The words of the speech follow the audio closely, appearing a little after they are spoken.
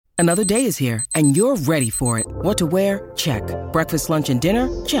Another day is here, and you're ready for it. What to wear? Check. Breakfast, lunch, and dinner?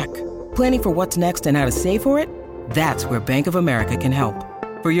 Check. Planning for what's next and how to save for it? That's where Bank of America can help.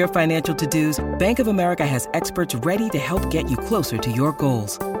 For your financial to-dos, Bank of America has experts ready to help get you closer to your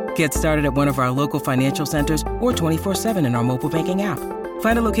goals. Get started at one of our local financial centers or 24/7 in our mobile banking app.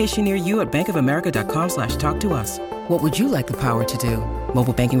 Find a location near you at bankofamerica.com/talktous. What would you like the power to do?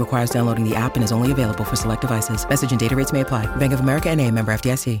 Mobile banking requires downloading the app and is only available for select devices. Message and data rates may apply. Bank of America N.A., member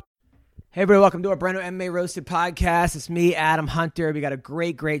FDIC. Hey, everybody, welcome to our brand new MMA Roasted podcast. It's me, Adam Hunter. We got a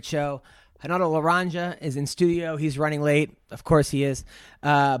great show. Renato Laranja is in studio. He's running late. Of course he is.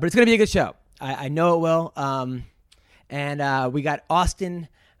 But it's going to be a good show. I know it will. And we got Austin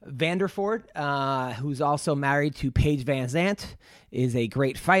Vanderford, who's also married to Paige Van Zandt, is a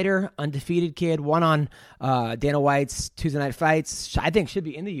great fighter, undefeated kid, won on Dana White's Tuesday Night Fights. I think should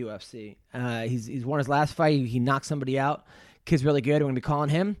be in the UFC. He's won his last fight. He knocked somebody out. Kid's really good. We're going to be calling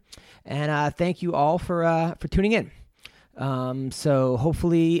him. And thank you all for tuning in. So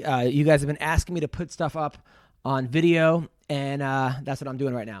hopefully you guys have been asking me to put stuff up on video, and that's what I'm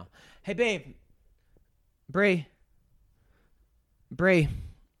doing right now. Hey, babe. Bree.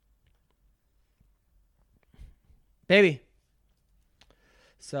 Baby.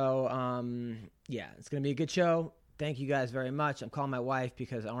 So, yeah, it's going to be a good show. Thank you guys very much. I'm calling my wife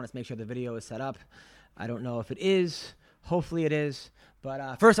because I want to make sure the video is set up. I don't know if it is. Hopefully it is.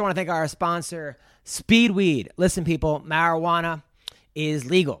 But first, I want to thank our sponsor, Speedweed. Listen, people, marijuana is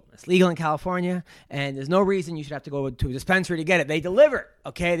legal. It's legal in California, and there's no reason you should have to go to a dispensary to get it. They deliver,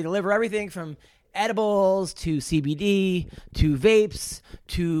 okay? They deliver everything from edibles to CBD to vapes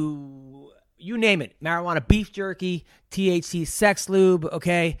to you name it. Marijuana, beef jerky, THC, sex lube,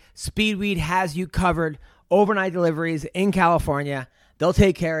 okay? Speedweed has you covered. Overnight deliveries in California. They'll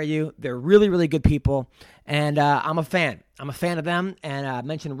take care of you. They're really good people. And I'm a fan. I'm a fan of them. And I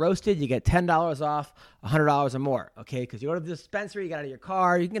mentioned Roasted. You get $10 off, $100 or more, okay? Because you go to the dispensary, you get out of your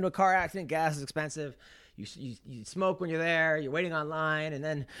car. You can get into a car accident. Gas is expensive. You smoke when you're there. You're waiting online. And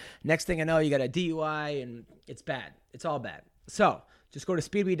then next thing you know, you got a DUI, and it's bad. It's all bad. So just go to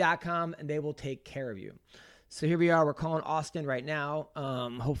speedweed.com, and they will take care of you. So here we are. We're calling Austin right now.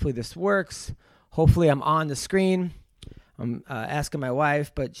 Hopefully this works. Hopefully I'm on the screen. I'm asking my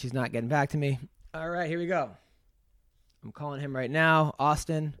wife, but she's not getting back to me. All right, here we go. I'm calling him right now.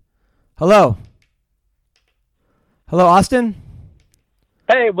 Austin. Hello. Hello, Austin?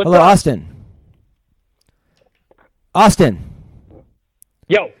 Hey, what's Hello, up? Austin. Austin.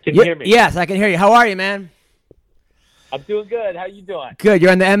 Yo, can you hear me? Yes, I can hear you. How are you, man? I'm doing good. How you doing? Good.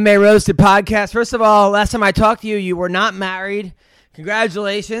 You're on the MMA Roasted podcast. First of all, last time I talked to you, you were not married.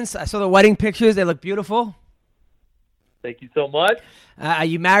 Congratulations. I saw the wedding pictures. They look beautiful. Thank you so much.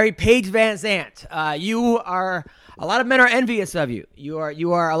 You married Paige Van Zandt. You are, a lot of men are envious of you. You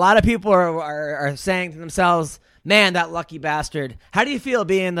are. A lot of people are saying to themselves, "Man, that lucky bastard." How do you feel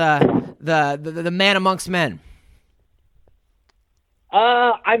being the man amongst men?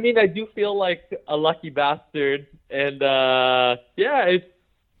 I mean, I do feel like a lucky bastard, and yeah,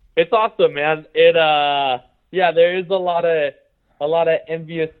 it's awesome, man. Yeah, there is a lot of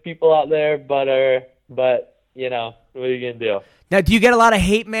envious people out there, but you know, what are you gonna do? Now, do you get a lot of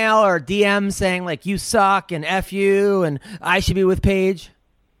hate mail or DMs saying like you suck and F you and I should be with Paige?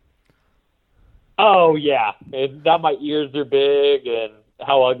 Oh yeah, and that my ears are big and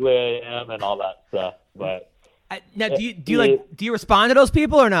how ugly I am and all that stuff. But now, do you respond to those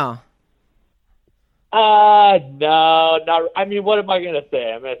people or no? No, not. I mean, what am I gonna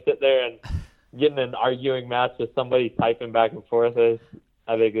say? I'm gonna sit there and get in an arguing match with somebody typing back and forth. I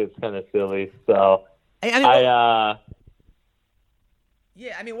think it's kind of silly. So yeah,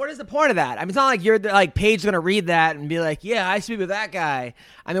 I mean, what is the point of that? I mean, it's not like you're like Paige going to read that and be like, yeah, I should be with that guy.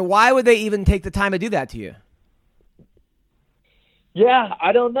 I mean, why would they even take the time to do that to you? Yeah,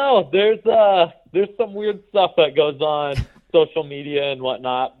 I don't know. There's some weird stuff that goes on social media and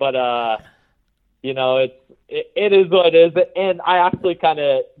whatnot, but you know, it is what it is, and I actually kind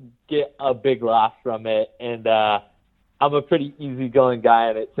of get a big laugh from it, and I'm a pretty easygoing guy,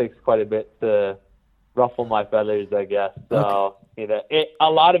 and it takes quite a bit to ruffle my feathers, I guess. So. Okay. You know,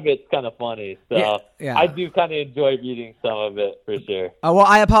 a lot of it's kind of funny, so yeah. I do kind of enjoy reading some of it for sure. Well,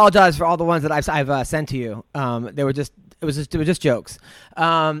 I apologize for all the ones that I've sent to you. They were just jokes.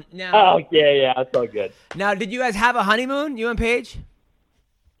 Now, oh yeah, that's all good. Now, did you guys have a honeymoon, you and Paige?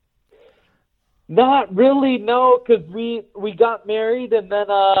 Not really, no, because we got married, and then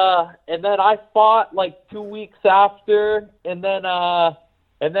I fought like 2 weeks after, and then I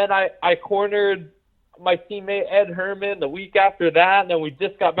cornered my teammate Ed Herman the week after that, and then we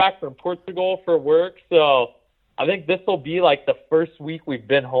just got back from Portugal for work, so I think this will be like the first week we've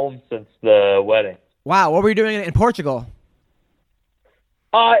been home since the wedding. Wow, what were you doing in Portugal?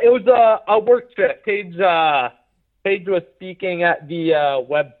 It was a work trip. Paige was speaking at the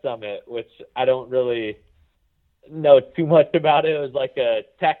Web Summit, which I don't really know too much about. It was like a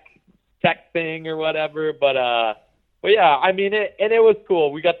tech thing or whatever. But yeah, I mean, it was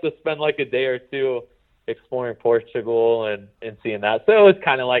cool. We got to spend like a day or two exploring Portugal and seeing that. So it was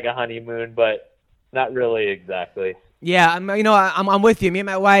kind of like a honeymoon, but not really exactly. Yeah, I'm with you. Me and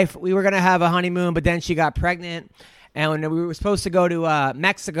my wife, we were gonna have a honeymoon, but then she got pregnant, and when we were supposed to go to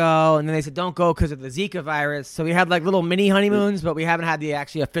Mexico, and then they said don't go because of the Zika virus. So we had like little mini honeymoons, but we haven't had the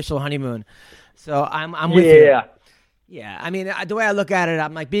actually official honeymoon. So I'm with you. Yeah. I mean, the way I look at it,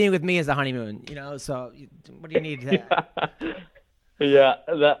 I'm like being with me is a honeymoon. So what do you need? Yeah,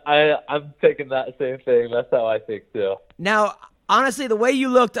 I'm taking that same thing. That's how I think too. Now, honestly, the way you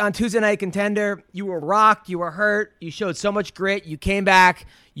looked on Tuesday Night Contender, you were rocked, you were hurt, you showed so much grit, you came back,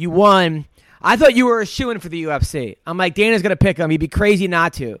 you won. I thought you were a shoo-in for the UFC. I'm like, Dana's going to pick him. He'd be crazy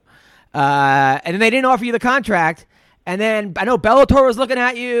not to. And then they didn't offer you the contract. And then I know Bellator was looking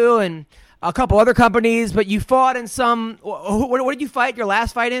at you and a couple other companies, but you fought in some – what did you fight, your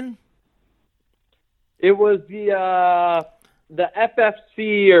last fight in? It was the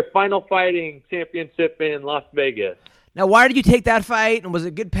FFC or Final Fighting Championship in Las Vegas. Now, why did you take that fight, and was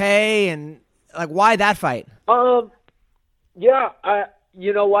it good pay, and like why that fight? Yeah,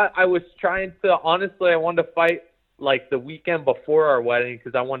 you know what? I was trying to honestly. I wanted to fight like the weekend before our wedding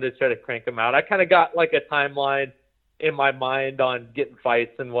because I wanted to try to crank them out. I kind of got like a timeline in my mind on getting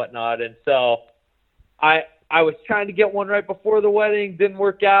fights and whatnot, and so I was trying to get one right before the wedding. Didn't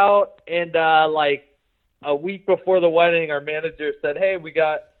work out, and like a week before the wedding, our manager said, "Hey, we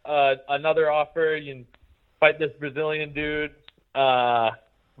got another offer. You can fight this Brazilian dude,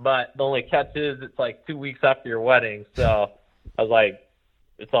 but the only catch is it's like 2 weeks after your wedding." So I was like,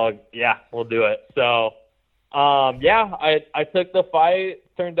 yeah, we'll do it. So, yeah, I took the fight,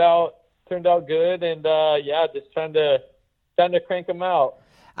 turned out good. And, yeah, just trying to crank him out.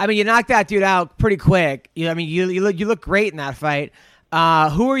 I mean, you knocked that dude out pretty quick. You look great in that fight.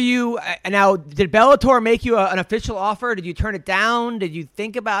 Who are you now? Did Bellator make you an official offer? Did you turn it down? Did you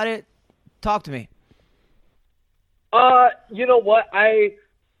think about it? Talk to me. You know what?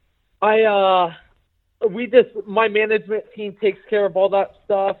 My management team takes care of all that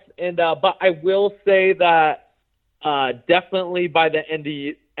stuff, and but I will say that definitely by the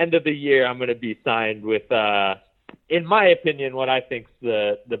end of the year, I'm going to be signed with, in my opinion, what I think's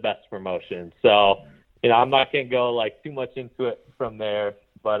the best promotion. So, I'm not going to go like too much into it from there,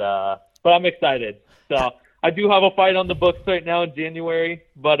 but I'm excited. So I do have a fight on the books right now in January,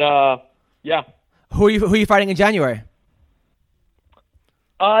 but yeah. Who are you fighting in January?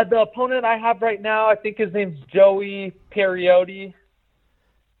 The opponent I have right now, I think his name's Joey Periotti.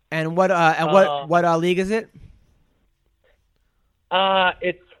 And what league is it?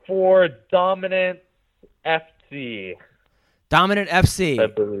 It's for Dominant FC. Dominant FC. I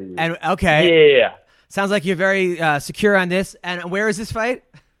believe. And okay. Yeah. Sounds like you're very secure on this. And where is this fight?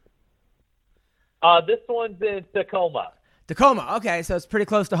 This one's in Tacoma. Tacoma. Okay, so it's pretty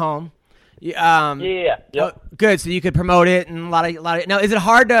close to home. Yeah. Yep. Oh, good. So you could promote it and a lot of. Now, is it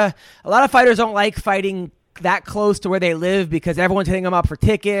hard to? A lot of fighters don't like fighting that close to where they live because everyone's hitting them up for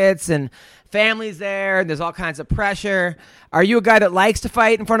tickets and families there, and there's all kinds of pressure. Are you a guy that likes to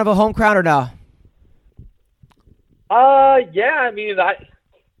fight in front of a home crowd or no? Yeah. I mean, I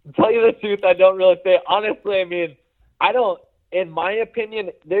tell you the truth, I don't really say. Honestly, I mean, I don't. In my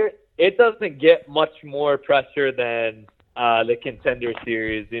opinion, it doesn't get much more pressure than the Contender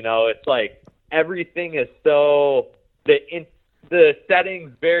Series. It's like everything is so the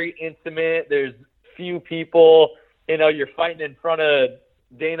setting's very intimate. There's few people. You're fighting in front of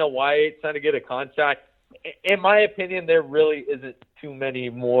Dana White trying to get a contract. In my opinion, there really isn't too many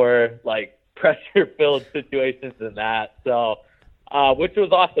more like pressure-filled situations than that. So, which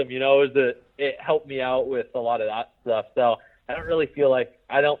was awesome. It helped me out with a lot of that stuff. So I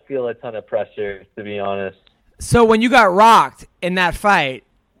don't feel a ton of pressure, to be honest. So when you got rocked in that fight,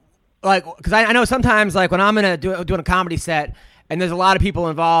 like, because I know sometimes, like, when I'm doing a comedy set and there's a lot of people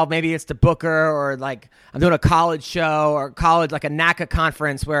involved, maybe it's the booker or, like, I'm doing a college show or like a NACA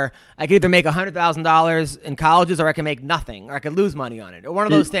conference where I could either make $100,000 in colleges or I can make nothing or I could lose money on it or one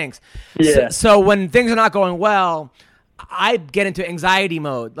of those things. Yeah. So when things are not going well, I get into anxiety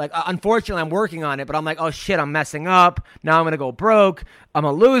mode. Like, unfortunately, I'm working on it, but I'm like, oh, shit, I'm messing up. Now I'm going to go broke. I'm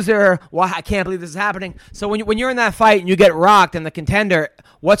a loser. Why? I can't believe this is happening. So when you're in that fight and you get rocked in the Contender,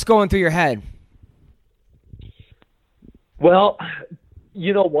 what's going through your head? Well,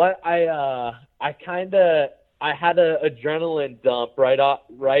 you know what? I kind of I had a adrenaline dump right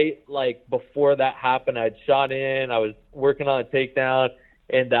like before that happened. I'd shot in, I was working on a takedown,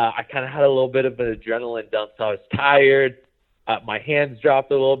 and I kind of had a little bit of an adrenaline dump. So I was tired. My hands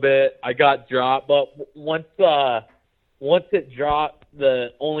dropped a little bit. I got dropped, but once it dropped,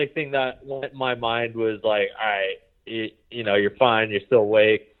 the only thing that went in my mind was like, all right, you're fine, you're still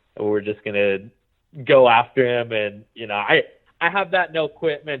awake, and we're just gonna go after him. And I have that no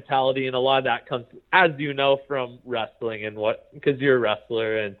quit mentality, and a lot of that comes, as you know, from wrestling and because you're a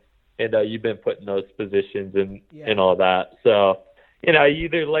wrestler and you've been put in those positions and all that. So you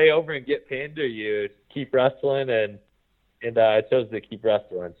either lay over and get pinned, or you keep wrestling, and I chose to keep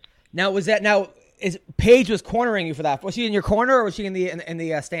wrestling. Now, is Paige was cornering you for that? Was she in your corner, or was she in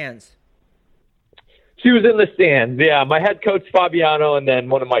the stands? She was in the stands. Yeah, my head coach Fabiano, and then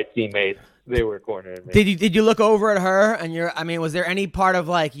one of my teammates. They were cornering me. Did you look over at her and was there any part of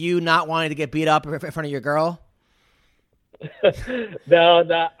like you not wanting to get beat up in front of your girl? No,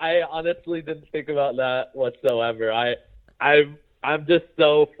 I honestly didn't think about that whatsoever. I'm just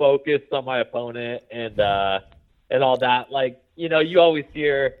so focused on my opponent and all that. Like, you always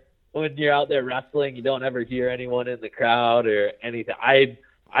hear when you're out there wrestling, you don't ever hear anyone in the crowd or anything. I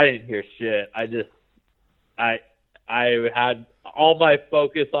didn't hear shit. I had all my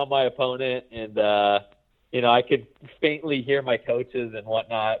focus on my opponent, and I could faintly hear my coaches and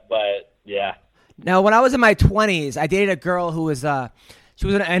whatnot, but yeah. Now, when I was in my 20s, I dated a girl who was she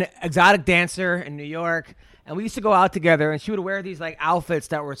was an exotic dancer in New York, and we used to go out together, and she would wear these like outfits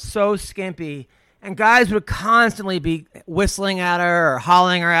that were so skimpy, and guys would constantly be whistling at her or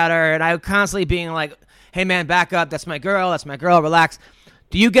hollering her at her, and I would constantly being like, "Hey man, back up! That's my girl, relax."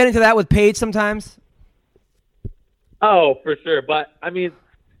 Do you get into that with Paige sometimes? Oh, for sure. But I mean,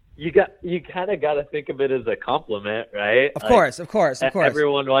 you kind of got to think of it as a compliment, right? Of course.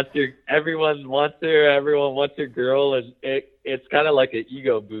 Everyone wants her. Everyone wants your girl, and it's kind of like an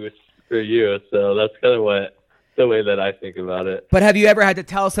ego boost for you. So that's kind of the way that I think about it. But have you ever had to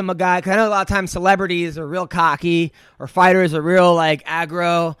tell a guy? Because I know a lot of times celebrities are real cocky, or fighters are real like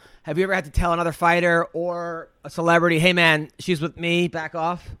aggro. Have you ever had to tell another fighter or a celebrity, "Hey man, she's with me, back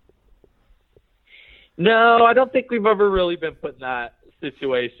off"? No, I don't think we've ever really been put in that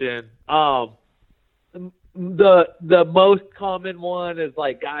situation. The most common one is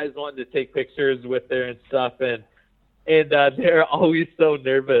like guys wanting to take pictures with her and stuff, and they're always so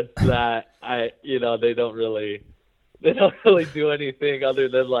nervous that they don't really do anything other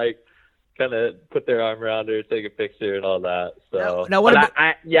than like kind of put their arm around her, take a picture, and all that. So now what about,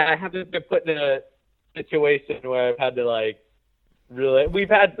 I haven't been put in a situation where I've had to like really. We've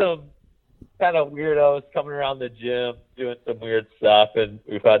had some kind of weirdos coming around the gym doing some weird stuff, and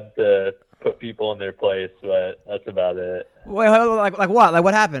we've had to put people in their place, but that's about it. Wait, like what? Like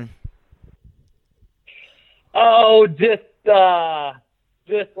what happened? Oh, just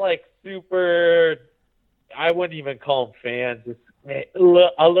like super. I wouldn't even call them fans. Just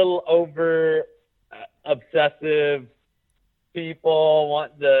a little over obsessive people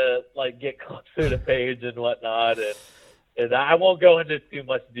wanting to like get closer to Paige and whatnot, and I won't go into too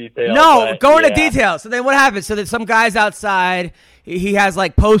much detail. No, go into detail. So then what happened? So that some guy's outside, he has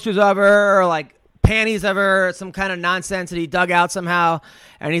like posters of her or like panties of her, or some kind of nonsense that he dug out somehow,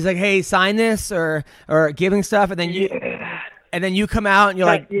 and he's like, "Hey, sign this," or giving stuff, and then you come out and you're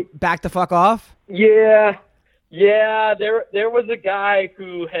like, "Back the fuck off." Yeah. There was a guy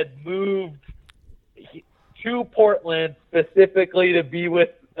who had moved to Portland specifically to be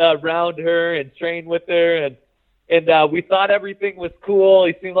around her and train with her, and we thought everything was cool.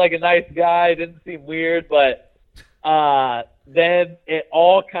 He seemed like a nice guy, didn't seem weird, but then it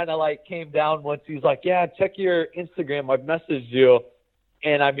all kind of like came down once he was like, "Yeah, check your Instagram. I've messaged you."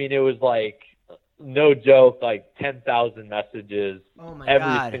 And I mean, it was like, no joke, like 10,000 messages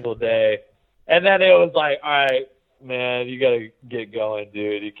every single day. And then it was like, "All right, man, you got to get going,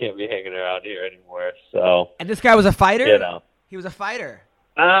 dude. You can't be hanging around here anymore." So. And this guy was a fighter? He was a fighter.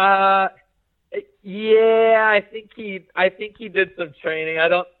 Yeah, I think he did some training. I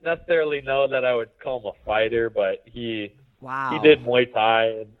don't necessarily know that I would call him a fighter, but he did Muay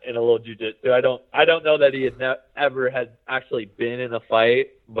Thai and a little jiu-jitsu. I don't know that he ever had actually been in a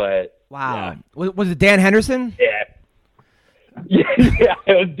fight, but wow. Yeah. Was it Dan Henderson? Yeah. Yeah,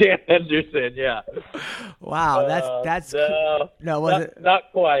 it was Dan Henderson. Yeah. Wow, that's no, was it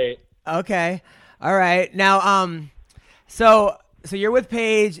not quite? Okay, all right. Now, so you're with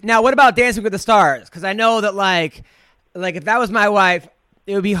Paige. Now, what about Dancing with the Stars? Because I know that like if that was my wife,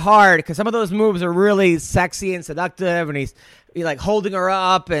 it would be hard because some of those moves are really sexy and seductive, and he's like holding her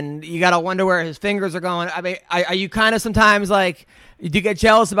up, and you gotta wonder where his fingers are going. I mean, are you kind of sometimes like, do you get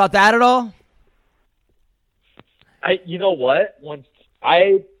jealous about that at all? You know what? When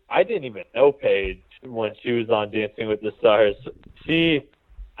I didn't even know Paige when she was on Dancing with the Stars.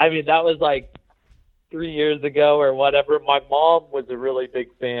 That was like 3 years ago or whatever. My mom was a really big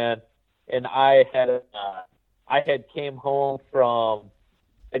fan, and I came home from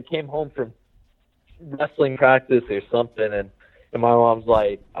wrestling practice or something, and my mom's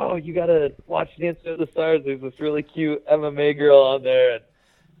like, "Oh, you gotta watch Dancing with the Stars. There's this really cute MMA girl on there."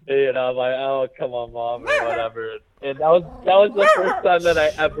 And I'm like, "Oh, come on, Mom," or whatever. And that was the first time that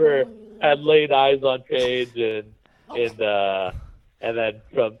I ever had laid eyes on Paige, and then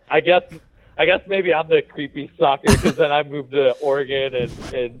from I guess maybe I'm the creepy stalker because then I moved to Oregon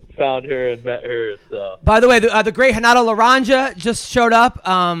and found her and met her. So. By the way, the great Renato Laranja just showed up.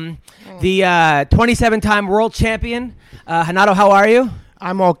 The 27-time world champion. Renato, how are you?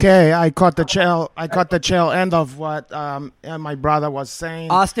 I'm okay. I caught the tail end of what my brother was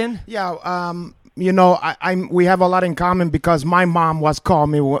saying. Austin? Yeah. We have a lot in common because my mom was call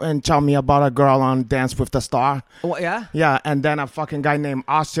me and tell me about a girl on Dance with the Star. Oh, yeah? Yeah, and then a fucking guy named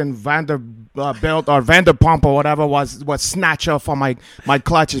Austin Vanderbilt or Vanderpump or whatever was snatch her from my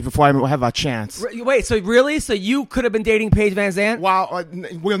clutches before I have a chance. Wait, so really? So you could have been dating Paige Van Zandt? Well,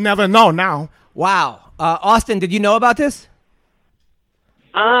 we'll never know now. Wow. Austin, did you know about this?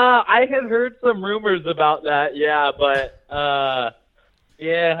 I had heard some rumors about that, yeah, but I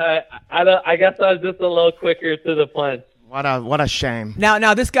guess I was just a little quicker to the punch. What a shame.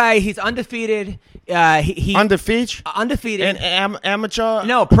 Now this guy, he's undefeated. He Undefeated? Undefeated. Amateur?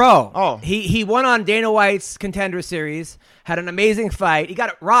 No, pro. Oh. He won on Dana White's Contender Series, had an amazing fight. He got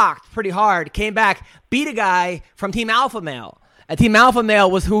it rocked pretty hard, came back, beat a guy from Team Alpha Male. And Team Alpha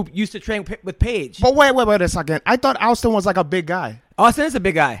Male was who used to train with Paige. But wait a second. I thought Austin was like a big guy. Austin is a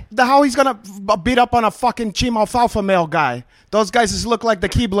big guy. How he's going to beat up on a fucking Team Alpha Male guy? Those guys just look like the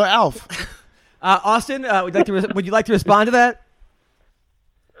Keebler elf. Austin, would you like to respond to that?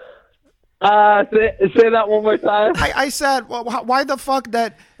 Say that one more time. I said, well, why the fuck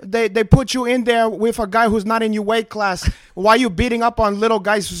that they put you in there with a guy who's not in your weight class? Why you beating up on little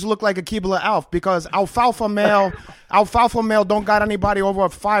guys who look like a Keebler elf? Because alfalfa male don't got anybody over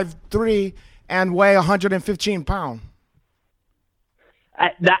 5'3" and weigh 115 pounds.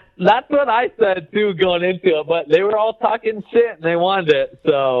 That's what I said too going into it, but they were all talking shit and they wanted it,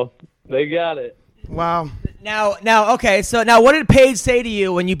 so they got it. Wow. Now, okay. So now, what did Paige say to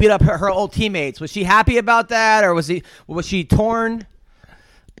you when you beat up her old teammates? Was she happy about that, or was she torn?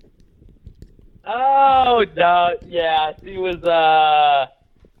 Oh no, yeah, she was.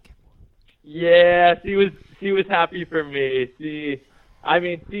 She was happy for me. She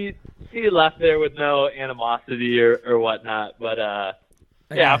left there with no animosity or whatnot, but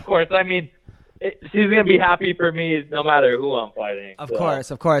yeah, of course. I mean, she's gonna be happy for me no matter who I'm fighting. Of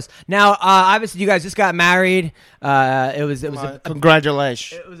course. Now, obviously, you guys just got married. It was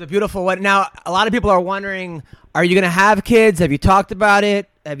congratulations. It was a beautiful wedding. Now, a lot of people are wondering: are you gonna have kids? Have you talked about it?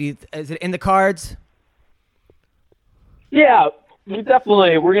 Is it in the cards? Yeah, we're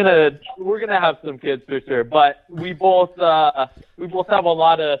gonna have some kids for sure. But we both have a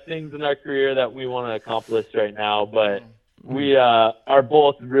lot of things in our career that we want to accomplish right now. But we are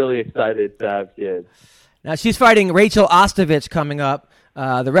both really excited to have kids. Now, she's fighting Rachel Ostovich coming up.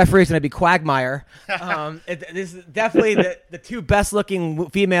 The referee is going to be Quagmire. This is definitely the two best-looking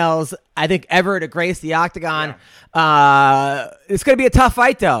females, I think, ever to grace the octagon. Yeah. It's going to be a tough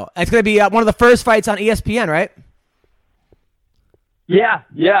fight, though. It's going to be one of the first fights on ESPN, right? Yeah,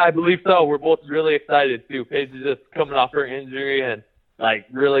 I believe so. We're both really excited, too. Paige is just coming off her injury and,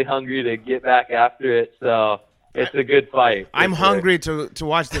 really hungry to get back after it, so it's a good fight. I'm hungry to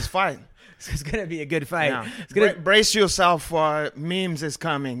watch this fight. It's going to be a good fight. Yeah. Brace yourself for memes is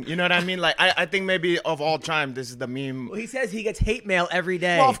coming. You know what I mean? I think maybe of all time, this is the meme. Well, he says he gets hate mail every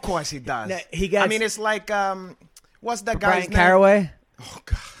day. Well, of course he does. No, it's like, what's that guy's name? Caraway? Oh,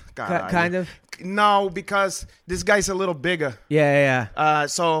 God. Kind of? No, because this guy's a little bigger. Yeah.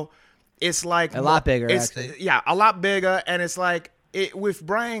 So it's like. A lot bigger, actually. Yeah, a lot bigger. And it's like, with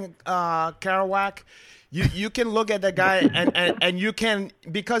Brian Caraway, You can look at the guy and you can,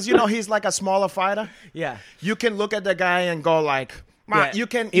 because he's like a smaller fighter. Yeah. You can look at the guy and go like, wow, yeah.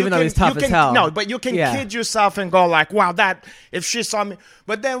 Even though he's tough as hell. No, but you can kid yourself and go like, wow, that if she saw me.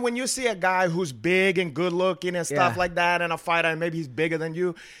 But then when you see a guy who's big and good looking and stuff like that, and a fighter, and maybe he's bigger than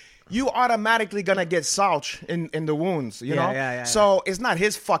you automatically gonna get salt in the wounds, you know. So it's not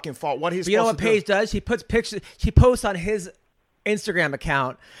his fucking fault. What Paige does? She puts pictures. She posts on his Instagram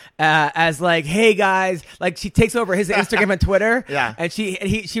account as like, hey guys, like she takes over his Instagram and Twitter. Yeah. And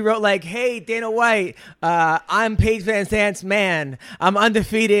she wrote like, hey Dana White, I'm Paige Van Zandt's man. I'm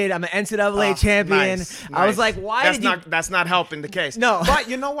undefeated. I'm an NCAA champion. Nice, I was nice. like, why That's not helping the case. No. But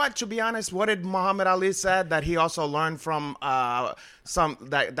you know what? To be honest, what did Muhammad Ali said that he also learned from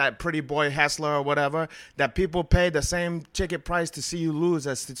that pretty boy Hessler or whatever, that people pay the same ticket price to see you lose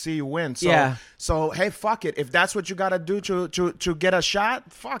as to see you win. So Yeah. So hey, fuck it. If that's what you gotta do to get a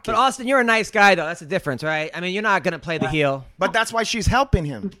shot, fuck But it. Austin, you're a nice guy though. That's the difference, right? I mean, you're not gonna play the heel. But that's why she's helping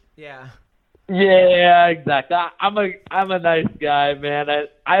him. Yeah. Yeah, exactly. I'm a nice guy, man.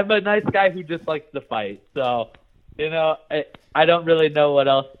 I'm a nice guy who just likes to fight. So, I don't really know what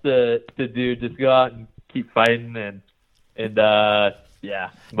else to do. Just go out and keep fighting and yeah.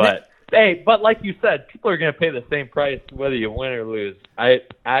 But hey, but like you said, people are gonna pay the same price whether you win or lose. I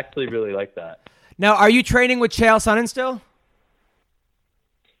actually really like that. Now, are you training with Chael Sonnen still?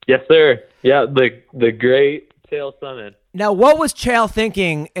 Yes, sir. Yeah, the great Chael Sonnen. Now, what was Chael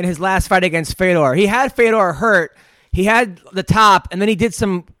thinking in his last fight against Fedor? He had Fedor hurt. He had the top, and then he did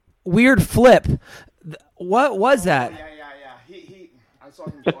some weird flip. What was that? Yeah. I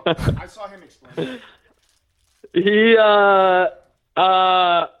saw him explain. He, you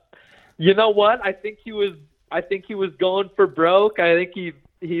know what? I think he was going for broke. I think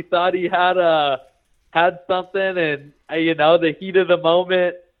he thought he had something, and the heat of the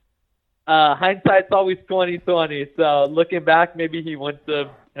moment. Hindsight's always 20/20. So looking back, maybe he wouldn't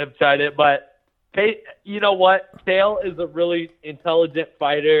have tried it. But hey, you know what? Chael is a really intelligent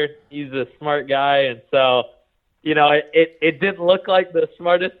fighter. He's a smart guy, and so it didn't look like the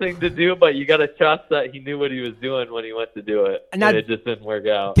smartest thing to do. But you got to trust that he knew what he was doing when he went to do it, and it just didn't work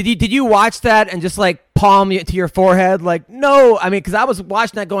out. Did you watch that and just like palm it to your forehead? Like, no, I mean, because I was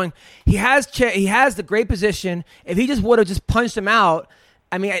watching that going, he has the great position. If he just would have just punched him out.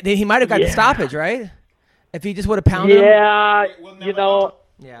 I mean, he might have gotten stoppage, right? If he just would have pounded him. Yeah,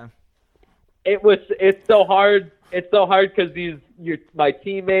 Yeah. It's so hard. It's so hard because you're my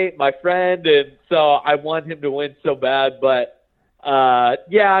teammate, my friend, and so I want him to win so bad. But I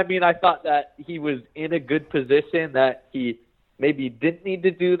mean, I thought that he was in a good position, that he maybe didn't need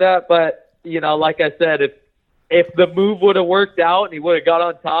to do that. But like I said, if the move would have worked out and he would have got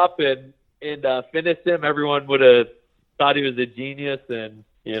on top and finished him, everyone would have thought he was a genius and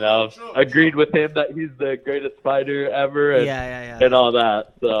agreed with him that he's the greatest fighter ever and all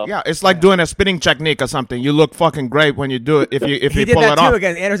that. So yeah, it's like doing a spinning technique or something. You look fucking great when you do it if you he pull did it that off. too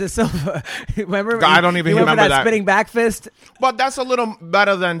against Anderson Silva. Remember? I don't even remember that spinning back fist. But that's a little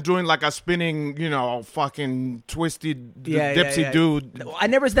better than doing like a spinning, fucking twisty dipsy dude. I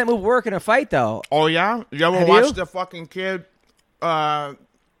never seen that move work in a fight though. Oh yeah, you ever watched the fucking kid?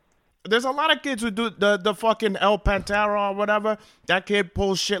 There's a lot of kids who do the fucking El Pantera or whatever. That kid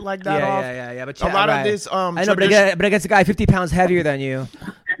pulls shit like that off. Yeah. But a lot of this. I know, but against a guy 50 pounds heavier than you.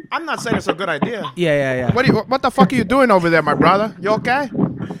 I'm not saying it's a good idea. Yeah. What the fuck are you doing over there, my brother? You okay?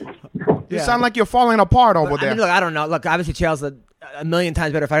 You sound like you're falling apart over there. I mean, look, I don't know. Look, obviously Chael's a million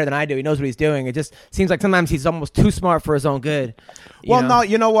times better fighter than I do. He knows what he's doing. It just seems like sometimes he's almost too smart for his own good. No,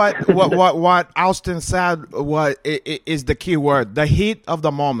 you know what? what Austin said is the key word: the heat of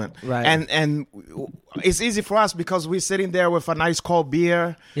the moment. Right. And it's easy for us because we're sitting there with a nice cold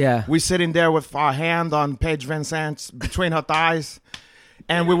beer. Yeah. We're sitting there with our hand on Paige Van Zandt's between her thighs.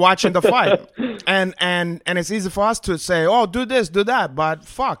 And we're watching the fight, and it's easy for us to say, "Oh, do this, do that," but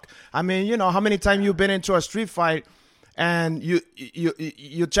fuck. I mean, how many times you've been into a street fight, and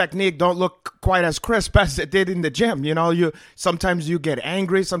your technique don't look quite as crisp as it did in the gym. Sometimes you get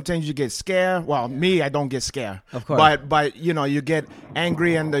angry, sometimes you get scared. Well, me, I don't get scared, of course. But you get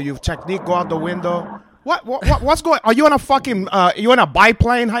angry and your technique go out the window. What's going? Are you on a fucking? You on a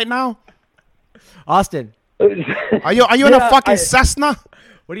biplane right now, Austin? Are you in a fucking Cessna?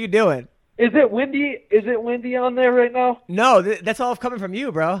 What are you doing? Is it windy? Is it windy on there right now? No, that's all coming from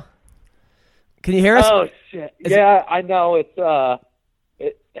you, bro. Can you hear us? Oh shit! I know.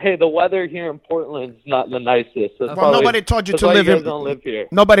 Hey, the weather here in Portland's not the nicest. Nobody told you to live in. Don't live here.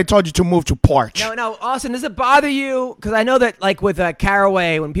 Nobody told you to move to Porch. No, Austin, does it bother you? Because I know that, like with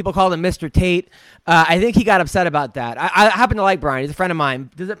Caraway, when people called him Mr. Tate, I think he got upset about that. I happen to like Brian; he's a friend of mine.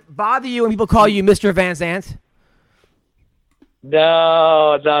 Does it bother you when people call you Mr. Van Zandt?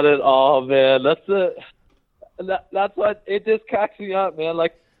 No, not at all, man. That's what it just cracks me up, man.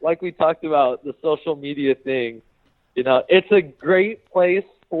 Like we talked about the social media thing. It's a great place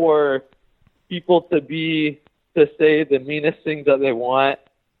for people to say the meanest things that they want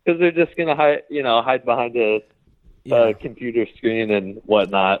because they're just gonna hide behind a computer screen and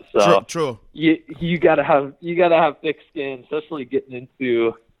whatnot. So True. You gotta have thick skin, especially getting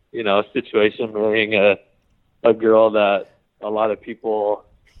into a situation marrying a girl that a lot of people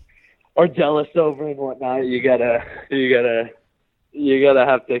are jealous over and whatnot. You gotta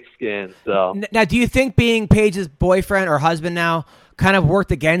have thick skin. So now, do you think being Paige's boyfriend or husband now kind of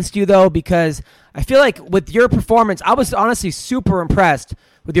worked against you though? Because I feel like with your performance, I was honestly super impressed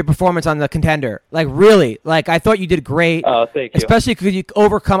with your performance on The Contender. Like really, like I thought you did great. Oh, thank you. Especially because you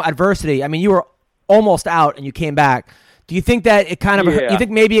overcome adversity. I mean, you were almost out and you came back. Do you think that it kind of? You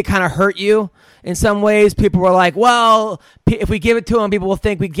think maybe it kind of hurt you in some ways? People were like, "Well, if we give it to him, people will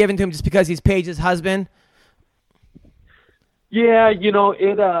think we give it to him just because he's Paige's husband." Yeah,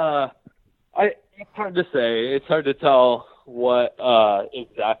 it's hard to say. It's hard to tell what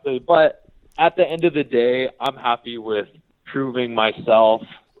exactly. But at the end of the day, I'm happy with proving myself,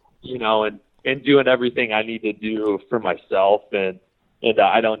 and doing everything I need to do for myself, and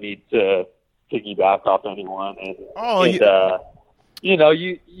I don't need to piggyback off anyone.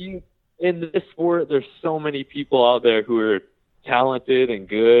 You in this sport, there's so many people out there who are talented and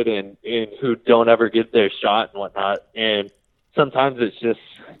good and who don't ever get their shot and whatnot. And sometimes it's just,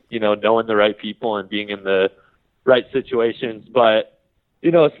 knowing the right people and being in the right situations. But,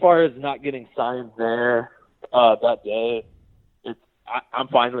 as far as not getting signed there that day, I'm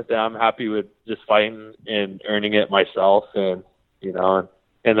fine with that. I'm happy with just fighting and earning it myself. And,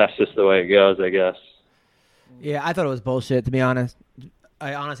 and that's just the way it goes, I guess. Yeah, I thought it was bullshit, to be honest.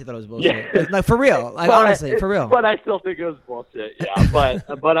 I honestly thought it was bullshit. Yeah. Like, for real. Like, honestly, for real. But I still think it was bullshit, yeah.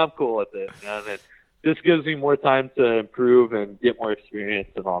 But I'm cool with it, man. It just gives me more time to improve and get more experience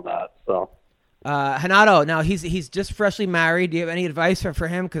and all that, so. Renato, now he's just freshly married. Do you have any advice for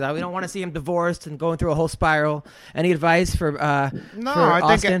him? Because we don't want to see him divorced and going through a whole spiral. Any advice for I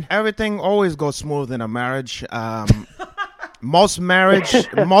Austin? think everything always goes smooth in a marriage. Most marriage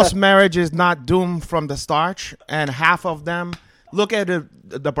is not doomed from the start, and half of them. Look at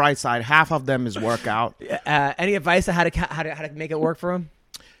the bright side. Half of them is workout. Any advice on how to make it work for him?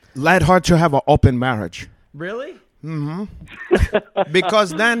 Let her to have an open marriage. Really? Mm-hmm.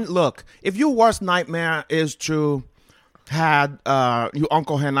 Because then, look, if your worst nightmare is to had your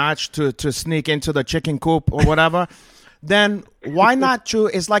Uncle Renato to sneak into the chicken coop or whatever, then why not to?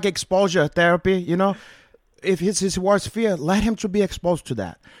 It's like exposure therapy, If it's his worst fear, let him to be exposed to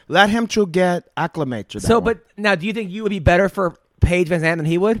that. Let him to get acclimate to that. So, but now, do you think you would be better for Paige Van Zandt than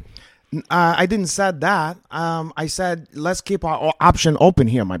he would? I didn't said that. I said let's keep our option open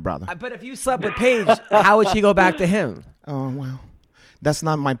here, my brother. But if you slept with Paige, how would she go back to him? Oh well, that's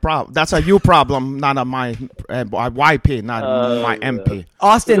not my problem. That's a you problem, not a my YP, not my MP.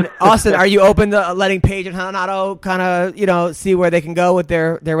 Austin, are you open to letting Paige and Renato kind of see where they can go with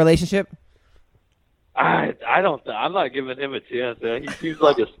their relationship? I don't. I'm not giving him a chance. Man. He seems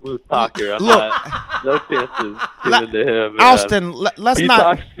like a smooth talker. No chances given to him. Man. Austin, he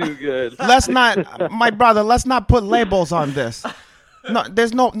talks too good. Let's not, my brother. Let's not put labels on this. No,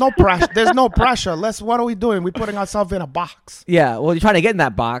 there's no pressure. There's no pressure. What are we doing? We're putting ourselves in a box. Yeah. Well, you're trying to get in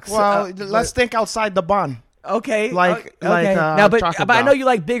that box. Well, let's think outside the bun. Okay. Like now, but I know you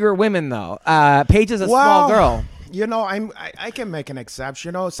like bigger women though. Paige is a small girl. I can make an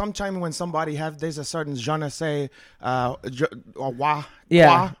exception. Sometimes when somebody there's a certain je ne sais about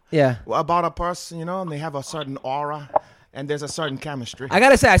a person, and they have a certain aura, and there's a certain chemistry. I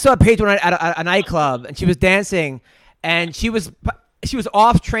gotta say, I saw Paige one at a nightclub, and she was dancing, and she was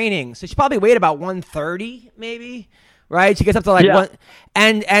off training, so she probably weighed about 130, maybe. Right, she gets up to one,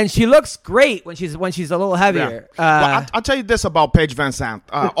 and she looks great when she's a little heavier. Yeah. Well, I'll tell you this about Paige Van Zandt.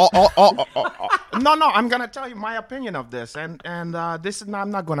 No, I'm gonna tell you my opinion of this, and this is not,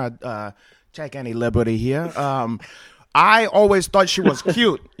 I'm not gonna take any liberty here. I always thought she was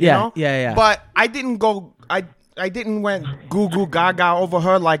cute, you know. Yeah. But I didn't go. I didn't went goo goo gaga over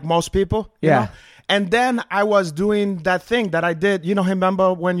her like most people. You know? And then I was doing that thing that I did.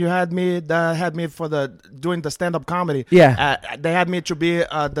 Remember when you had me for doing the stand-up comedy? Yeah. They had me to be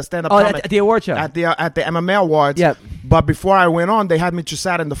the stand-up comedy. At the award show. At the MMA awards. Yep. But before I went on, they had me to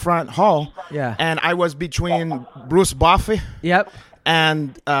sit in the front hall. Yeah. And I was between Bruce Buffy. Yep.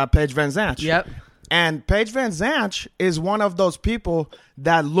 And Paige Van Zandt. Yep. And Paige Van Zandt is one of those people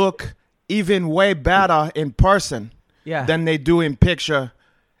that look even way better in person than they do in picture.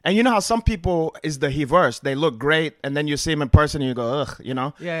 And you know how some people is the reverse. They look great, and then you see them in person, and you go, ugh,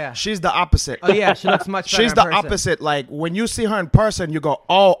 Yeah. She's the opposite. Oh, yeah, she looks much better She's in the person. opposite. Like, when you see her in person, you go,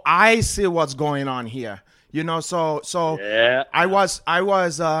 oh, I see what's going on here. So yeah.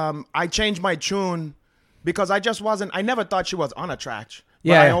 I changed my tune because I never thought she was unattractive.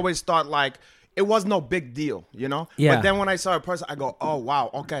 Yeah. But I always thought, like, it was no big deal, you know. Yeah. But then when I saw her person, I go, oh wow,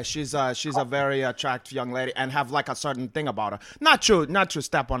 okay, she's a very attractive young lady and have like a certain thing about her. Not to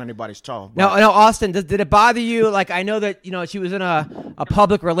step on anybody's toe. No, Austin, did it bother you? Like, I know that she was in a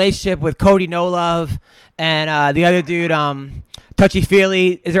public relationship with Cody No Love and the other dude, Touchy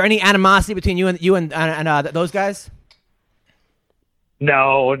Feely. Is there any animosity between you and those guys?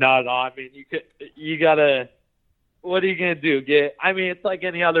 No, not at all. I mean, you gotta. What are you gonna do? It's like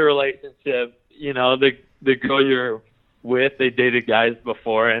any other relationship. You know, the girl you're with, they dated guys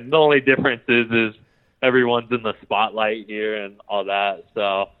before, and the only difference is everyone's in the spotlight here and all that.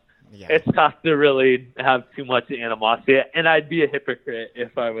 So it's tough to really have too much animosity, and I'd be a hypocrite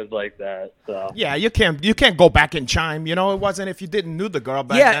if I was like that. So yeah, you can't go back and chime. You know, it wasn't if you didn't know the girl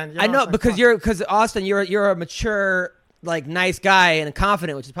back then. You know, I know because Austin, you're a mature, like, nice guy and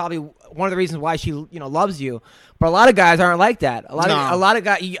confident, which is probably one of the reasons why she loves you. But a lot of guys aren't like that. A lot of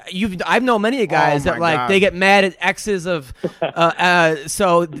guys. I've known many guys that they get mad at exes of.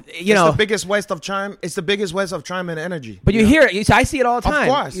 So it's the biggest waste of time. It's the biggest waste of time and energy. But you hear it. I see it all the time.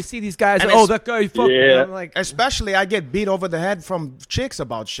 Of course, you see these guys. And that guy fucked me. I'm like, especially I get beat over the head from chicks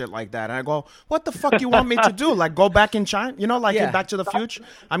about shit like that, and I go, "What the fuck you want me to do? Like go back in time? You know, like in Back to the Future?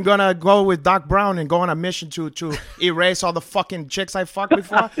 I'm gonna go with Doc Brown and go on a mission to erase all the fucking chicks I fucked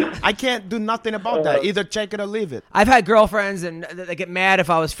before. I can't do nothing about that. Either take it or leave it. I've had girlfriends and they get mad if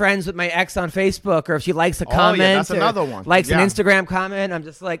I was friends with my ex on Facebook or if she likes a comment. Yeah, that's another one. Likes an Instagram comment. I'm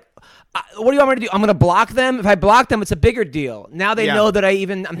just like, what do you want me to do? I'm going to block them. If I block them, it's a bigger deal. Now they know that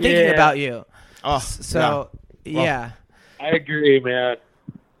I'm thinking about you. Oh, so yeah. I agree, man.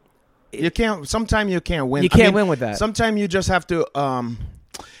 Sometimes you can't win. You can't win with that. Sometimes you just have to,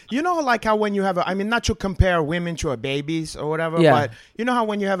 like how when you have not to compare women to babies or whatever, but you know how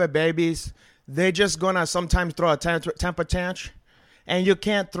when you have a babies, they're just going to sometimes throw a temper tantrum, and you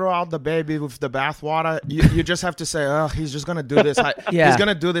can't throw out the baby with the bathwater. You just have to say, oh, he's just going to do this. He's going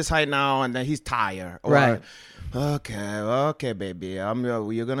to do this right now, and then he's tired. Or, right. Okay, baby.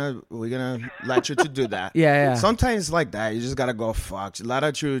 We're gonna let you to do that. Yeah. Sometimes like that, you just gotta go fuck. Let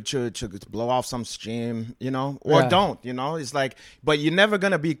her to blow off some steam, or don't. It's like, but you're never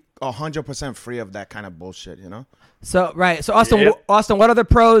gonna be 100% free of that kind of bullshit, So right. So Austin, what other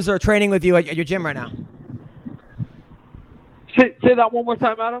pros are training with you at your gym right now? Say that one more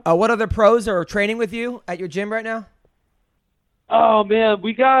time, Adam. What other pros are training with you at your gym right now? Oh man,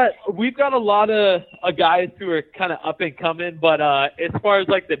 we've got a lot of guys who are kind of up and coming, but as far as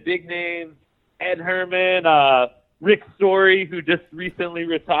like the big names, Ed Herman, Rick Story, who just recently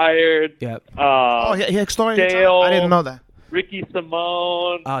retired. Yep. Rick Story. Dale, I didn't know that. Ricky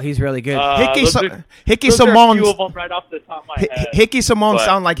Simone. Oh, he's really good. Hickey Simone. A few of them right off the top of my head. Hickey Simone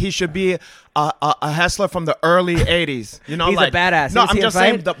sound like he should be a hustler from the early '80s. He's a badass. No, I'm just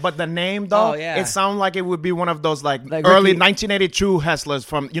saying. But the name though, it sounds like it would be one of those like early 1982 hustlers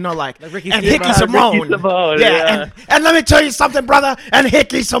from like Ricky and Hickey Simone. Ricky Simone. And let me tell you something, brother. And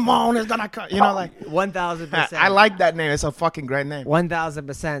Hickey Simone is gonna come. 1,000%. I like that name. It's a fucking great name.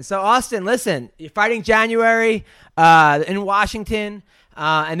 1,000%. So Austin, listen, you're fighting January in Washington,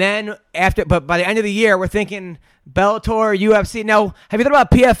 and then but by the end of the year, we're thinking Bellator, UFC. Now, have you thought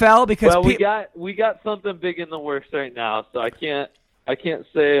about PFL? Because we got something big in the works right now, so I can't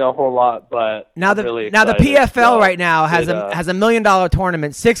say a whole lot. But now the PFL right now has a $1 million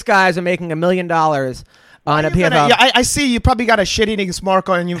tournament. 6 guys are making $1 million on a PFL. I see you probably got a shit-eating smirk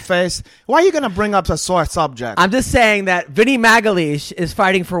on your face. Why are you going to bring up a sore subject? I'm just saying that Vinny Magalish is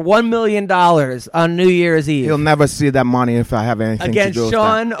fighting for $1 million on New Year's Eve. He'll never see that money if I have anything against to do with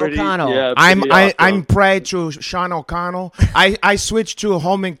Sean that. O'Connell. I'm prey to Sean O'Connell. I switched to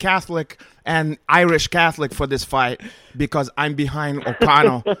Roman Catholic and Irish Catholic for this fight because I'm behind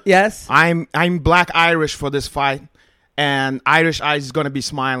O'Connell. Yes. I'm Black Irish for this fight. And Irish Eyes is going to be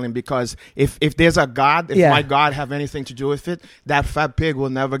smiling because if there's a God, if my God have anything to do with it, that fat pig will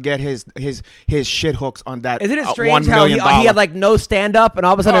never get his shit hooks on that. Isn't it strange how he had like no stand up and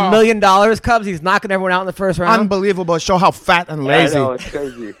all of a sudden $1 million comes? He's knocking everyone out in the first round. Unbelievable. It show how fat and lazy. I know, it's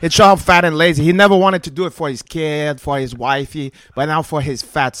crazy. It show how fat and lazy. He never wanted to do it for his kid, for his wifey, but now for his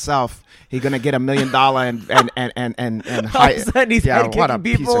fat self, he's gonna get $1 million and all of a sudden he's head kicking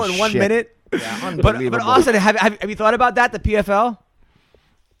people in 1 minute. Yeah, unbelievable. But Austin, have you thought about that, the PFL?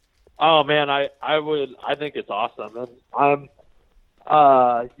 Oh man, I think it's awesome, and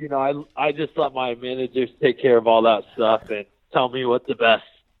I just let my managers take care of all that stuff and tell me what the best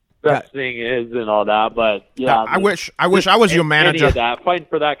thing is and all that. But I wish I was your manager. Any of that, fighting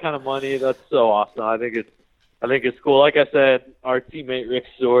for that kind of money, that's so awesome. I think it's cool. Like I said, our teammate Rick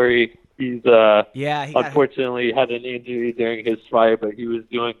Story. He's he unfortunately had an injury during his fight, but he was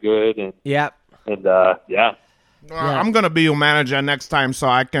doing good. And And yeah. I'm gonna be your manager next time,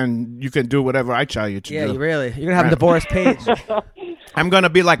 so you can do whatever I tell you to do. Yeah, you're gonna have a divorce page. I'm gonna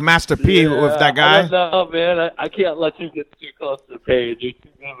be like Master P with that guy. I don't know, man. I can't let you get too close to Paige. You're too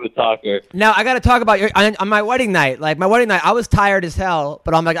good of a talker. Now I got to talk about on my wedding night. Like my wedding night, I was tired as hell,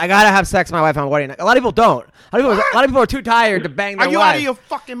 but I'm like, I gotta have sex with my wife on my wedding night. A lot of people don't. A lot of people are too tired to bang their wife. Are you out of your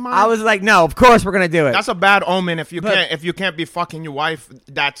fucking mind? I was like, no, of course we're gonna do it. That's a bad omen if you can't be fucking your wife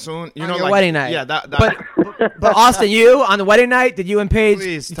that soon. You know, your like wedding night. Yeah, that. But Austin, you on the wedding night, did you and Paige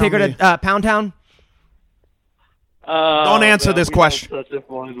Please take her tell me. to Pound Town? Don't answer this question. Such a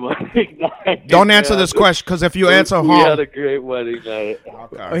fun wedding night. Don't answer this question, because if you answer we home, had a great wedding night.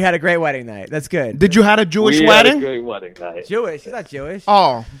 Oh, we had a great wedding night. That's good. did you had a Jewish We wedding? had a great wedding night. Jewish? She's not Jewish.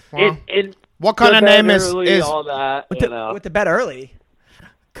 Oh, well. In What kind of name is all that? With the bed early.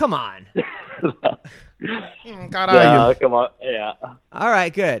 Come on. God, are you? Come on, yeah. All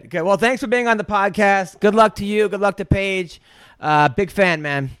right, good. Well, thanks for being on the podcast. Good luck to you. Good luck to Paige. Big fan,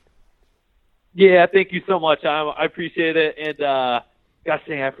 man. Yeah, thank you so much. I appreciate it. And gosh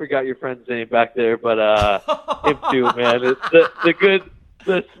dang, I forgot your friend's name back there, but him too, man. It's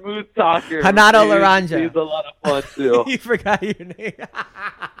the smooth talker. Renato Laranja. He's a lot of fun too. You forgot your name.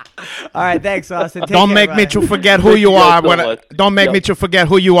 All right, thanks, Austin. Take Don't care, make me brother. to forget who you are so me to forget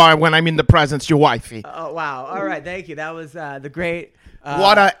who you are when I'm in the presence of your wifey. Oh wow! All right, thank you. That was the great.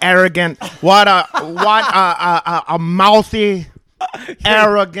 What a arrogant, what a mouthy,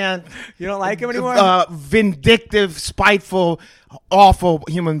 arrogant. You don't like him anymore? Vindictive, spiteful, awful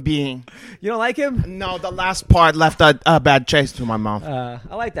human being. You don't like him? No, the last part left a bad taste to my mouth.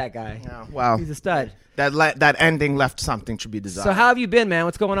 I like that guy. Yeah, well, He's a stud. that ending left something to be desired. So how have you been, man?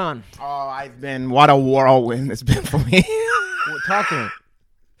 What's going on? Oh, what a whirlwind it's been for me. Talk to me.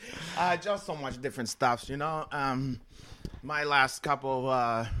 Just so much different stuff, you know. My last couple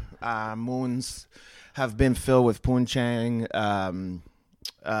of moons have been filled with punching,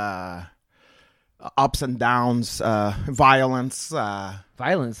 ups and downs, violence.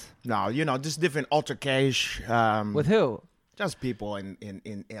 Violence? No, you know, just different altercation. With who? Just people in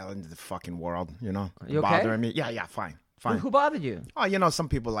the fucking world, you know. You okay? Bothering me. Yeah, fine. Who bothered you? Oh, you know, some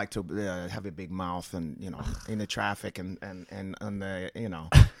people like to have a big mouth and, you know, in the traffic and on the, you know,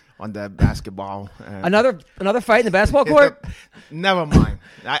 on the basketball. Another fight in the basketball court? Never mind.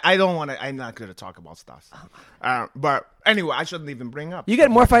 I don't want to. I'm not going to talk about stuff. But anyway, I shouldn't even bring up. You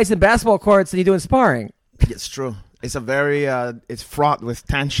get more fights in basketball courts than you do in sparring. It's true. It's a very. It's fraught with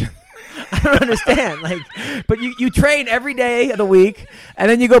tension. I don't understand. But you train every day of the week, and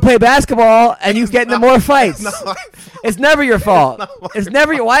then you go play basketball, and you get into more fights. It's never your fault. Why is it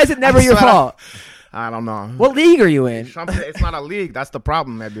never your fault? I don't know. What league are you in? It's not a league. That's the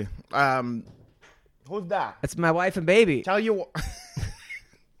problem, maybe. Who's that? It's my wife and baby. Tell you.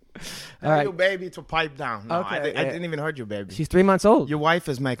 Tell your baby to pipe down. No, Okay, I didn't even heard you, baby. She's 3 months old. Your wife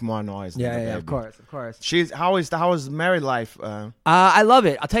is making more noise. Than the baby. Of course. How is married life? I love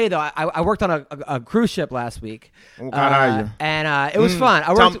it. I'll tell you though. I worked on a cruise ship last week. What kind are you? And it was fun.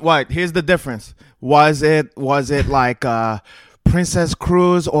 What? Here's the difference. Was it like Princess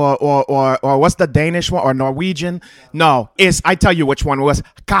Cruise or what's the Danish one or Norwegian? No, I tell you which one it was.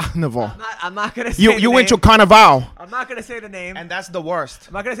 Carnival. I'm not gonna say you went to Carnival. I'm not gonna say the name. And that's the worst.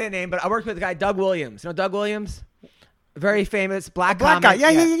 I'm not gonna say the name, but I worked with the guy Doug Williams. You know Doug Williams? Very famous black guy. comic.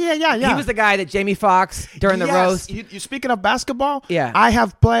 Yeah. He was the guy that Jamie Foxx during the roast. You speaking of basketball? Yeah. I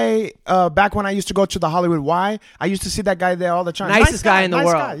have played back when I used to go to the Hollywood Y. I used to see that guy there all the time. Nicest guy in the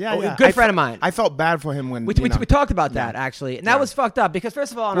world. Guy. Yeah. Good friend of mine. I felt bad for him when we talked about that actually, and that was fucked up because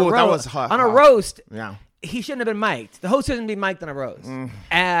first of all, on a roast, yeah. He shouldn't have been mic'd. The host shouldn't be mic'd on a roast.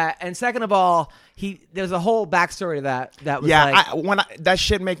 And second of all, there's a whole backstory to that. That was that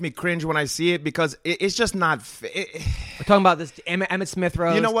shit make me cringe when I see it because it's just not. We're talking about this Emmett Smith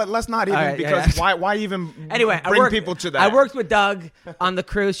roast. You know what? Let's not even why even bring people to that? I worked with Doug on the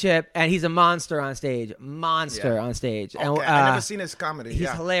cruise ship, and he's a monster on stage. On stage. Okay. And, I never seen his comedy.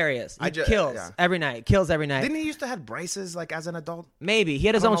 He's hilarious. He kills every night. Didn't he used to have braces like as an adult? Maybe he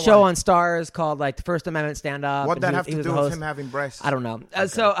had his own show on Stars called like the First Amendment Stand Up. What that have to do with him having braces? I don't know.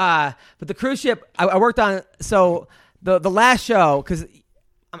 But the cruise ship I worked on. So the last show because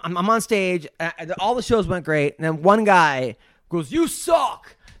I'm on stage. All the shows went great, and then one guy goes, "You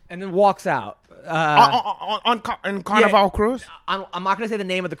suck," and then walks out. On Carnival Cruise? I'm not going to say the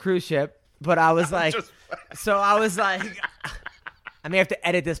name of the cruise ship, but I was like, I may have to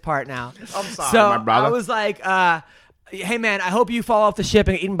edit this part now. I'm sorry, my brother. I was like, hey man, I hope you fall off the ship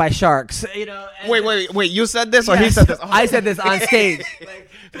and get eaten by sharks. You know. Wait. You said this or he said this? Oh. I said this on stage.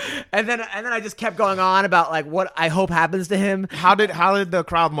 And then I just kept going on about like what I hope happens to him. How did the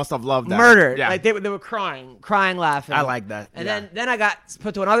crowd must have loved that? Murdered. Yeah. Like they were crying, laughing. I like that. And Yeah. then I got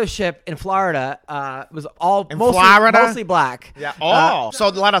put to another ship in Florida. It was all Florida? mostly black. Yeah. Oh, so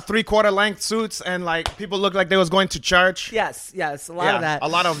a lot of 3/4 length suits and like people look like they was going to church. Yes, a lot of that. A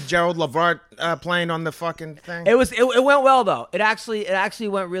lot of Gerald Levert playing on the fucking thing. It went well though. It actually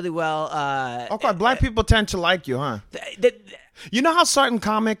went really well. Okay, black people tend to like you, huh? You know how certain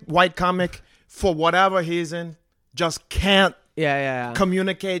white comic, for whatever reason, just can't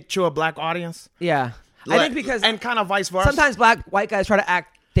communicate to a black audience? Yeah. Like, I think because and kind of vice versa. sometimes white guys try to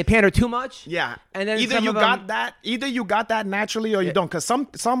act, they pander too much. Yeah. And then either you got that naturally or you don't, because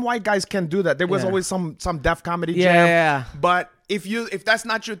some white guys can do that. There was always some deaf comedy jam. Yeah. But if that's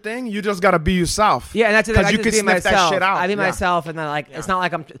not your thing, you just gotta be yourself. Yeah, and that's it. Because I you just can be sniff myself. that shit out. I be myself, and then like it's not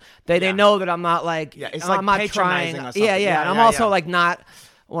like they know that I'm not like it's I'm like not trying. patronizing or something. Yeah. And I'm also like not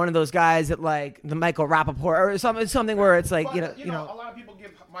one of those guys that like the Michael Rappaport or something where it's like you know. A lot of people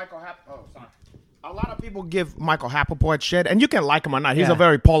give A lot of people give Michael Rappaport shit, and you can like him or not. He's a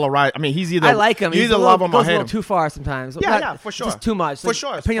very polarized. I mean, he's either I like him. You either love him or goes a hate little him. too far sometimes. Yeah, for sure. Just too much. For like,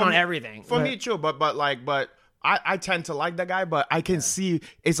 sure. Opinion For on me- everything. For me too, but I tend to like that guy, but I can see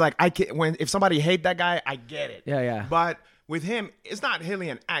it's like if somebody hate that guy, I get it. Yeah. But with him, it's not really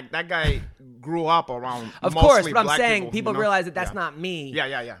an act. That guy grew up around. Of mostly course, but I'm black saying people, people you know? realize that that's not me.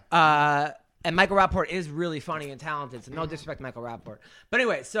 Yeah. And Michael Rappaport is really funny and talented, so no disrespect to Michael Rappaport. But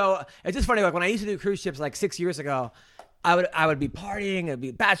anyway, so it's just funny. Like when I used to do cruise ships like 6 years ago, I would be partying, it'd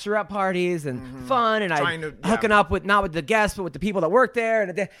be bachelorette parties and fun, and hooking up with not with the guests but with the people that work there.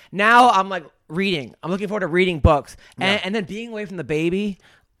 And now I'm like reading. I'm looking forward to reading books, and then being away from the baby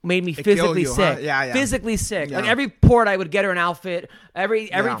made me physically sick. Huh? Yeah. Physically sick. Yeah. Like every port I would get her an outfit,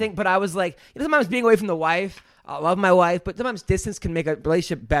 everything. But I was like, sometimes being away from the wife. I love my wife, but sometimes distance can make a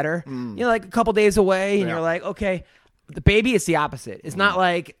relationship better. Like a couple days away, and you're like, okay. The baby is the opposite. It's not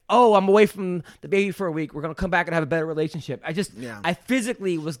like, oh, I'm away from the baby for a week. We're going to come back and have a better relationship. I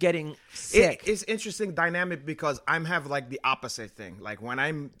physically was getting sick. It's interesting dynamic because I'm have like the opposite thing. Like when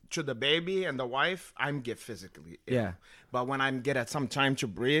I'm to the baby and the wife, I'm get physically ill. Yeah. But when I'm get some time to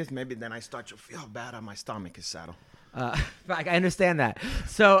breathe, maybe then I start to feel bad on my stomach is settled. I understand that.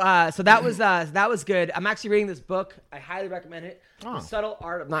 So that was good. I'm actually reading this book. I highly recommend it. The Subtle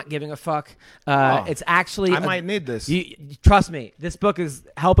Art of Not Giving a Fuck. It's actually I might need this. You trust me. This book is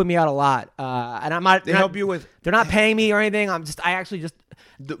helping me out a lot. And I'm not. They help you with. They're not paying me or anything. I actually just.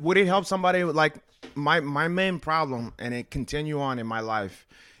 Would it help somebody with, like my main problem, and it continue on in my life,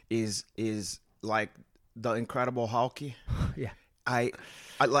 is like the Incredible Hulky. Yeah. I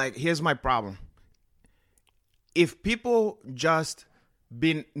like. Here's my problem. If people just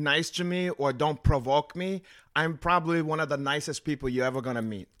be nice to me or don't provoke me, I'm probably one of the nicest people you're ever going to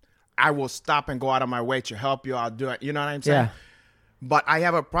meet. I will stop and go out of my way to help you. I'll do it. You know what I'm saying? Yeah. But I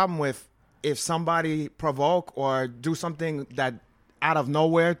have a problem with if somebody provoke or do something that out of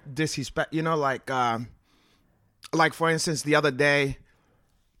nowhere disrespect, like for instance, the other day,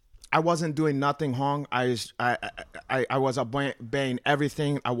 I wasn't doing nothing wrong. I was obeying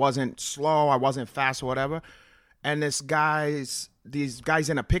everything. I wasn't slow. I wasn't fast or whatever. And these guys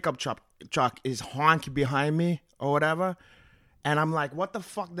in a pickup truck is honking behind me or whatever. And I'm like, what the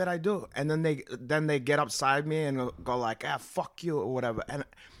fuck did I do? And then they get upside me and go like, fuck you or whatever. And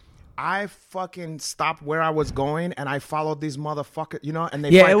I fucking stopped where I was going and I followed these motherfuckers, and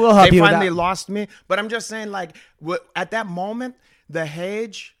it will help they you with finally that. lost me. But I'm just saying, like, at that moment, the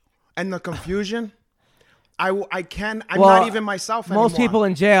rage and the confusion, I'm not even myself anymore. Most people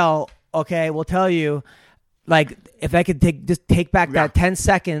in jail, will tell you, like, if I could take back that 10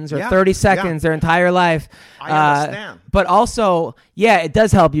 seconds or 30 seconds, their entire life. I understand. But also, it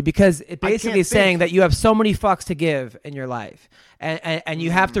does help you because it basically is saying think. that you have so many fucks to give in your life. And you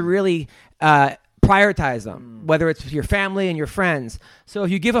have to really prioritize them, whether it's your family and your friends. So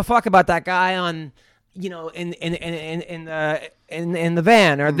if you give a fuck about that guy on, in the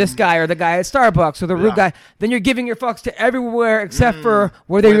van, or this guy, or the guy at Starbucks, or the rude guy, then you're giving your fucks to everywhere except for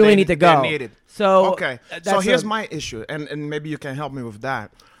where they really need to go. So okay, so here's my issue, and maybe you can help me with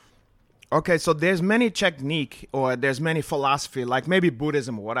that. Okay, so there's many technique or there's many philosophy, like maybe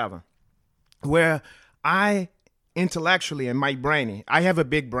Buddhism or whatever, where I intellectually and my brainy, I have a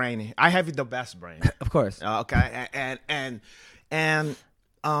big brainy, I have the best brain, of course. Okay, and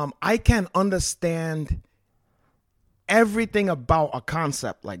I can understand everything about a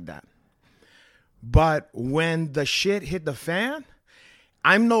concept like that. But when the shit hit the fan,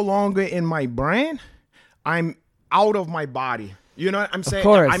 I'm no longer in my brain. I'm out of my body. You know what I'm saying?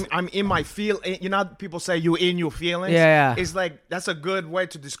 course. I'm in my feel. You know how people say you in your feelings? Yeah. It's like, that's a good way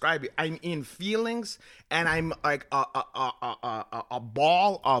to describe it. I'm in feelings, and I'm like a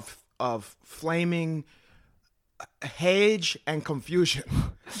ball of flaming hate and confusion.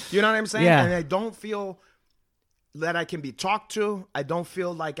 You know what I'm saying? Yeah. And I don't feel that I can be talked to. I don't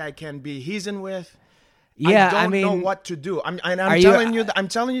feel like I can be reasoned with. Yeah, I don't know what to do. I'm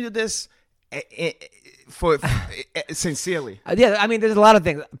telling you this for sincerely. Yeah, I mean, there's a lot of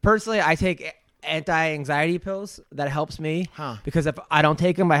things. Personally, I take anti-anxiety pills. That helps me because if I don't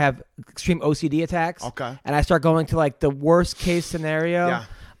take them, I have extreme OCD attacks. Okay. And I start going to like the worst case scenario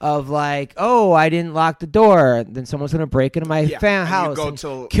of like, oh, I didn't lock the door, then someone's gonna break into my house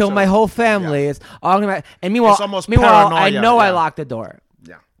and kill my whole family. It's all gonna, and meanwhile, I know I locked the door.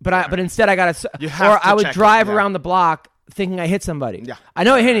 Yeah. But instead I gotta, or I would drive around the block thinking I hit somebody. Yeah. I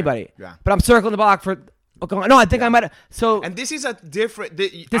know I hit anybody. Yeah. But I'm circling the block for. No, I think I might. So, and this is a different.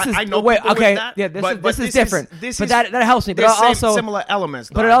 I know. Wait, okay. This is different. But that helps me. But also similar elements.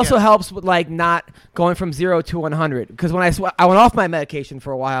 But it also helps with like not going from 0 to 100. Because when I went off my medication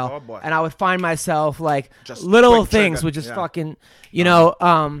for a while, and I would find myself like just little things would just fucking, you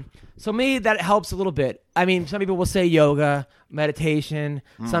know. So me, that helps a little bit. I mean, some people will say yoga, meditation.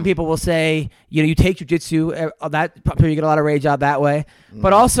 Some people will say, you know, you take jujitsu. That probably you get a lot of rage out that way.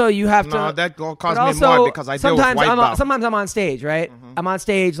 But also you have to. No, that costs me more because I deal with white belt. Sometimes I'm on stage, right? I'm on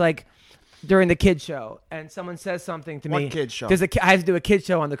stage like during the kid show, and someone says something to me. What kid show? I have to do a kid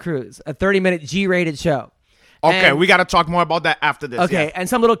show on the cruise, a 30-minute G-rated show. Okay, and, we got to talk more about that after this. Okay, and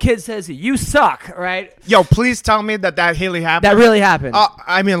some little kid says, "You suck," right? Yo, please tell me that really happened. That really happened.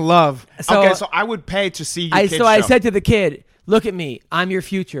 I'm in love. So, okay, so I would pay to see you. So I said to the kid, "Look at me, I'm your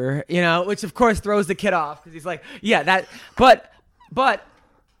future," you know, which of course throws the kid off because he's like, "Yeah, that." But,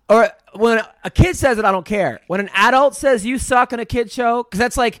 or when a kid says it, I don't care. When an adult says you suck on a kid show, because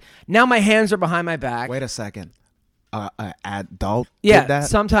that's like now my hands are behind my back. Wait a second, an adult? Yeah, did that?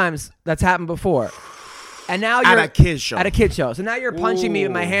 Sometimes that's happened before. And now you're at a kid show. At a kid show. So now you're punching me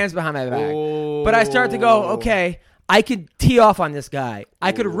with my hands behind my back. But I start to go, okay, I could tee off on this guy.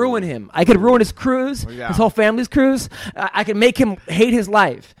 I could ruin him. I could ruin his cruise, his whole family's cruise. I could make him hate his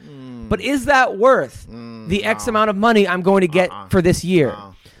life. But is that worth the X amount of money I'm going to get for this year?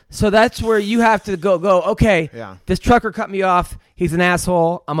 So that's where you have to go, okay, this trucker cut me off. He's an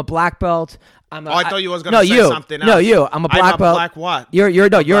asshole. I'm a black belt. I thought you was gonna say something else. No, you. I'm a black belt. Black what? You're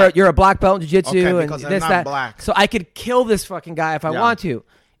a black belt in jiu-jitsu and because this I'm that. Black. So I could kill this fucking guy if I want to.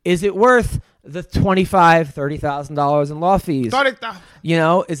 Is it worth the $30,000 in law fees? You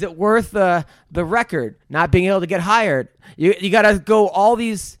know, is it worth the record not being able to get hired? You got to go all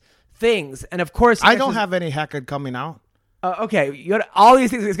these things, and of course I don't have any hacker coming out. Okay, you got all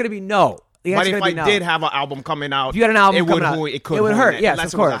these things. It's going to be no. But if I did have an album coming out, if you had an album it would hurt. Yes,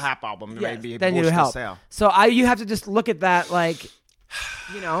 unless of course. It was a half album, maybe then it would help. Sale. So you have to just look at that, like,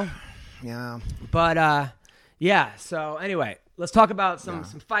 you know. Yeah. But yeah. So anyway, let's talk about some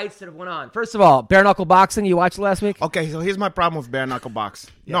fights that have went on. First of all, bare knuckle boxing. You watched it last week? Okay, so here's my problem with bare knuckle box.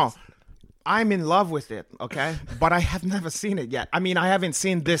 Yes. No. I'm in love with it, okay? But I have never seen it yet. I mean, I haven't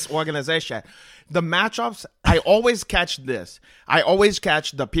seen this organization. The matchups, I always catch this. I always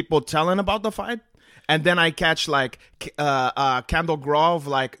catch the people telling about the fight, and then I catch, like, Kendall Grove,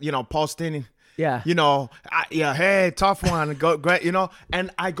 like, you know, posting, you know, hey, tough one, go great, you know? And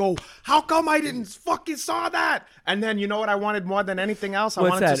I go, how come I didn't fucking saw that? And then, you know what I wanted more than anything else? I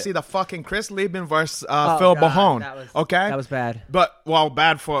wanted to see the fucking Chris Lieben versus Phil Bahone. That was bad. But, well,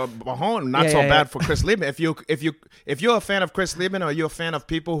 bad for Bahone, not so bad for Chris Lieben. If you're a fan of Chris Lieben or you're a fan of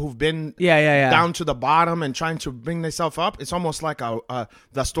people who've been down to the bottom and trying to bring themselves up, it's almost like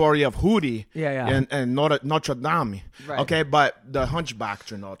the story of Hootie and Notre Dame. Right. Okay, but the Hunchback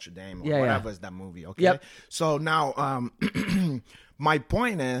to Notre Dame or whatever is that movie. Okay. Yep. So now, my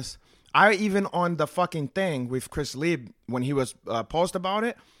point is, I even on the fucking thing with Chris Lieb when he was post about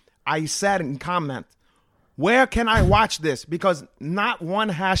it, I said in comment, where can I watch this? Because not one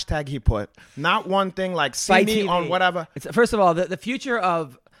hashtag he put, not one thing like see Fight me TV. on whatever. First of all, the future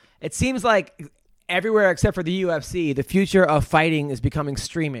of it seems like everywhere except for the UFC, the future of fighting is becoming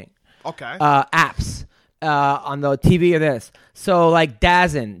streaming. Okay. Apps on the TV or this. So like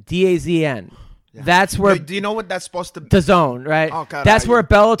DAZN, DAZN. Yeah. That's where. Do you know what that's supposed to be? The Zone, right? Oh, God, that's where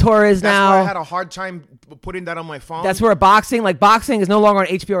Bellator is now. That's why I had a hard time putting that on my phone. That's where boxing is no longer on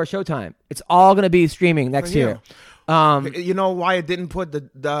HBO or Showtime. It's all going to be streaming next year. You know why I didn't put the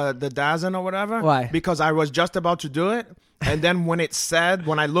DAZN or whatever? Why? Because I was just about to do it. And then when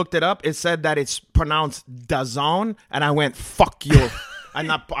I looked it up, it said that it's pronounced DAZN. And I went, fuck you. I'm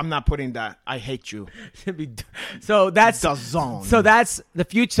not putting that. I hate you. So that's The Zone. So that's the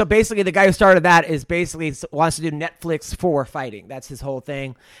future. So basically, the guy who started that is basically wants to do Netflix for fighting. That's his whole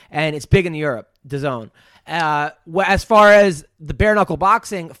thing, and it's big in Europe. The Zone. As far as the bare knuckle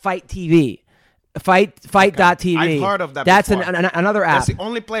boxing, Fight TV. Fight.tv. I've heard of that. That's before. Another app. That's the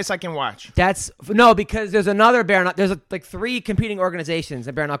only place I can watch. Because there's another there's like 3 competing organizations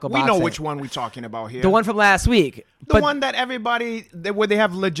in bare knuckle boxing. We know which one we're talking about here. The one from last week. The one that where they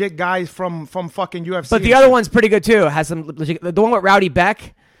have legit guys from fucking UFC. But the other one's pretty good too. Has some legit, the one with Rowdy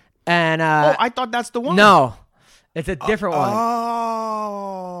Beck and I thought that's the one. No. It's a different one.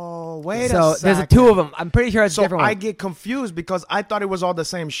 Oh, wait a So second. there's 2 of them. I'm pretty sure it's a different one. I get confused because I thought it was all the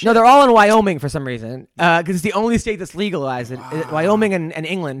same shit. No, they're all in Wyoming for some reason. Because it's the only state that's legalized. Wyoming and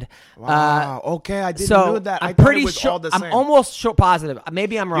England. Wow. Okay, I didn't So know that. I'm I thought pretty it was sure. all the same. I'm almost positive.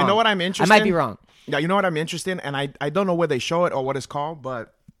 Maybe I'm wrong. You know what I'm interested I might be wrong. Yeah, you know what I'm interested in? And I don't know where they show it or what it's called,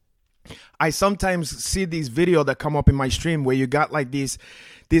 but I sometimes see these videos that come up in my stream where you got like these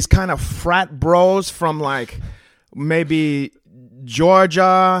kind of frat bros from like maybe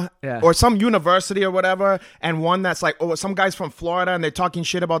Georgia or some university or whatever, and one that's like, some guys from Florida and they're talking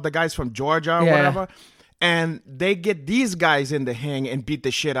shit about the guys from Georgia or whatever. And they get these guys in the hang and beat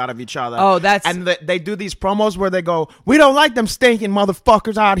the shit out of each other. Oh, and they do these promos where they go, "We don't like them stinking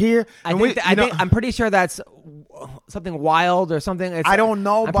motherfuckers out here." I'm pretty sure that's something wild or something. I don't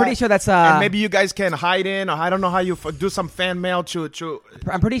know. I'm pretty sure that's and maybe you guys can hide in, or I don't know how you do some fan mail to.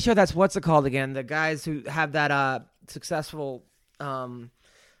 I'm pretty sure that's what's it called again? The guys who have that successful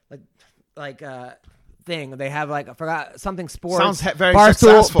thing. They have like I forgot something sports. Sounds very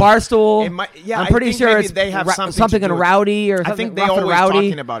successful. Barstool. I'm pretty sure maybe it's they have something in Rowdy or something. I think they always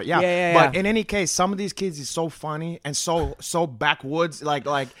talking about it. Yeah. But in any case, some of these kids is so funny and so backwoods, like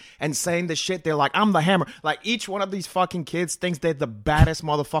and saying the shit. They're like, "I'm the hammer." Like each one of these fucking kids thinks they're the baddest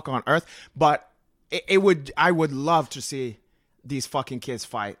motherfucker on earth. But I would love to see these fucking kids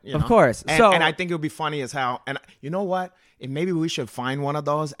fight. Of course. And I think it would be funny as hell. And you know what? Maybe we should find one of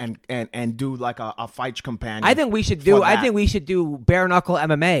those and do like a fight companion. I think we should do bare knuckle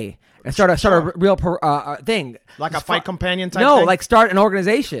MMA and start a real thing. Like a fight companion type thing? No, like start an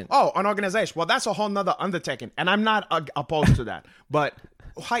organization. Oh, an organization. Well, that's a whole nother undertaking. And I'm not opposed to that. But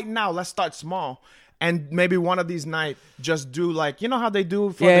right now, let's start small. And maybe one of these nights, just do like, you know how they do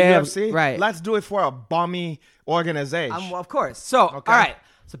for the UFC? Right. Let's do it for a bummy organization. Of course. So, all right.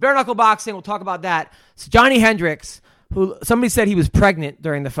 So bare knuckle boxing, we'll talk about that. So Johnny Hendricks, who somebody said he was pregnant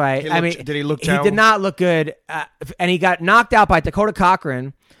during the fight. Did he look He terrible? did not look good. And he got knocked out by Dakota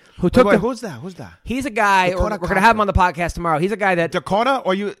Cochran, who took who's that? He's a guy, we're going to have him on the podcast tomorrow. He's a guy that... Dakota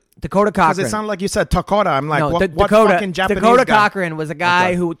or you... Dakota Cochran. Because it sounded like you said Dakota. I'm like, no, what fucking Japanese Dakota guy? Cochran was a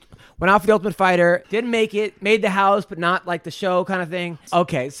guy who went out for the Ultimate Fighter, didn't make it, made the house, but not like the show kind of thing.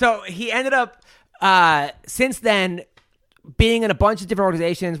 Okay, so he ended up, since then... being in a bunch of different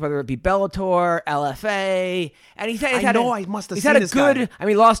organizations, whether it be Bellator, LFA, and I must have seen this guy. I mean,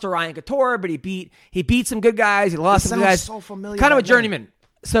 he lost to Ryan Couture, but he beat some good guys. He lost some good guys. So familiar. Kind of a journeyman.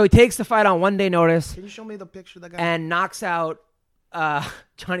 So he takes the fight on 1 day notice. Can you show me the picture of that guy? And knocks out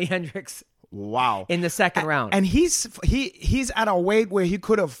Johnny Hendricks. Wow. In the second round. And he's at a weight where he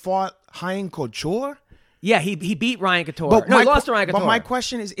could have fought Ryan Couture. Yeah, he beat Ryan Couture. He lost to Ryan Couture. But my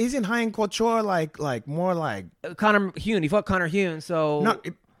question is, isn't Ryan Couture like more like Conor Hune? He fought Conor Hune, so no,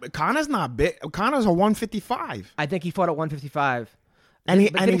 Conor's not big. Conor's a 155. I think he fought at 155. And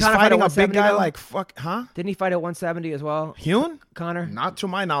he's fighting a big guy like fuck, huh? Didn't he fight at 170 as well? Hune? Conor? Not to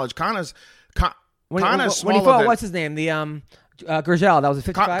my knowledge. Connor's when he fought, what's his name? The Gurgel. That was a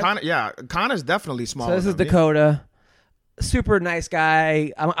 55. Connor's definitely smaller. So this is Dakota. Super nice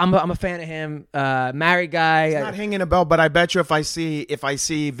guy. I'm a fan of him. Married guy. He's not hanging a bell, but I bet you if I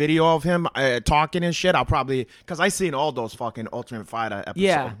see video of him talking and shit, I'll probably, because I seen all those fucking Ultimate Fighter episodes.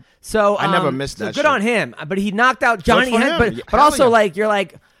 Yeah. So I never missed that. Good on him. But he knocked out Johnny Hendricks. But also like you're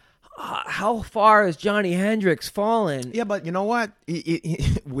like, how far is Johnny Hendricks fallen? Yeah, but you know what?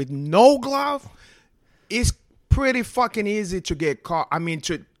 With no glove, it's pretty fucking easy to get caught. I mean,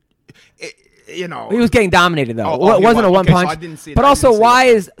 he was getting dominated though. It wasn't a one punch. So I didn't see but also,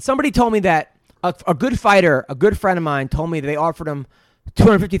 somebody told me that a good fighter, a good friend of mine, told me that they offered him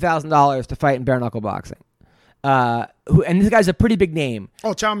 $250,000 to fight in bare knuckle boxing. And this guy's a pretty big name.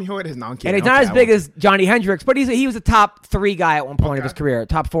 Oh, tell me who it is now. I'm kidding. And he's not as big as Johnny Hendricks, but he was a top 3 guy at one point of his career,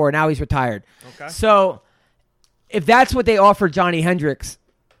 top 4. Now he's retired. Okay. So if that's what they offered Johnny Hendricks,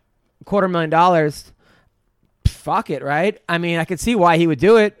 $250,000, fuck it, right? I mean, I could see why he would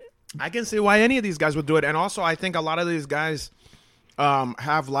do it. I can see why any of these guys would do it. And also, I think a lot of these guys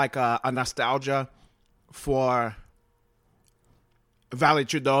have like a nostalgia for Vale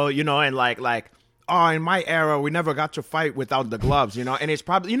Trudeau, you know, and like, oh, in my era, we never got to fight without the gloves, you know, and it's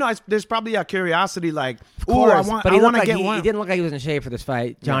probably, you know, there's probably a curiosity like, oh, I want to get one. He didn't look like he was in shape for this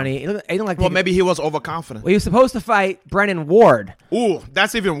fight, Johnny. Yeah. He looked like maybe he was overconfident. Well, he was supposed to fight Brendan Ward. Ooh,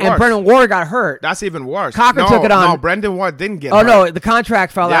 that's even worse. And Brendan Ward got hurt. That's even worse. Cochran took it on. No, Brendan Ward didn't get hurt. Oh, no, the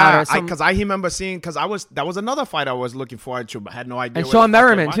contract fell out. Yeah, because I remember seeing, because that was another fight I was looking forward to, but I had no idea. And Sean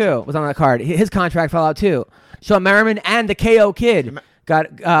Merriman, too, was on that card. His contract fell out, too. Sean Merriman and the KO kid got,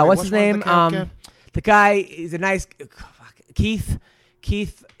 what's his name? The guy, he's a nice Keith. He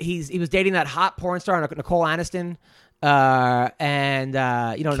was dating that hot porn star Nicole Aniston,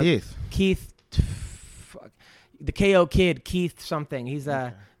 you know Keith, the KO kid, Keith something. He's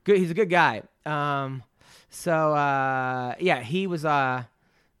good. He's a good guy. He was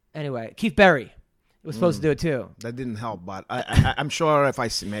anyway. Keith Berry was supposed to do it too. That didn't help, but I'm sure if I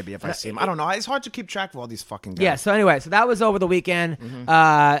see him, I don't know. It's hard to keep track of all these fucking guys. Yeah. So anyway, that was over the weekend,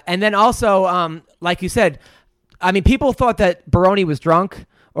 and then also, like you said, I mean, people thought that Baroni was drunk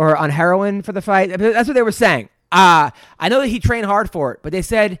or on heroin for the fight. That's what they were saying. I know that he trained hard for it, but they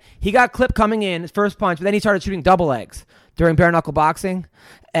said he got clipped coming in his first punch, but then he started shooting double legs during bare knuckle boxing.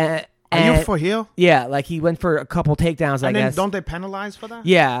 Are you for heel? Yeah, like he went for a couple takedowns, I guess. Don't they penalize for that?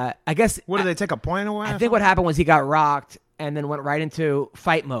 Yeah, I guess. What, did they take a point away? I think what happened was he got rocked and then went right into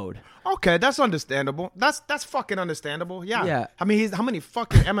fight mode. Okay, that's understandable. That's fucking understandable. Yeah. Yeah. I mean, how many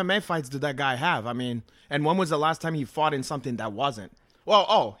fucking MMA fights did that guy have? I mean, and when was the last time he fought in something that wasn't?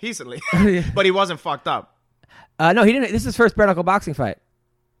 Well, recently. But he wasn't fucked up. No, he didn't. This is his first bare knuckle boxing fight.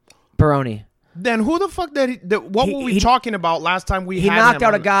 Baroni. Then who the fuck what were we talking about last time we had him? He knocked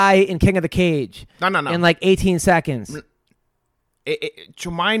out a guy in King of the Cage. No. In like 18 seconds.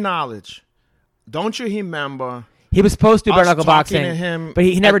 To my knowledge, don't you remember? He was supposed to do bare knuckle boxing, to him but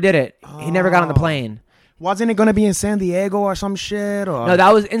he never did it. He never got on the plane. Wasn't it going to be in San Diego or some shit? Or? No,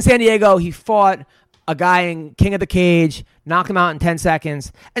 that was in San Diego. He fought a guy in King of the Cage, knocked him out in 10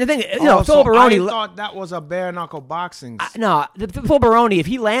 seconds. And the thing, Phil Baroni. I thought that was a bare knuckle boxing. No, Phil Baroni, if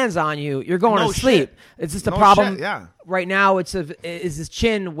he lands on you, you're going to sleep. Shit. It's just a problem. Shit, yeah. Right now, is his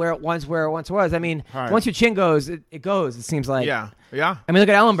chin where it once was. I mean, once your chin goes, it goes, it seems like. Yeah. I mean, look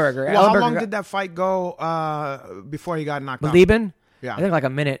at Ellenberger. Well, how long did that fight go before he got knocked out? With Lieben? Yeah. I think like a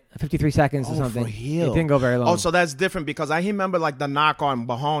minute, 53 seconds or something. For heel. It didn't go very long. Oh, so that's different because I remember like the knock on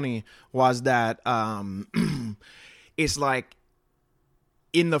Mahoney was that it's like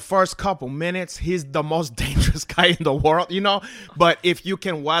in the first couple minutes, he's the most dangerous guy in the world, you know? But if you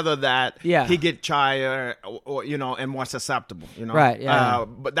can weather that, he get tired or, you know, and more susceptible, you know? Right, yeah.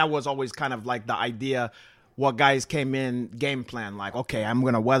 But that was always kind of like the idea what guys came in game plan, like, okay, I'm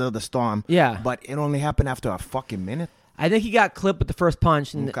going to weather the storm. Yeah. But it only happened after a fucking minute. I think he got clipped with the first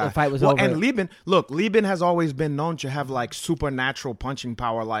punch and the fight was over. And Lieben has always been known to have like supernatural punching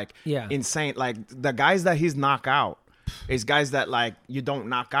power, like insane. Like the guys that he's knocked out is guys that like you don't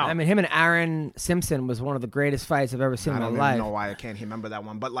knock out. I mean, him and Aaron Simpson was one of the greatest fights I've ever seen in my life. I don't know why I can't remember that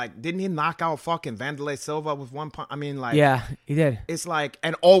one, but like, didn't he knock out fucking Vanderlei Silva with one punch? I mean, like, yeah, he did. It's like,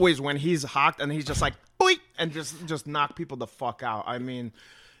 and always when he's hot and he's just like, boing, and just knock people the fuck out. I mean,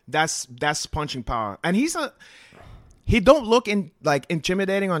 that's punching power, and he don't look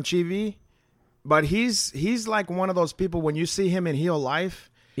intimidating on TV, but he's like one of those people when you see him in real life.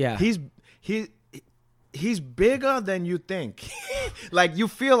 Yeah, he's bigger than you think. Like you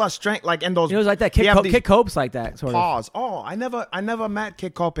feel a strength, like in those. It was like that. Kit Cope's like that sort of. Oh, I never met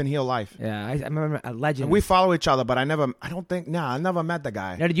Kit Cope in real life. Yeah, I remember a legend. And we follow each other, but I never met the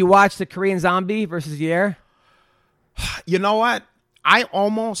guy. Now, did you watch the Korean Zombie versus Yair? You know what?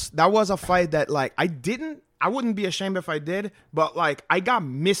 That was a fight that like I wouldn't be ashamed if I did, but like I got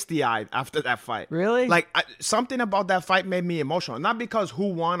misty-eyed after that fight. Really? Like something about that fight made me emotional. Not because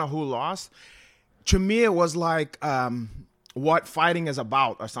who won or who lost. To me, it was like what fighting is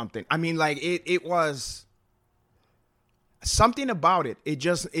about or something. I mean, like it was something about it. It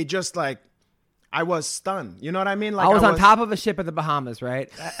just like I was stunned. You know what I mean? Like I was on top of a ship in the Bahamas, right?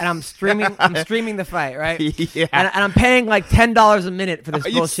 And I'm streaming the fight, right? Yeah. And I'm paying like $10 a minute for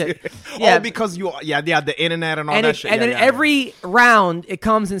this bullshit. Yeah, because the internet and all that shit. And then every round it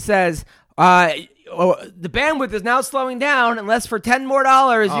comes and says, the bandwidth is now slowing down unless for $10 more.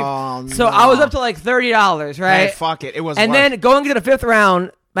 So I was up to like $30, right? Hey, fuck it. It was. And then going to the fifth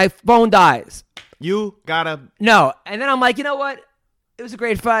round, my phone dies. You gotta. No. And then I'm like, you know what? It was a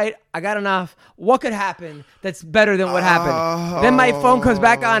great fight. I got enough. What could happen that's better than what happened? Then my phone comes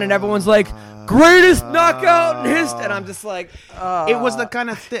back on and everyone's like, greatest knockout in history. And I'm just like, It was the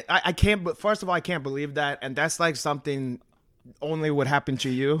kind of thing. I can't, but first of all, I can't believe that. And that's like something only would happen to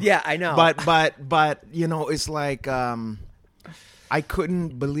you. Yeah, I know. But you know, it's like, I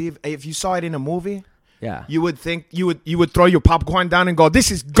couldn't believe if you saw it in a movie. Yeah. You would think you would throw your popcorn down and go,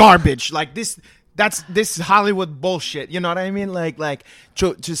 "This is garbage." Like this is Hollywood bullshit. You know what I mean? Like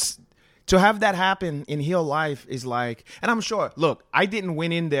to have that happen in real life is like, and I'm sure. Look, I didn't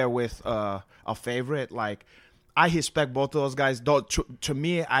win in there with a favorite. Like, I respect both of those guys. Though to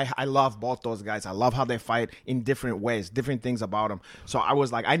me, I love both those guys. I love how they fight in different ways, different things about them. So I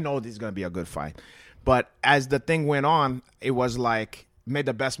was like, I know this is gonna be a good fight. But as the thing went on, it was like, may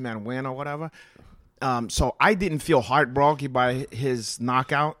the best man win or whatever. So I didn't feel heartbroken by his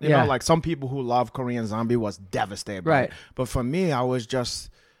knockout. You know, like some people who love Korean Zombie was devastated. Right. But for me, I was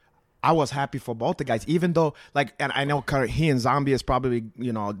happy for both the guys, even though, like, and I know he and Zombie is probably,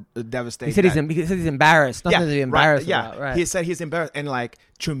 devastated. He said he's embarrassed. Nothing to be embarrassed about. Right. He said he's embarrassed. And, like,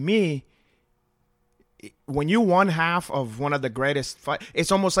 to me, when you one half of one of the greatest fight,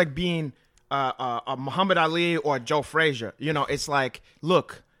 it's almost like being a Muhammad Ali or Joe Frazier. It's like,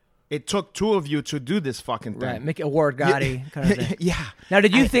 look, it took two of you to do this fucking thing. Right, make it Ward Gotti kind of thing. Yeah. Now,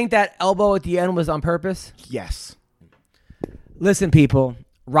 did you think that elbow at the end was on purpose? Yes. Listen, people,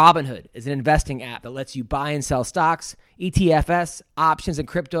 Robinhood is an investing app that lets you buy and sell stocks, ETFs, options, and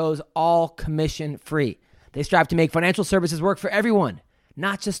cryptos, all commission-free. They strive to make financial services work for everyone,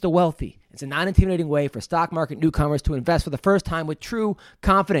 not just the wealthy. It's a non-intimidating way for stock market newcomers to invest for the first time with true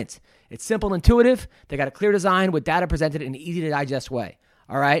confidence. It's simple and intuitive. They got a clear design with data presented in an easy-to-digest way.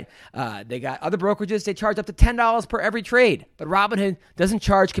 All right. They got other brokerages. They charge up to $10 per every trade. But Robinhood doesn't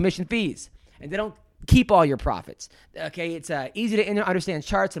charge commission fees. And they don't keep all your profits. Okay. It's easy to understand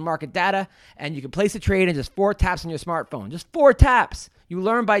charts and market data. And you can place a trade in just 4 taps on your smartphone. Just 4 taps. You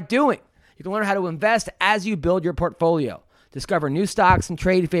learn by doing. You can learn how to invest as you build your portfolio. Discover new stocks and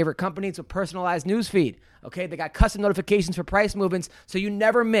trade favorite companies with personalized news feed. Okay. They got custom notifications for price movements so you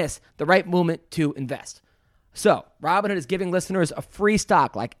never miss the right moment to invest. So, Robinhood is giving listeners a free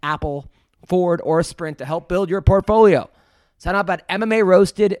stock like Apple, Ford, or Sprint to help build your portfolio. Sign up at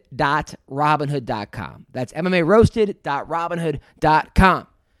MMAroasted.robinhood.com. That's MMAroasted.robinhood.com.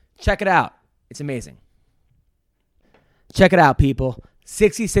 Check it out. It's amazing. Check it out, people.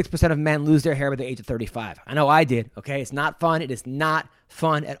 66% of men lose their hair by the age of 35. I know I did, okay? It's not fun. It is not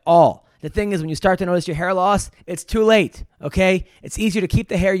fun at all. The thing is, when you start to notice your hair loss, it's too late, okay? It's easier to keep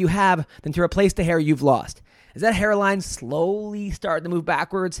the hair you have than to replace the hair you've lost. Is that hairline slowly starting to move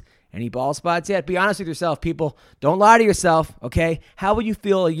backwards? Any bald spots yet? Be honest with yourself, people. Don't lie to yourself, okay? How will you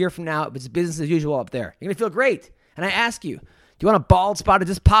feel a year from now if it's business as usual up there? You're going to feel great. And I ask you, do you want a bald spot to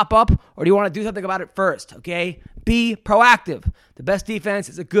just pop up, or do you want to do something about it first, okay? Be proactive. The best defense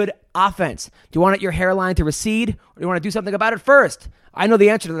is a good offense. Do you want your hairline to recede, or do you want to do something about it first? I know the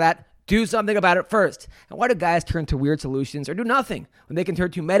answer to that. Do something about it first. And why do guys turn to weird solutions or do nothing when they can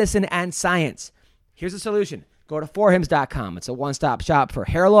turn to medicine and science? Here's the solution. Go to forhims.com. It's a one-stop shop for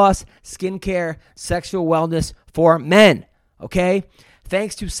hair loss, skincare, sexual wellness for men. Okay?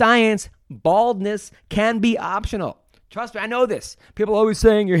 Thanks to science, baldness can be optional. Trust me, I know this. People are always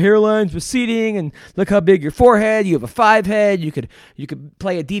saying your hairline's receding and look how big your forehead, you have a 5 head, you could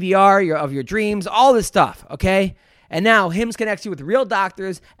play a DVR of your dreams, all this stuff, okay? And now Hims connects you with real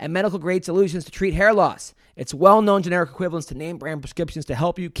doctors and medical-grade solutions to treat hair loss. It's well-known generic equivalents to name-brand prescriptions to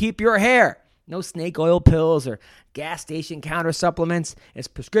help you keep your hair. No snake oil pills or gas station counter supplements. It's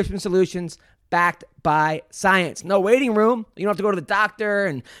prescription solutions backed by science. No waiting room. You don't have to go to the doctor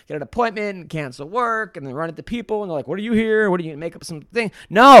and get an appointment and cancel work and then run into people and they're like, what are you here? What are you going to make up something?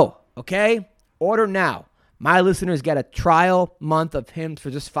 No, okay? Order now. My listeners get a trial month of Hims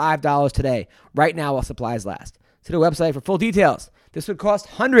for just $5 today, right now while supplies last. To the website for full details. This would cost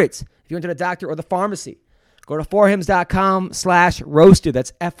hundreds if you went to the doctor or the pharmacy. Go to forhims.com/roasted.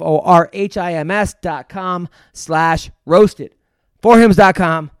 That's forhims.com/roasted.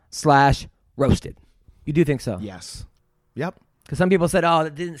 Forhims.com/roasted. You do think so? Yes. Yep. Because some people said, oh,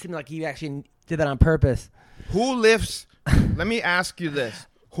 it didn't seem like you actually did that on purpose. Who lifts, let me ask you this.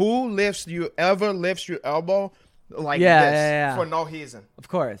 Who ever lifts your elbow like this for no reason? Of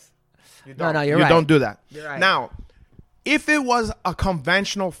course. You don't. No, you're right. You don't do that. You're right. Now, if it was a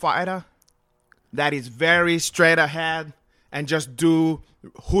conventional fighter that is very straight ahead and just do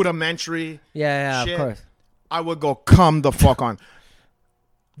rudimentary shit, of course, I would go, come the fuck on.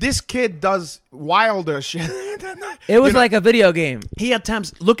 This kid does wilder shit. It was like a video game.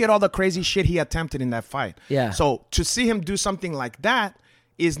 Look at all the crazy shit he attempted in that fight. Yeah. So to see him do something like that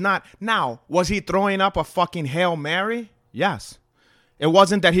is not. Now, was he throwing up a fucking Hail Mary? Yes. It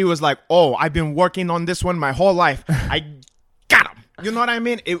wasn't that he was like, oh, I've been working on this one my whole life. I got him. You know what I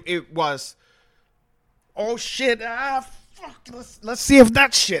mean? It was, oh shit, fuck, let's see if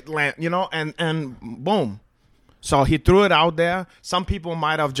that shit land, and boom. So he threw it out there. Some people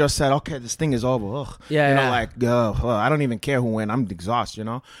might have just said, okay, this thing is over. Ugh. Yeah, you know, yeah. like, I don't even care who wins. I'm exhausted, you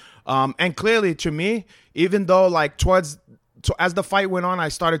know. And clearly, to me, even though, like, as the fight went on, I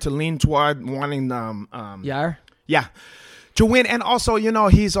started to lean toward wanting Yair? Yeah. To win. And also, you know,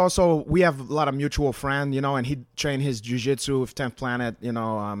 we have a lot of mutual friends, you know, and he trained his jiu-jitsu with 10th Planet, you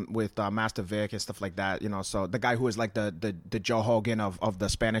know, with Master Vic and stuff like that, you know. So the guy who is like the Joe Hogan of the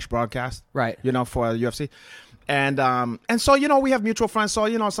Spanish broadcast. Right. You know, for UFC. And so, you know, we have mutual friends. So,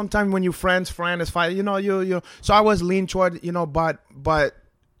 you know, sometimes when friend is fighting, you know, you so I was lean toward, you know, but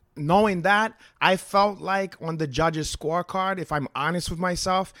knowing that, I felt like on the judge's scorecard, if I'm honest with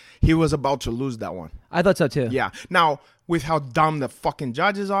myself, he was about to lose that one. I thought so too. Yeah. Now, with how dumb the fucking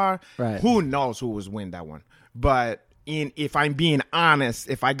judges are, right. Who knows who was win that one. But if I'm being honest,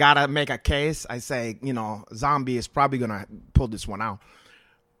 if I gotta make a case, I say, you know, Zombie is probably gonna pull this one out.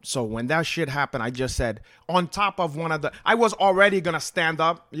 So when that shit happened, I just said, on top of I was already going to stand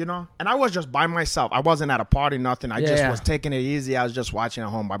up, you know, and I was just by myself. I wasn't at a party, nothing. I just was taking it easy. I was just watching at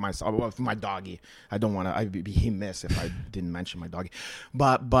home by myself with my doggy. I don't want to, I'd be remiss if I didn't mention my doggy.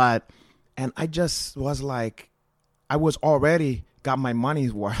 And I just was like, I was already got my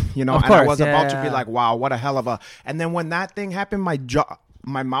money's worth, you know, I was about to be like, wow, what a hell of a, and then when that thing happened,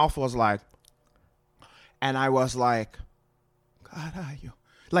 my mouth was like, and I was like, God, are you?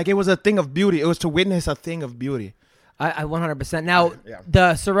 Like, it was a thing of beauty. It was to witness a thing of beauty. I 100%. Now,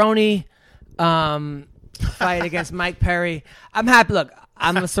 the Cerrone fight against Mike Perry, I'm happy. Look,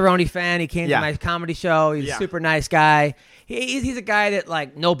 I'm a Cerrone fan. He came to my comedy show. He's a super nice guy. He's a guy that,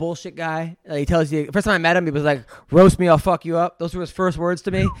 like, no bullshit guy. He tells you, first time I met him, he was like, roast me, I'll fuck you up. Those were his first words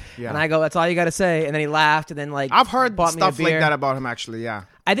to me. And I go, that's all you got to say. And then he laughed and then, like, I've heard bought stuff me a beer. like that about him, actually, yeah.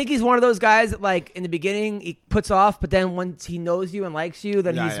 I think he's one of those guys that, like, in the beginning, he puts off, but then once he knows you and likes you,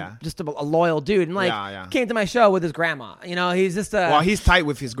 then he's just a loyal dude. And, like, came to my show with his grandma. You know, he's just well, he's tight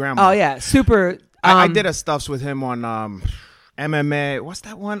with his grandma. Oh, yeah. Super. I did a stuffs with him on MMA. What's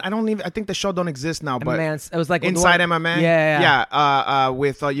that one? I think the show don't exist now, but MMA, it was like Inside MMA. Yeah.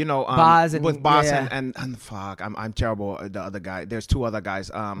 With you know, Boz and fuck, I'm terrible. The other guy. There's two other guys.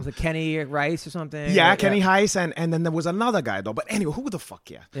 Was it Kenny Rice or something? Yeah, Kenny Heiss, and then there was another guy though. But anyway, who the fuck?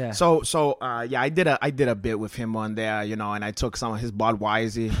 Yeah. So I did a bit with him on there, you know, and I took some of his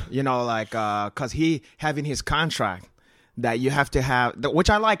Budweiser, you know, like cause he having his contract that you have to have, which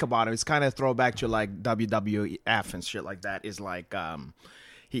I like about it. It's kind of throwback to like WWF and shit like that. Is like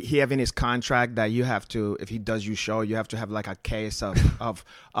he having his contract that you have to, if he does you show, you have to have like a case of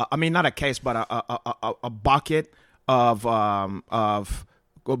I mean, not a case, but a bucket of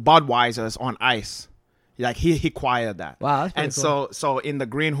Budweisers on ice. Like he acquired that. Wow, that's pretty cool. So in the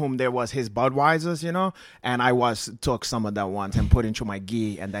green room there was his Budweisers, you know, and I took some of that ones and put into my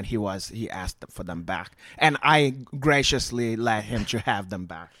gi, and then he asked for them back, and I graciously let him to have them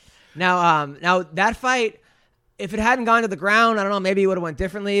back. Now that fight, if it hadn't gone to the ground, I don't know, maybe it would have went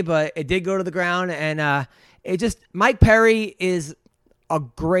differently, but it did go to the ground, and Mike Perry is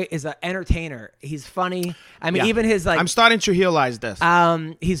an entertainer. He's funny. I mean, even his, like, I'm starting to realize this.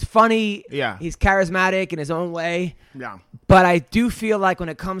 He's funny. Yeah. He's charismatic in his own way. Yeah. But I do feel like when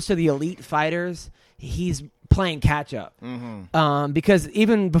it comes to the elite fighters, he's playing catch up. Mm-hmm. Because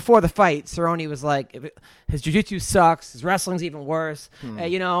even before the fight, Cerrone was like, his jiu-jitsu sucks. His wrestling's even worse.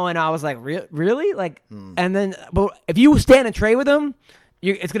 You know, and I was like, really? Like, and then, but if you stand and trade with him,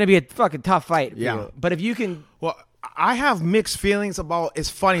 it's going to be a fucking tough fight for you. But if you can... Well, I have mixed feelings about. It's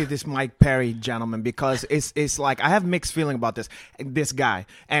funny, this Mike Perry gentleman, because it's like I have mixed feeling about this guy,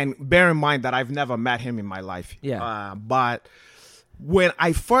 and bear in mind that I've never met him in my life. Yeah. But when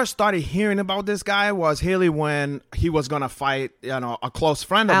I first started hearing about this guy was really when he was gonna fight, you know, a close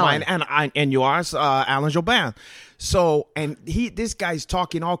friend of mine and yours, Alan Jobin. So, and this guy's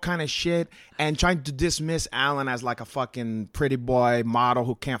talking all kind of shit and trying to dismiss Alan as like a fucking pretty boy model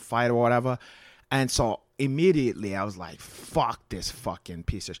who can't fight or whatever, and so. Immediately, I was like, fuck this fucking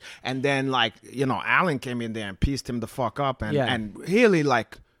piece of shit. And then, like, you know, Alan came in there and pieced him the fuck up and really,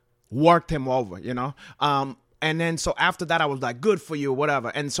 like, worked him over, you know? And then, so after that, I was like, good for you, whatever.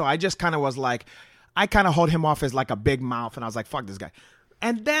 And so I just kind of was like, I kind of hold him off as, like, a big mouth. And I was like, fuck this guy.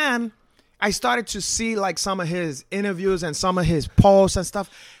 And then I started to see, like, some of his interviews and some of his posts and stuff.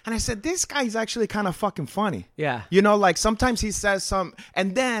 And I said, this guy is actually kind of fucking funny. Yeah. You know, like, sometimes he says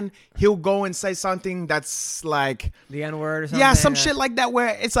and then he'll go and say something that's like the N-word or something. Yeah, some shit like that,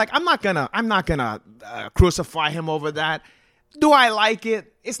 where it's like, I'm not gonna crucify him over that. Do I like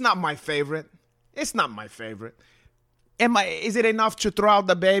it? It's not my favorite. Is it enough to throw out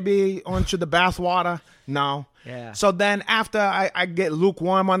the baby onto the bathwater? No. Yeah. So then after I get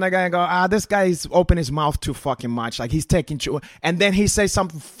lukewarm on that guy and go, this guy's open his mouth too fucking much. Like he's taking and then he says some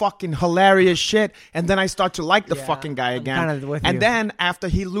fucking hilarious shit. And then I start to like the fucking guy again. kind of with and you. then after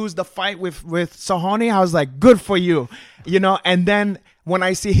he lose the fight with Sahoni, I was like, good for you. You know, and then when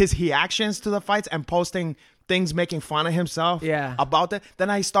I see his reactions to the fights and posting things making fun of himself about it, then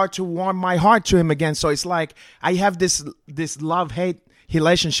I start to warm my heart to him again. So it's like I have this love-hate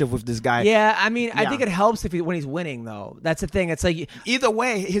relationship with this guy. Yeah, I mean, I think it helps when he's winning, though. That's the thing. It's like either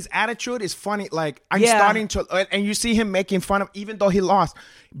way, his attitude is funny. Like I'm starting to, and you see him making fun of, even though he lost.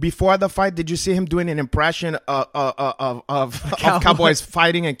 Before the fight, did you see him doing an impression of cowboys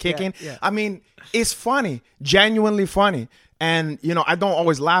fighting and kicking? Yeah. I mean, it's funny, genuinely funny. And, you know, I don't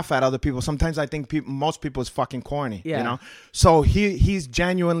always laugh at other people. Sometimes I think most people is fucking corny, you know? So he's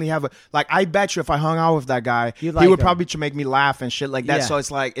genuinely like, I bet you if I hung out with that guy, he would probably make me laugh and shit like that. So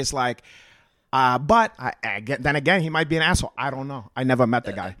it's like, but then again, he might be an asshole. I don't know. I never met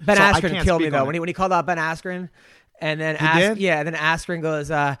the guy. Ben so Askren killed me, though. When he called out Ben Askren. And then then Askren goes,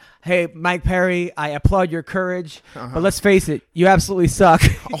 "Hey, Mike Perry, I applaud your courage, but let's face it, you absolutely suck."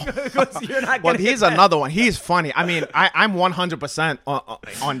 You're not well, he's another one. He's funny. I mean, I'm 100%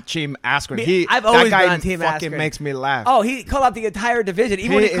 on Team Askren. I've always been on Team fucking Askren. Makes me laugh. Oh, he called out the entire division.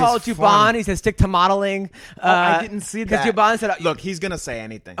 Even when he called Juban, he said, "Stick to modeling." I didn't see that. Because Juban said, "Look, he's gonna say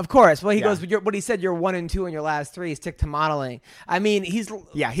anything." Of course. Well, he goes, "What he said, you're 1-2 in your last 3. Stick to modeling." I mean, he's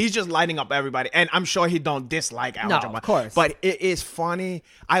just lighting up everybody, and I'm sure he don't dislike Al. No, of course. But it is funny.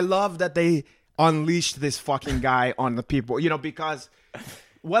 I love that they unleashed this fucking guy on the people, you know, because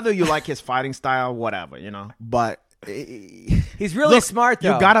whether you like his fighting style, whatever, you know, but he's really smart,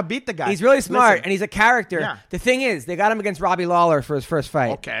 though. You gotta beat the guy. He's really smart, Listen, and he's a character. Yeah. The thing is, they got him against Robbie Lawler for his first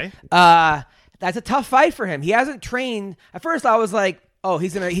fight. Okay. That's a tough fight for him. He hasn't trained. At first, I was like, oh,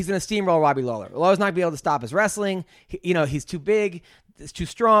 he's gonna steamroll Robbie Lawler. Lawler's not gonna be able to stop his wrestling. He's too big. It's too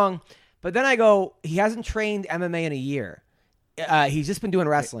strong. But then I go, he hasn't trained MMA in a year. He's just been doing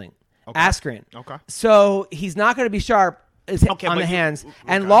wrestling. Okay. Askren. Okay. So he's not going to be sharp on the hands.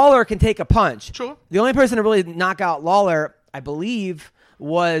 And okay. Lawler can take a punch. True. The only person to really knock out Lawler, I believe,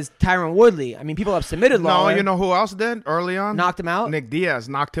 was Tyron Woodley. I mean, people have submitted Lawler. No, you know who else did early on? Knocked him out? Nick Diaz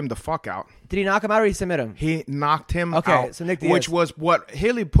knocked him the fuck out. Did he knock him out or did he submit him? He knocked him out. Okay, so Nick Diaz. Which was what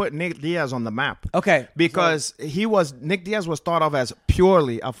Haley put Nick Diaz on the map. Okay. Because Nick Diaz was thought of as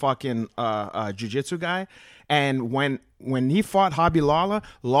purely a fucking jiu-jitsu guy. And when he fought Hobby Lawler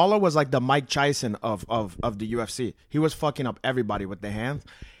was like the Mike Tyson of the UFC. He was fucking up everybody with the hands.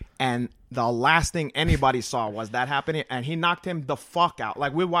 And the last thing anybody saw was that happening, and he knocked him the fuck out.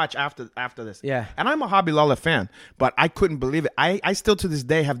 Like, we watch after this. Yeah. And I'm a Hobby Lawler fan, but I couldn't believe it. I still to this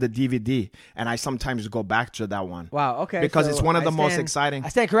day have the DVD, and I sometimes go back to that one. Wow, okay. Because so it's one of the most exciting. I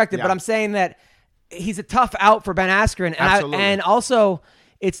stand corrected, Yeah. but I'm saying that he's a tough out for Ben Askren. Absolutely. And also,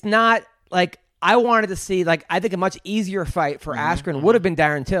 it's not like I wanted to see, like, I think a much easier fight for Askren would have been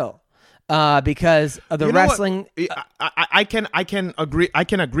Darren Till. Because of the wrestling, I can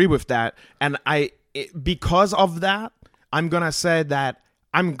agree with that, and because of that, I'm gonna say that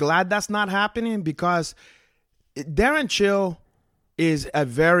I'm glad that's not happening, because Darren Till is a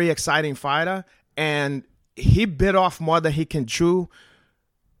very exciting fighter, and he bit off more than he can chew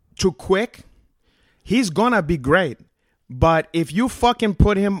too quick. He's gonna be great. But if you fucking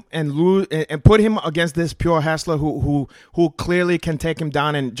put him and lose and put him against this pure hustler who clearly can take him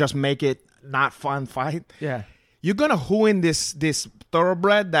down and just make it not fun fight, you're gonna ruin this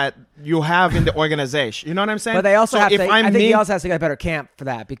thoroughbred that you have in the organization. You know what I'm saying? but they also have to. I think me, he also has to get a better camp for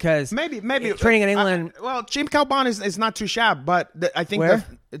that, because maybe training in England. Well, Chim Calban is not too shabby, but I think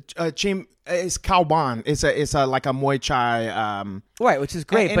Where? Chim is Calban. It's a like a Muay Thai. Right, which is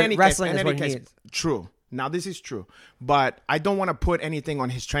great, but wrestling is what he case, needs. True. Now, this is true, but I don't want to put anything on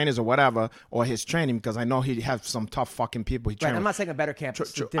his trainers or whatever, or his training, because I know he has some tough fucking people he trains. Right, I'm not saying a better camp.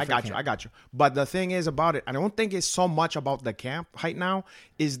 True. I got you. But the thing is about it, I don't think it's so much about the camp right now,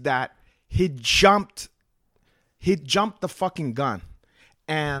 is that he jumped the fucking gun.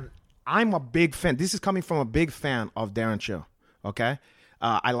 And I'm a big fan. This is coming from a big fan of Darren Till, okay?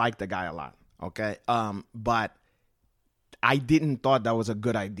 I like the guy a lot, okay? But I didn't thought that was a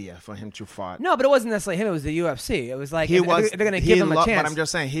good idea for him to fight. No, but it wasn't necessarily him. It was the UFC. It was like they're going to give him a chance. But I'm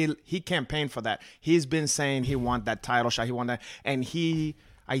just saying he campaigned for that. He's been saying he want that title shot. He want that, and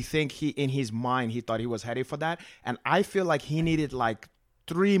I think in his mind he thought he was headed for that. And I feel like he needed like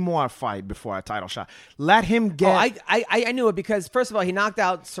 3 more fight before a title shot. Let him get. I knew it, because first of all, he knocked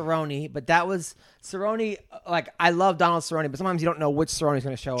out Cerrone, but that was Cerrone. Like, I love Donald Cerrone, but sometimes you don't know which Cerrone's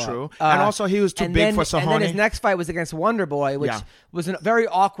going to show up. True. And also he was too big for Cerrone. And then his next fight was against Wonder Boy, which was a very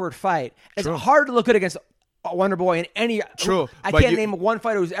awkward fight. It's True. hard to look good against Wonder Boy in any. True. I can't name one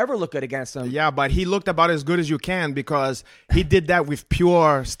fighter who's ever looked good against him. Yeah, but he looked about as good as you can because he did that with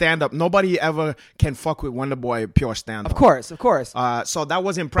pure stand-up. Nobody ever can fuck with Wonder Boy pure stand-up. Of course. So that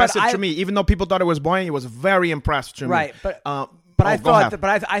was impressive to me. Even though people thought it was boring, it was very impressive to me. Right, but I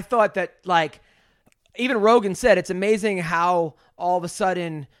thought that like even Rogan said it's amazing how all of a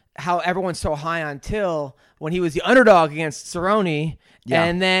sudden how everyone's so high on Till when he was the underdog against Cerrone,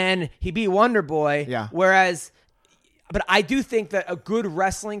 and then he beat Wonder Boy. Yeah. Whereas, but I do think that a good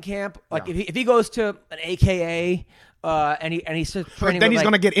wrestling camp, like if he goes to an AKA. And he's just training. Then he's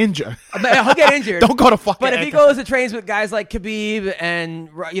gonna get injured. He'll get injured. Don't go to fucking. But if he goes to trains with guys like Khabib and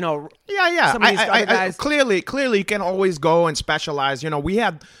some of these other guys, clearly you can always go and specialize. We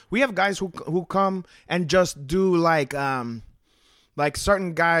have guys who come and just do like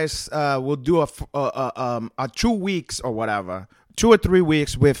certain guys will do a 2 weeks or whatever, 2 or 3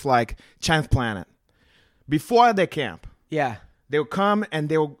 weeks with like 10th Planet before their camp. Yeah. They'll come and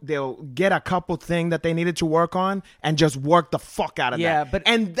they'll get a couple things that they needed to work on and just work the fuck out of that.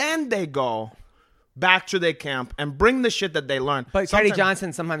 And then they go back to their camp and bring the shit that they learned. But Kenny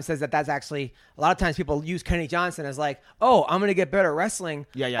Johnson sometimes says that's actually a lot of times people use Kenny Johnson as like, oh, I'm gonna get better at wrestling.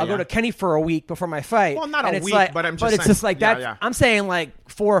 I'll go to Kenny for a week before my fight. Well, not and a week, like, but it's just like that. Yeah. I'm saying like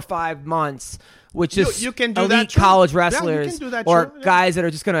 4 or 5 months. Which is you can do elite that college wrestlers or guys that are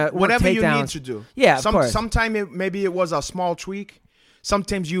just going to whatever work you takedowns. need to do. Yeah, of course. Sometimes maybe it was a small tweak.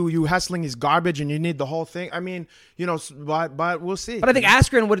 Sometimes you hustling is garbage and you need the whole thing. I mean, but we'll see. But I think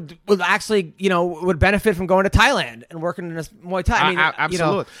Askren would actually, would benefit from going to Thailand and working in a Muay Thai. I mean,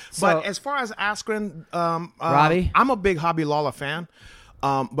 absolutely. But as far as Askren, Robbie? I'm a big Hobby Lawler fan.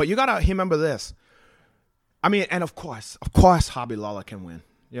 But you got to remember this. I mean, and of course, Hobby Lawler can win,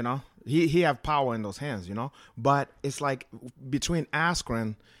 He have power in those hands, But it's like between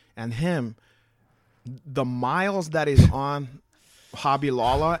Askren and him, the miles that is on Hobby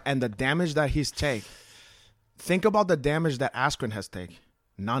Lawler and the damage that he's take. Think about the damage that Askren has taken.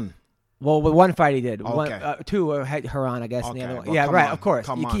 None. Well, with one fight he did. Okay. 2 Haran, I guess. Okay, And the other one. well, Yeah, right. on, of course.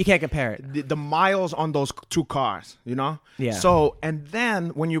 You can't compare it. The miles on those 2 cars, Yeah. So, and then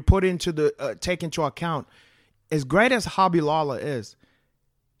when you put take into account, as great as Hobby Lawler is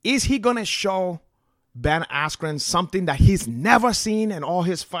he going to show Ben Askren something that he's never seen in all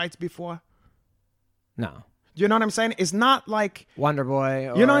his fights before? No. You know what I'm saying? It's not like Wonder Boy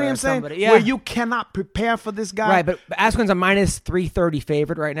or you know what I'm saying? Yeah. Where you cannot prepare for this guy. Right, but Askren's a minus 330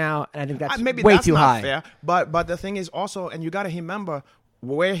 favorite right now, and I think that's maybe way that's too not high. Fair. But the thing is also, and you got to remember,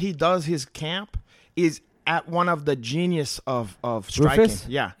 where he does his camp is at one of the genius of striking. Rufus?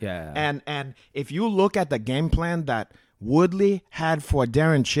 Yeah. Yeah. And if you look at the game plan that Woodley had for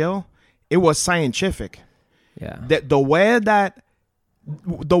Darren Till, it was scientific. Yeah. The way that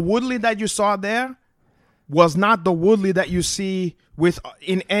the Woodley that you saw there was not the Woodley that you see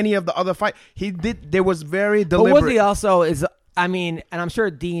in any of the other fight. There was very deliberate. But Woodley also is, and I'm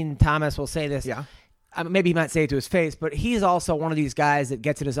sure Dean Thomas will say this. Yeah. Maybe he might say it to his face, but he's also one of these guys that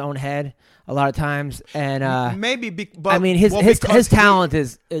gets in his own head a lot of times. And but his talent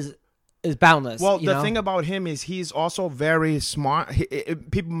is boundless. Well, the thing about him is he's also very smart.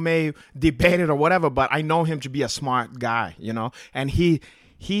 People may debate it or whatever, but I know him to be a smart guy, and he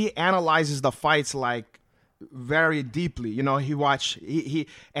analyzes the fights like very deeply. He watch he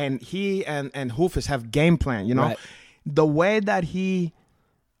and Hoofus have game plan. Right. The way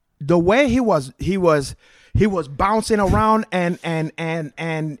he was bouncing around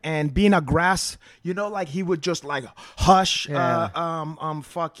and being aggressive, like he would just like hush,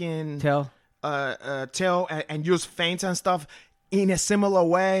 fucking Till and use feints and stuff in a similar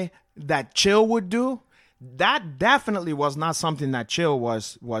way that Chill would do. That definitely was not something that Chill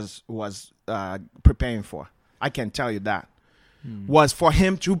was preparing for. I can tell you that. Was for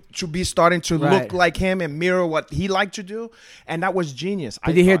him to be starting to look like him and mirror what he liked to do, and that was genius.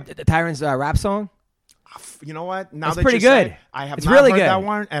 Did you hear Tyron's rap song? You know what? Now it's that pretty you good. say, I have it's not really heard good. that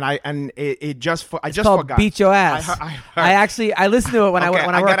one, and I just called forgot. Beat Your Ass. I listened to it when I work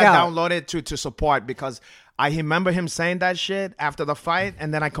out. I gotta download it to support because I remember him saying that shit after the fight,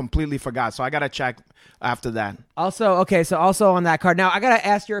 and then I completely forgot. So I gotta check after that. Also on that card. Now I gotta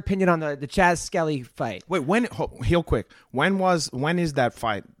ask your opinion on the Chaz Skelly fight. Wait, real quick. When is that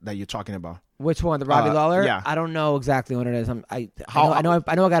fight that you're talking about? Which one? The Robbie Lawler? Yeah. I don't know exactly when it is. I know it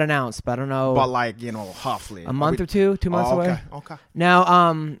got announced, but I don't know. But roughly a month or 2 months away. Okay.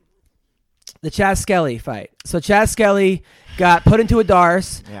 Now, the Chaz Skelly fight. So Chaz Skelly got put into a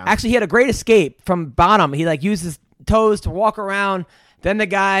Darce. Yeah. Actually, he had a great escape from bottom. He used his toes to walk around. Then the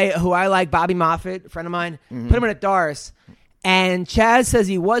guy who I like, Bobby Moffitt, a friend of mine, put him in a Darce. And Chaz says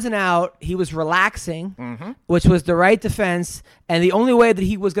he wasn't out. He was relaxing, which was the right defense. And the only way that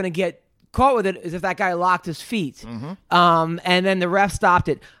he was going to get caught with it is if that guy locked his feet. And then the ref stopped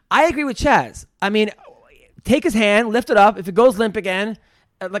it. I agree with Chaz. I mean, take his hand, lift it up. If it goes limp again,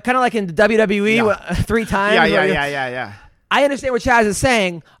 kind of like in the WWE 3 times. Yeah. I understand what Chaz is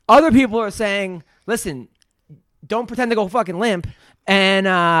saying. Other people are saying, listen, don't pretend to go fucking limp. And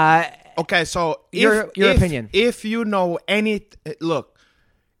okay, so your opinion. If you know any, look,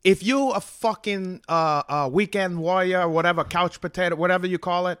 if you a fucking weekend warrior, whatever, couch potato, whatever you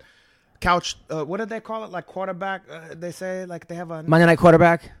call it, couch, what do they call it? Like quarterback? They say like they have a Monday Night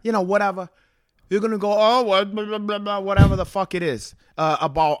Quarterback. You know, whatever. You're gonna go, oh, blah, blah, blah, blah, whatever the fuck it is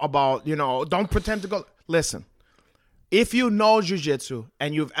about you know. Don't pretend to go. Listen, if you know jiu-jitsu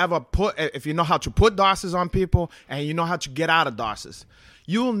and you've ever if you know how to put dosses on people and you know how to get out of dosses,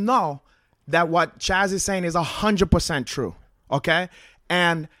 you'll know that what Chaz is saying is 100% true. Okay,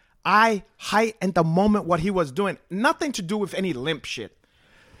 and I heightened the moment what he was doing, nothing to do with any limp shit,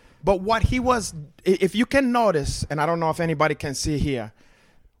 but what he was. If you can notice, and I don't know if anybody can see here,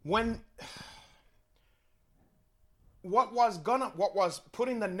 when. What was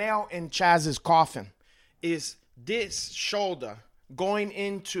putting the nail in Chaz's coffin is this shoulder going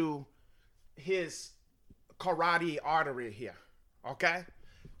into his carotid artery here. Okay?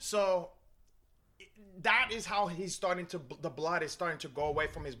 So that is how the blood is starting to go away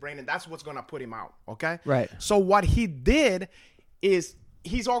from his brain, and that's what's going to put him out. Okay? Right. So what he did is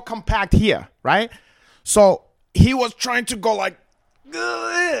he's all compact here, right? So he was trying to go like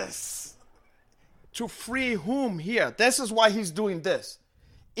this. To free whom here? This is why he's doing this.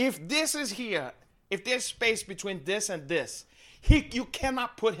 If this is here, if there's space between this and this, you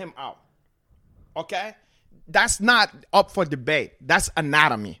cannot put him out. Okay? That's not up for debate. That's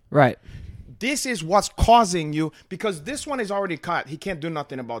anatomy. Right. This is what's causing you, because this one is already cut. He can't do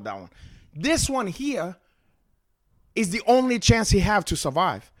nothing about that one. This one here is the only chance he have to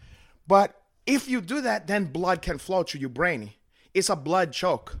survive. But if you do that, then blood can flow to your brain. It's a blood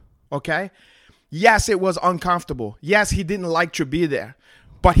choke. Okay? Yes, it was uncomfortable. Yes, he didn't like to be there,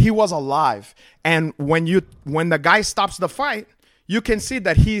 but he was alive. And when the guy stops the fight, you can see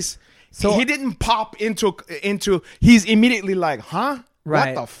that he didn't pop into. He's immediately like, huh?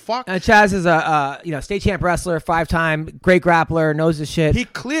 Right. What the fuck? And Chaz is a state champ wrestler, 5-time, great grappler, knows his shit. He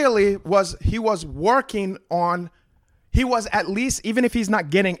clearly was. He was working on. He was at least, even if he's not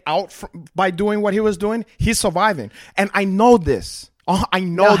getting out by doing what he was doing, he's surviving. And I know this. I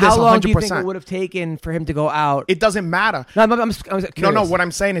know now, this 100%. How long do you think it would have taken for him to go out? It doesn't matter. No, I'm curious. No. What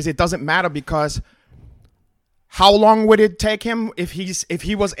I'm saying is it doesn't matter, because how long would it take him if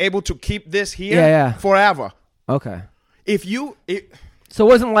he was able to keep this here forever? Okay. So it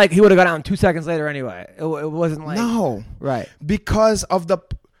wasn't like he would have got out in 2 seconds later anyway. It wasn't like no, right, because of the.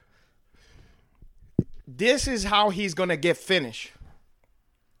 This is how he's gonna get finished.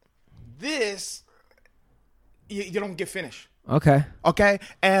 This you don't get finished. Okay.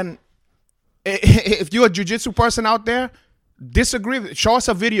 And if you're a jiu-jitsu person out there, disagree. Show us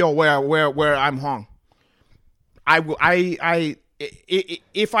a video where I'm hung. If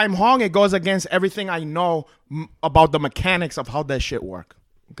I'm hung, it goes against everything I know about the mechanics of how that shit work.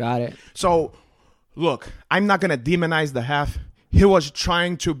 Got it. So, look, I'm not gonna demonize the half. He was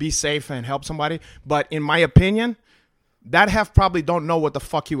trying to be safe and help somebody, but in my opinion, that half probably don't know what the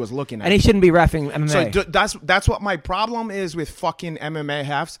fuck he was looking at. And he shouldn't be reffing MMA. So that's what my problem is with fucking MMA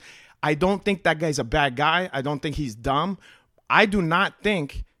halves. I don't think that guy's a bad guy. I don't think he's dumb. I do not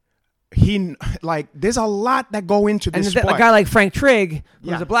think there's a lot that go into this sport. A guy like Frank Trigg,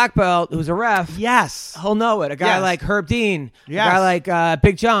 who's a black belt, who's a ref. Yes. He'll know it. A guy like Herb Dean. Yes. A guy like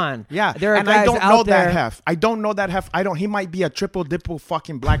Big John. Yeah. There are and guys I don't out know there. that half. I don't know that half. He might be a triple dipple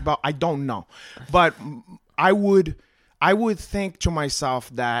fucking black belt. I don't know. But I would think to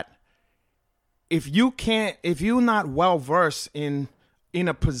myself that if you're not well versed in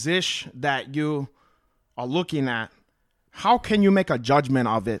a position that you are looking at, how can you make a judgment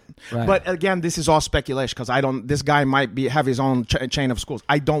of it? Right. But again, this is all speculation, because this guy might have his own chain of schools.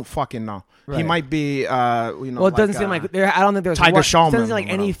 I don't fucking know. Right. He might be, Well, it doesn't seem like I don't think there's Tiger Showman. It doesn't seem like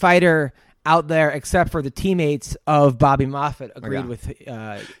any fighter out there except for the teammates of Bobby Moffett agreed with.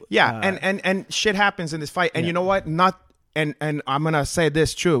 And shit happens in this fight, and you know what? And I'm gonna say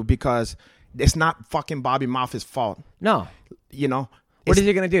this too, because it's not fucking Bobby Moffett's fault. No, you know. What is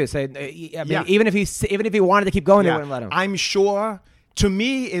he gonna do? Say, even if he wanted to keep going, they wouldn't let him. I'm sure. To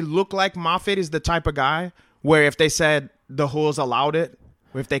me, it looked like Moffett is the type of guy where if they said the rules allowed it,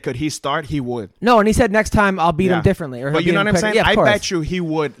 if they could, he would. No, and he said next time I'll beat him differently. But you know what I'm saying? I bet you he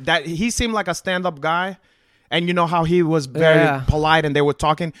would. That he seemed like a stand-up guy, And you know how he was very Yeah. polite and they were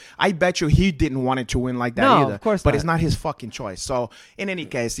talking? I bet you he didn't want it to win like that No, either. of course but not. it's not his fucking choice. So in any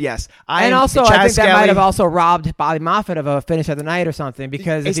case, yes. And also, I think that might have also robbed Bobby Moffett of a finish of the night or something,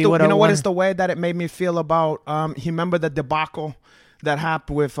 because if he would have, you know what is the way that it made me feel about? He remember the debacle that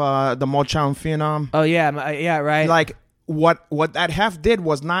happened with the Motown Phenom. Oh yeah, right. Like what that half did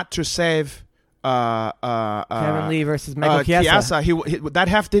was not to save Kevin Lee versus Michael Chiesa. He that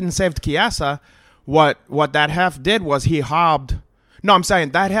half didn't save Chiesa. What that half did was he hobbed. No, I'm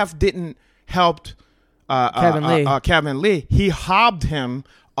saying that half didn't help Kevin Lee. He hobbed him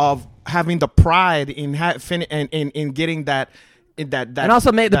of having the pride in getting that. And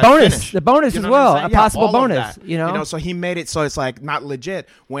also made the finish. bonus You as know well, what I'm a saying? possible all of bonus. that. So he made it so it's like not legit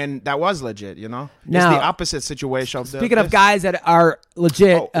when that was legit. Now, it's the opposite situation. Of speaking of guys that are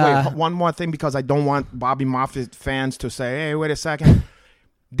legit, wait, one more thing, because I don't want Bobby Moffett fans to say, "Hey, wait a second."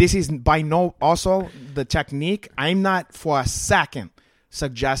 This is also the technique. I'm not for a second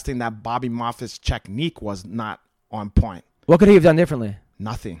suggesting that Bobby Moffett's technique was not on point. what could he have done differently?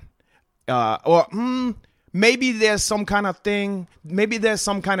 Nothing. Maybe there's some kind of thing. Maybe there's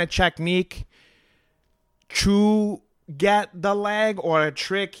some kind of technique to get the leg or a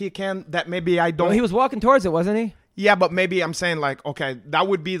trick he can that maybe I don't. Well, he was walking towards it, wasn't he? Yeah, but maybe I'm saying like, okay, that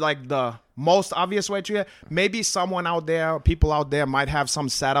would be like the most obvious way to it. Maybe someone out there, people out there might have some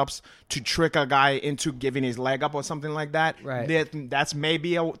setups to trick a guy into giving his leg up or something like that. Right. That's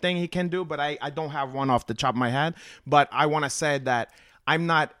maybe a thing he can do, but I don't have one off the top of my head. But I want to say that I'm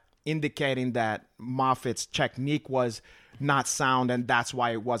not indicating that Moffett's technique was not sound and that's why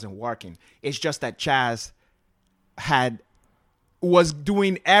it wasn't working. It's just that Chaz was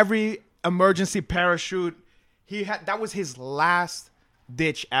doing every emergency parachute. That was his last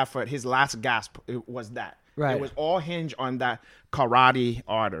ditch effort, his last gasp. It was that. Right. It was all hinged on that carotid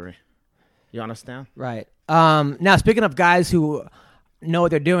artery. You understand? Right. Now, speaking of guys who know what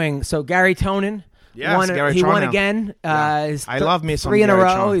they're doing, so Gary Tonin. Yes, Gary he won Tonin. again. Yeah. I love me some 3 in a Gary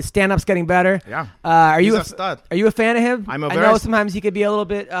row. Tonin. His stand-up's getting better. Yeah. He's a stud. Are you a fan of him? I know sometimes he could be a little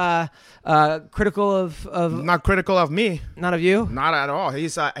bit critical of not critical of me. Not of you? Not at all.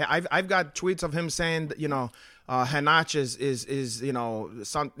 He's I've got tweets of him saying that, Hanach is is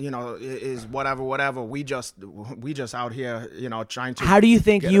whatever. We just out here, trying to. How do you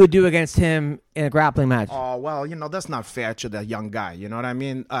think you would do against him in a grappling match? Oh, well, that's not fair to the young guy. You know what I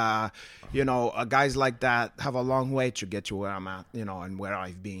mean? Guys like that have a long way to get to where I'm at, and where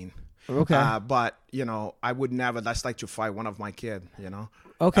I've been. Okay. But, I would never. That's like to fight one of my kid,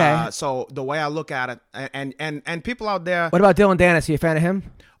 Okay. So the way I look at it, and people out there. What about Dylan Dennis? Are you a fan of him?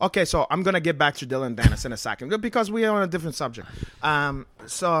 Okay, so I'm gonna get back to Dylan Dennis in a second because we are on a different subject.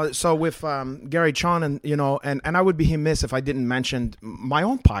 So with Gary Tonin, and I would be remiss if I didn't mention my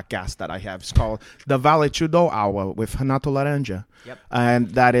own podcast that I have. It's called the Vale Tudo Hour with Renato Laranja. Yep. And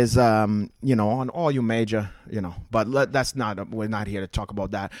that is on all you major, but that's not. We're not here to talk about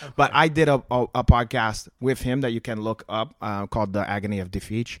that. Okay. But I did a podcast with him that you can look up called The Agony of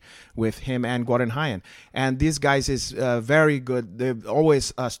Defeat with him and Gordon Hyan. And these guys is very good. They're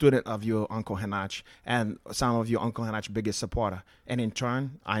always a student of your Uncle Hanach and some of your Uncle Hanach's biggest supporter. And in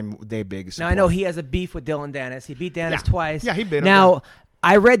turn, I'm their biggest supporter. Now, I know he has a beef with Dylan Dennis. He beat Dennis twice. Yeah, he beat him. Now,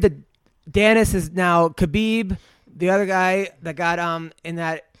 I read that Dennis is now Khabib, the other guy that got in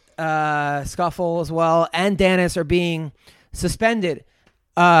that scuffle as well, and Dennis are being suspended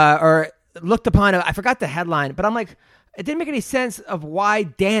or looked upon. I forgot the headline, but I'm like, it didn't make any sense of why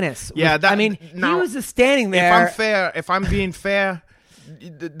Dennis. He was just standing there. If I'm being fair,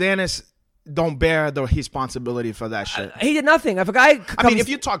 Dennis don't bear the responsibility for that shit. He did nothing. If a guy, if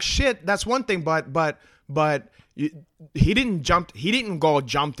you talk shit, that's one thing, but he didn't jumped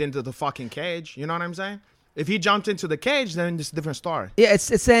into the fucking cage. You know what I'm saying? If he jumped into the cage, then it's a different story. Yeah, it's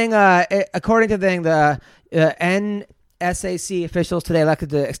saying according to the NSAC officials today elected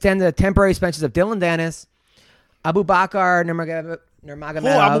to extend the temporary suspensions of Dylan Dennis, Abu Bakar Nurmagomedov,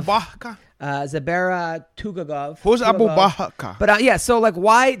 Zabera Tugagov. Who's Abu Bakar? But so like,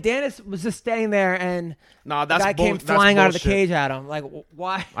 why Dennis was just standing there and the guy came flying out of the cage at him? Like,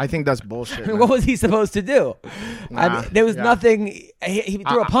 why? I think that's bullshit. What was he supposed to do? There was nothing. He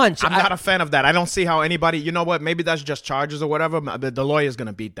threw a punch. I'm not a fan of that. I don't see how anybody. You know what? Maybe that's just charges or whatever. But the lawyer's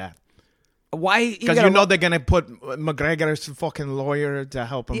gonna beat that. Why? Because they're gonna put McGregor's fucking lawyer to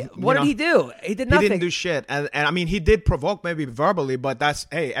help him. Yeah, what did he do? He did nothing. He didn't do shit, and I mean he did provoke maybe verbally, but that's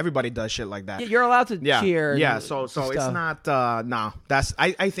everybody does shit like that. Yeah, you're allowed to cheer. Yeah, so it's not. No, that's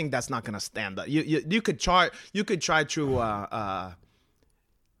I think that's not gonna stand up. You could try to.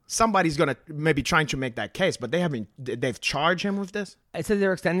 Somebody's gonna maybe trying to make that case, but they've charged him with this. It says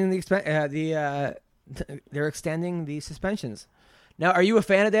they're extending the they're extending the suspensions. Now, are you a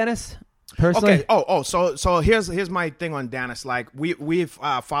fan of Dennis? Personally? Okay. So here's my thing on Dennis. Like we've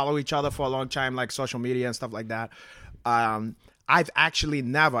followed each other for a long time, like social media and stuff like that. I've actually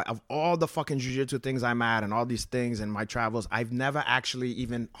never, of all the fucking jiu-jitsu things I'm at and all these things and my travels, I've never actually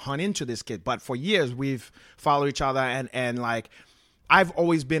even hung into this kid. But for years we've followed each other and like I've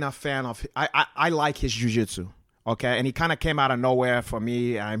always been a fan of. I like his jiu-jitsu. Okay, and he kind of came out of nowhere for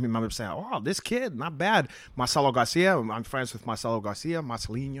me. I remember saying, "Oh, this kid, not bad." Marcelo Garcia, I'm friends with Marcelo Garcia,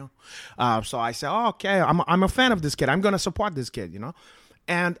 Marcelinho. So I said, "Oh, okay, I'm a fan of this kid. I'm gonna support this kid," you know.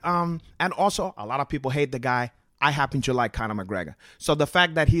 And also, a lot of people hate the guy. I happen to like Conor McGregor. So the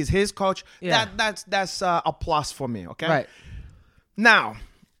fact that he's his coach, that's a plus for me. Okay, right. Now,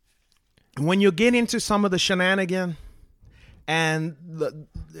 when you get into some of the shenanigans, and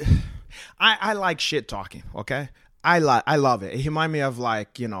I like shit talking, okay? I love it. It reminds me of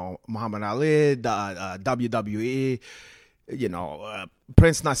like, you know, Muhammad Ali, the WWE, you know,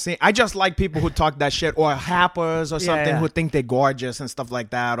 Prince Nassim. I just like people who talk that shit, or happers or something who think they're gorgeous and stuff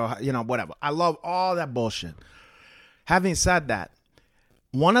like that, or, you know, whatever. I love all that bullshit. Having said that,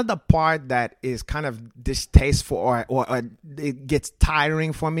 one of the part that is kind of distasteful or it gets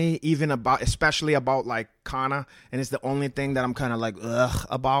tiring for me, especially about like Conor, and it's the only thing that I'm kind of like ugh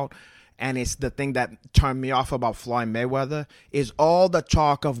about, and it's the thing that turned me off about Floyd Mayweather, is all the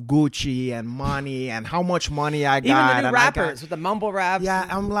talk of Gucci and money and how much money I got. Even the new rappers with the mumble raps. Yeah,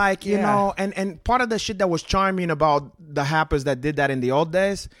 I'm like, you know, and part of the shit that was charming about the rappers that did that in the old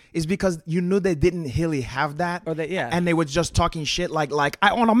days is because you knew they didn't really have that. And they were just talking shit like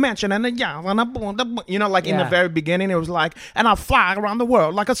I own a mansion and a yacht and a boom, you know, like in the very beginning it was like, and I fly around the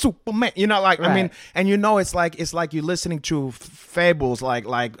world like a Superman, you know, like, I mean, and you know, it's like you're listening to fables like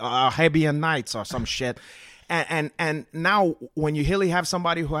Arabian Nights or some shit. And now when you really have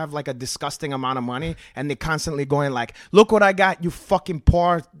somebody who have like a disgusting amount of money and they're constantly going like, look what I got, you fucking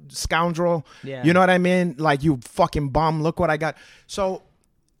poor scoundrel. Yeah. You know what I mean? Like, you fucking bum, look what I got. So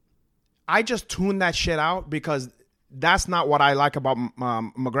I just tune that shit out because that's not what I like about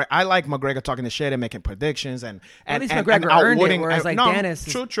McGregor. I like McGregor talking the shit and making predictions and at least McGregor earned it, whereas like Dennis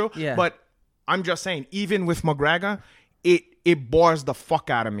is, true. Yeah. But I'm just saying, even with McGregor, it bores the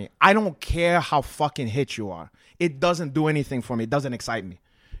fuck out of me. I don't care how fucking hit you are. It doesn't do anything for me. It doesn't excite me.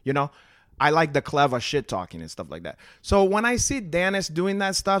 You know? I like the clever shit talking and stuff like that. So when I see Dennis doing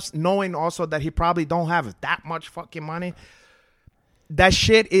that stuff, knowing also that he probably don't have that much fucking money, that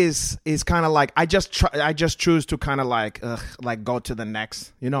shit is kind of like, I just choose to kind of like go to the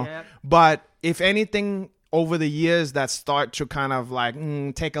next, you know? Yep. But if anything, over the years that start to kind of like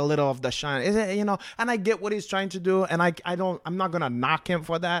take a little of the shine, is it, you know? And I get what he's trying to do, and I'm not gonna knock him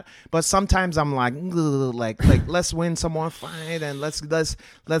for that. But sometimes I'm like let's win some more fight and let's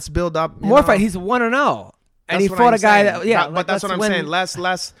build up more fight. He's 1-0, and he fought a guy that but that's what I'm saying.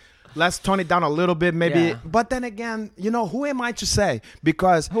 Let's tone it down a little bit, maybe. Yeah. But then again, you know, who am I to say?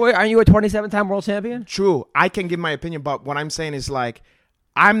 Because aren't you a 27-time world champion? True, I can give my opinion, but what I'm saying is like,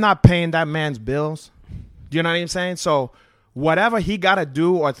 I'm not paying that man's bills. Do you know what I'm saying? So whatever he got to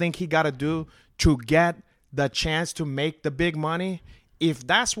do or think he got to do to get the chance to make the big money, if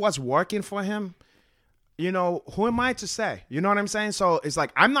that's what's working for him, you know, who am I to say? You know what I'm saying? So it's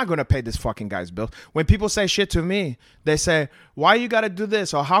like, I'm not going to pay this fucking guy's bills. When people say shit to me, they say, why you got to do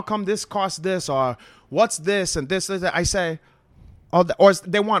this? Or how come this costs this? Or what's this and this? I say, or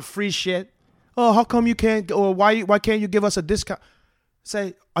they want free shit. Oh, how come you can't? Or why can't you give us a discount?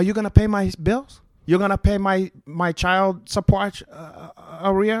 Say, are you going to pay my bills? You're going to pay my child support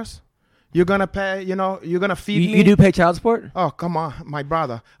arrears? You're going to pay, you know, you're going to feed me? You do pay child support? Oh, come on, my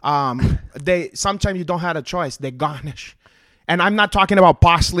brother. Sometimes you don't have a choice. They garnish. And I'm not talking about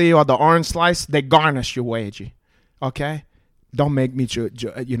parsley or the orange slice. They garnish your wage. Okay? Don't make me,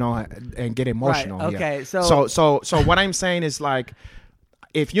 you know, and get emotional. Right. Okay, here. So what I'm saying is like,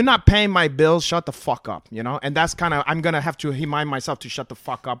 if you're not paying my bills, shut the fuck up, you know? And that's kind of, I'm going to have to remind myself to shut the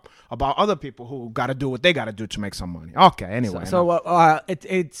fuck up about other people who got to do what they got to do to make some money. Okay, anyway.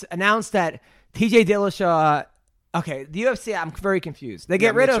 It's announced that TJ Dillashaw, okay, the UFC, I'm very confused. They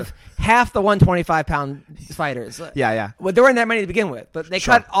get rid of half the 125-pound fighters. Yeah. Well, there weren't that many to begin with, but they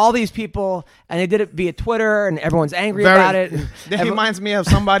cut all these people, and they did it via Twitter, and everyone's angry about it. That reminds me of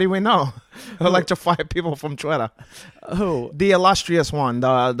somebody we know who like to fire people from Twitter. Who? The illustrious one,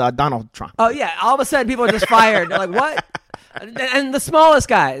 the Donald Trump. Oh, yeah. All of a sudden, people are just fired. They're like, what? And the smallest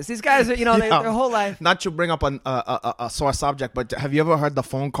guys. These guys, you know, their whole life. Not to bring up a sore subject, but have you ever heard the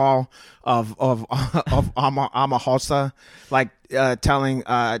phone call of Omahosa, like telling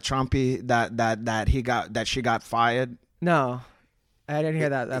Trumpy that she got fired? No. I didn't hear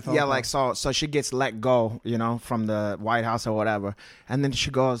that phone Yeah, call. like so she gets let go, from the White House or whatever, and then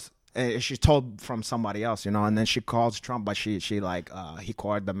she goes. She's told from somebody else, and then she calls Trump, but she he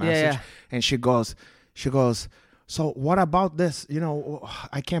called the message, and she goes, so what about this?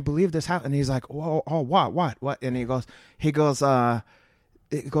 I can't believe this happened. And he's like, oh, what? And he goes, you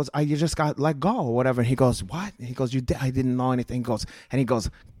just got let go or whatever. And he goes, what? And he goes, I didn't know anything. He goes,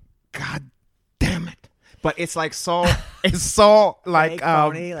 God damn it. But it's like it's so like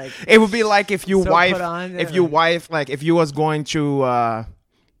phony, it would be like if you so wife put on, if you wife like if you was going to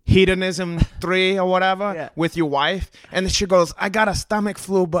Hedonism 3 or whatever with your wife, and she goes, I got a stomach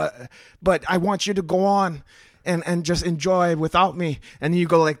flu, but I want you to go on and just enjoy without me, and you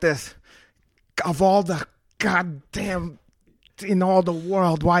go like this, of all the goddamn in all the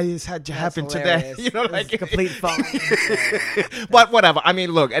world, why this had to happen today? Like complete phone. But whatever. I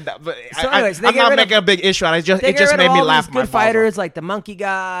mean, look. Anyways, I'm not making a big issue. It just made me laugh. Good fighters like the Monkey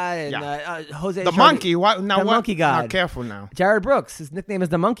God and Jose. The Monkey. What? Now the Monkey God. Now, careful now. Jared Brooks. His nickname is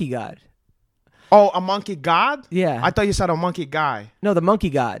the Monkey God. Oh, a Monkey God? Yeah. I thought you said a Monkey Guy. No, the Monkey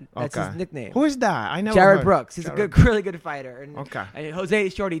God. That's his nickname. Who is that? I never Jared heard. Brooks. He's a really good fighter. And, and Jose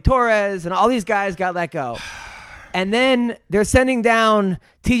Shorty Torres and all these guys got let go. And then they're sending down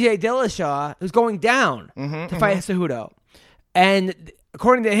TJ Dillashaw, who's going down to fight Cejudo. And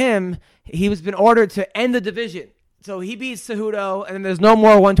according to him, he was been ordered to end the division. So he beats Cejudo, and then there's no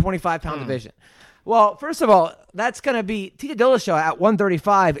more 125-pound division. Well, first of all, that's going to be TJ Dillashaw at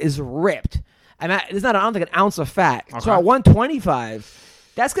 135 is ripped. There's not, I don't think, an ounce of fat. Okay. So at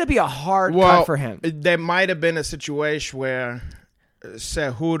 125, that's going to be a hard cut for him. There might have been a situation where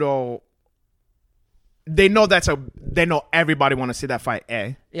Cejudo... They know everybody want to see that fight,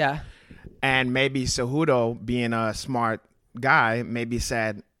 Yeah. And maybe Cejudo, being a smart guy, maybe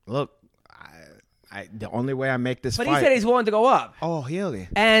said, look, the only way I make this fight. But he said he's willing to go up. Oh, really?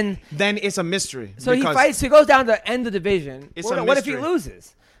 And then it's a mystery. So he fights, so he goes down to end the division. What if he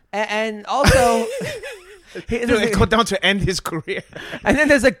loses? And also... go down to end his career. And then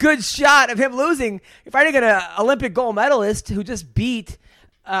there's a good shot of him losing. You're fighting an Olympic gold medalist who just beat...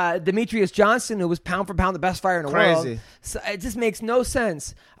 Demetrius Johnson, who was pound for pound the best fighter in the world. So it just makes no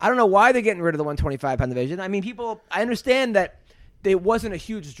sense. I don't know why they're getting rid of the 125-pound division. I mean, I understand that it wasn't a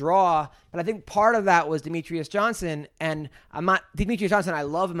huge draw, but I think part of that was Demetrius Johnson. And Demetrius Johnson, I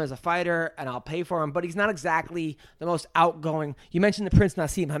love him as a fighter, and I'll pay for him, but he's not exactly the most outgoing. You mentioned the Prince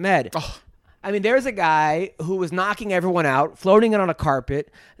Nassim Hamed. Oh. I mean, there's a guy who was knocking everyone out, floating it on a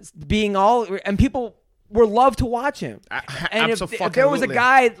carpet, and people were loved to watch him. And if there was a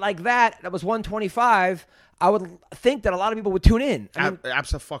guy like that was 125, I would think that a lot of people would tune in. I mean,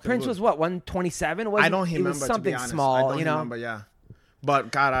 absolutely. Prince was what, 127? I don't remember. It was something to be honest. small, I don't remember. Yeah.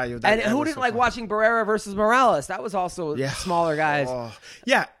 But God, who didn't like watching Barrera versus Morales? That was also smaller guys. Oh.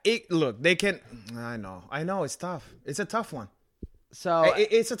 Yeah. Look, they can. I know. It's tough. It's a tough one. So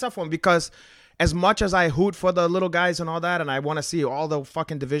it's a tough one because as much as I hoot for the little guys and all that, and I want to see all the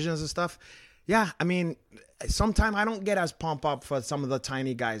fucking divisions and stuff. Yeah, I mean, sometimes I don't get as pumped up for some of the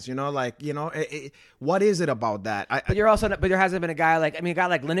tiny guys, what is it about that? But there hasn't been a guy like, a guy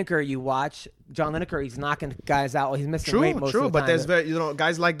like Lineker you watch, John Lineker, he's knocking guys out. Well, he's missing weight most of the time. But there's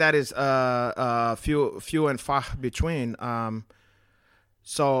guys like that is few and far between.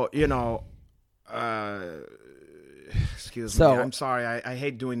 Excuse me. I'm sorry. I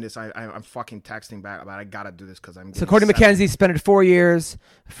hate doing this. I'm fucking texting back, but I gotta do this because I'm. So Cody McKenzie spent 4 years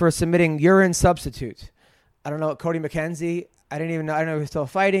for submitting urine substitute. I don't know Cody McKenzie. I don't know he was still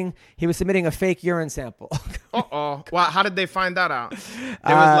fighting. He was submitting a fake urine sample. Well, how did they find that out?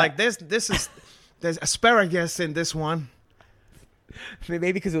 They was like, there's asparagus in this one.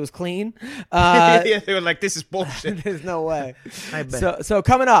 Maybe because it was clean. They were like, this is bullshit. There's no way. I bet. So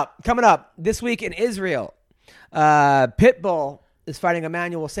coming up this week in Israel. Pitbull is fighting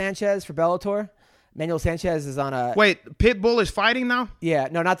Emmanuel Sanchez for Bellator. Emmanuel Sanchez is on a... Wait, Pitbull is fighting now? Yeah,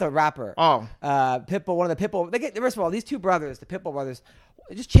 no, not the rapper. Oh. Pitbull, one of the Pitbull... First of all, these two brothers, the Pitbull brothers,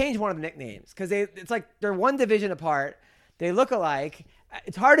 just changed one of the nicknames because it's like they're one division apart. They look alike.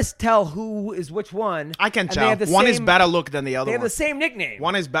 It's hard to tell who is which one. I can tell. One is better look than the other one. They have the same nickname.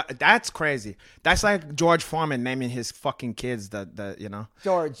 One is better. That's crazy. That's like George Foreman naming his fucking kids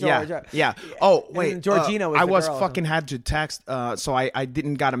George. Yeah. Oh, wait. Georgina was fucking had to text, so I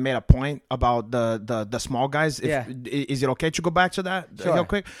didn't gotta make a point about the small guys. Is it okay to go back to that real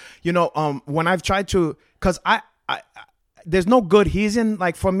quick? When I've tried to, because there's no good reason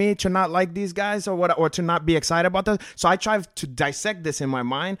like for me to not like these guys or what, or to not be excited about this. So I try to dissect this in my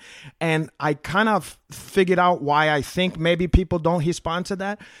mind, and I kind of figured out why I think maybe people don't respond to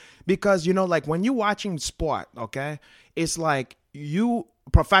that. Because, you know, like when you're watching sport, okay, it's like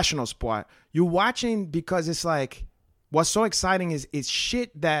professional sport, you're watching because it's like, what's so exciting is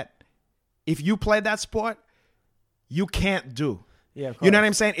shit that if you play that sport, you can't do. Yeah, of course. You know what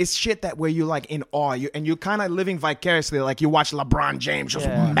I'm saying? It's shit that where you're like in awe, and you're kind of living vicariously, like you watch LeBron James just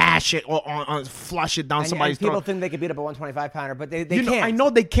mash it or flush it down somebody's throat. People think they could beat up a 125-pounder, but they can't. I know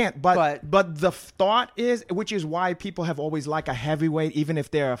they can't, but the thought is, which is why people have always liked a heavyweight, even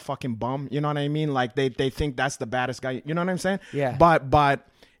if they're a fucking bum. You know what I mean? Like they think that's the baddest guy. You know what I'm saying? Yeah. But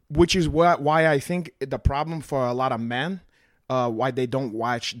which is why I think the problem for a lot of men, why they don't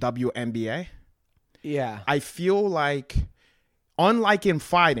watch WNBA. Yeah. I feel like, unlike in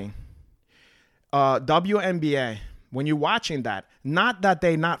fighting, WNBA, when you're watching that, not that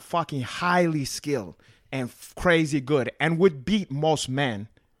they're not fucking highly skilled and crazy good and would beat most men,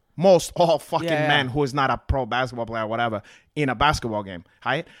 all fucking men who is not a pro basketball player or whatever in a basketball game,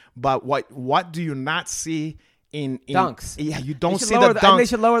 right? But what do you not see in dunks? Yeah, you don't see the dunks. They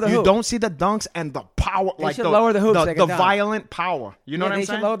should lower the hoop. You don't see the dunks and the power, they should lower the hoops, the violent power. You know what I'm saying?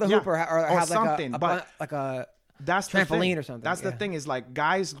 They should lower the hoop or have something, like a that's trampoline or something. That's the thing is like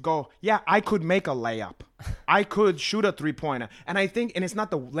guys go, yeah, I could make a layup. I could shoot a 3-pointer. And I think, and it's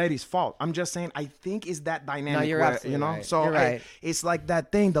not the lady's fault. I'm just saying, I think it's that dynamic. No, you're absolutely right. So you're right. It's like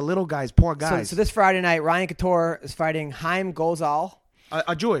that thing, the little guys, poor guys. So this Friday night, Ryan Couture is fighting Haim Gozal.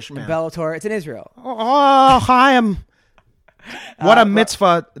 A Jewish man. Bellator. It's in Israel. Oh, Haim. What a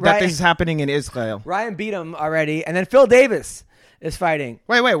mitzvah that this is happening in Israel. Ryan beat him already. And then Phil Davis is fighting.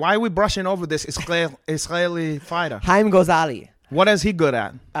 Wait, why are we brushing over this Israeli fighter? Haim Gozali. What is he good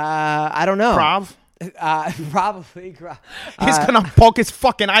at? I don't know. Krav? Probably. He's going to poke his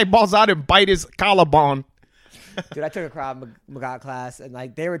fucking eyeballs out and bite his collarbone. Dude, I took a Krav Maga class, and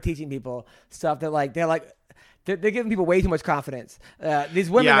like they were teaching people stuff that like they're giving people way too much confidence.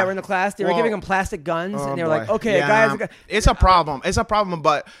 These women that were in the class, they were giving them plastic guns, and they were like, okay, guys. It's a problem. It's a problem,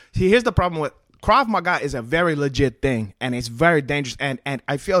 but see, here's the problem with Krav Maga is a very legit thing, and it's very dangerous, and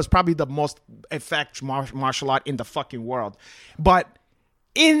I feel it's probably the most effective martial art in the fucking world. But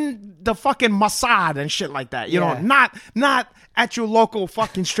in the fucking Mossad and shit like that, you know, not at your local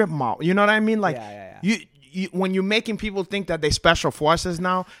fucking strip mall. You know what I mean? Like, when you're making people think that they special forces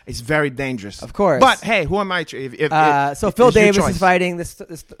now, it's very dangerous. Of course. But hey, who am I? So Phil Davis is fighting this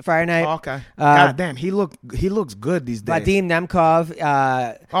Friday night. Oh, okay. God damn, he looks good these days. Vadim Nemkov.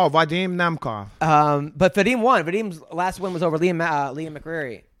 Vadim Nemkov. But Vadim won. Vadim's last win was over Liam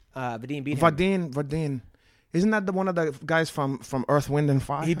McCreary. Vadim beat him. Vadim. Isn't that one of the guys from Earth, Wind, and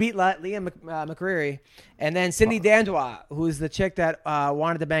Fire? He beat Liam McCreary. And then Cindy Dandois, who's the chick that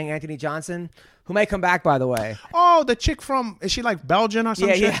wanted to bang Anthony Johnson, who may come back, by the way. Oh, the chick is she like Belgian or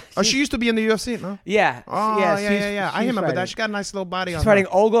something? Yeah. Oh, she used to be in the UFC, no? Yeah. Oh, yeah. I remember that. She got a nice little body. She's fighting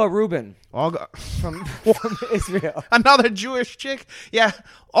Olga Rubin. Olga. From Israel. Another Jewish chick? Yeah.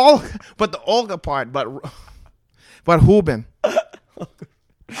 But the Olga part, but Rubin.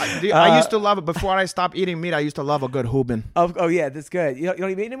 I used to love it. Before I stopped eating meat, I used to love a good Hubin. Oh yeah, that's good. You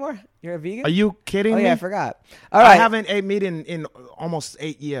don't eat meat anymore? You're a vegan? Are you kidding me? Oh, yeah, I forgot. All right. I haven't ate meat in almost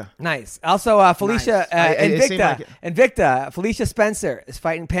 8 years. Nice. Also, Felicia Nice. Invicta. Felicia Spencer is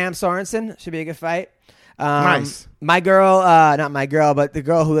fighting Pam Sorensen. Should be a good fight. Nice. My girl, not my girl, but the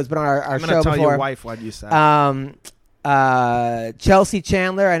girl who has been on our show before. I'm going to tell your wife what you said. Chelsea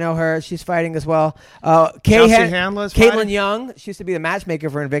Chandler, I know her. She's fighting as well. Chelsea Handler's Caitlin fighting? Young. She used to be the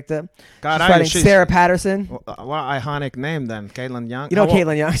matchmaker for Invicta. God, she's fighting Sarah Patterson. What iconic name then, Caitlin Young. You know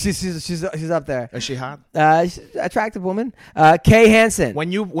Caitlin Young. She's up there. Is she hot? She's an attractive woman. Kay Hansen.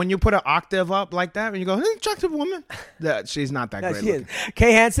 When you put an octave up like that, and you go, attractive woman, she's not that great. She is.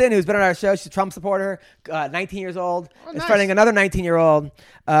 Kay Hansen, who's been on our show, she's a Trump supporter. 19 years old. Is fighting another 19-year-old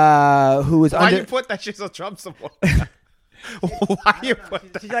who is Why you put that she's a Trump supporter? Why you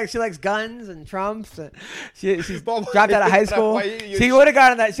put that? She likes guns and Trumps. And she's dropped out of high school. She would have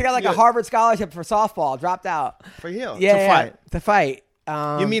gotten that. She got like a Harvard scholarship for softball. Dropped out. For you? Yeah, to fight.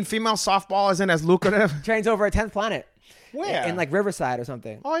 You mean female softball isn't as lucrative? Trains over at 10th Planet. Where? In like Riverside or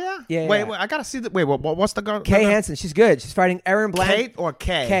something. Oh yeah. Yeah. Wait, I gotta see the. Wait, what's the girl? Kay Hansen. She's good. She's fighting Erin Blanchfield. Kate or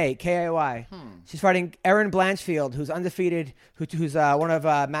K? K-A-Y. She's fighting Erin Blanchfield, who's undefeated, who's one of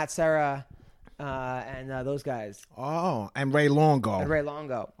Matt Serra. And those guys. Oh, and Ray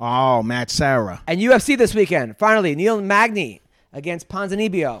Longo. Oh, Matt Serra. And UFC this weekend. Finally, Neil Magny against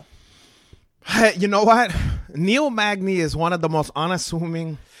Ponzinibbio. Hey, you know what? Neil Magny is one of the most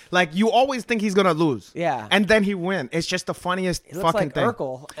unassuming. Like, you always think he's gonna lose. Yeah. And then he win. It's just the funniest He looks fucking like thing.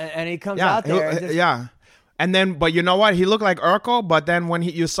 Urkel, and he comes out there. And just, Yeah. And then, but you know what? He looked like Urkel, but then when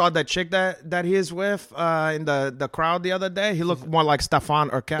you saw that chick that he is with in the crowd the other day, he looked more like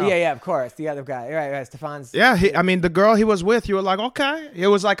Stefan Urkel. Yeah, of course. The other guy. Right. Stefan's. Yeah, I mean, the girl he was with, you were like, okay. It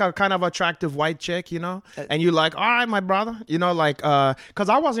was like a kind of attractive white chick, you know? And you're like, all right, my brother. You know, like, because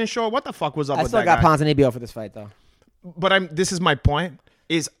I wasn't sure what the fuck was up I with still that got guy. Ponzinibbio for this fight, though. But this is my point,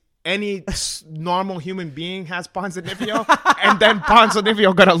 is any normal human being has Ponzinibbio, and then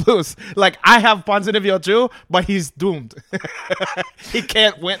Ponzinibbio gonna lose. Like, I have Ponzinibbio too, but he's doomed. He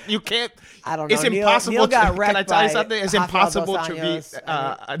can't win. You can't. I don't know. It's impossible. Neil got can I tell you wrecked something? It's by impossible Rafael to Dos beat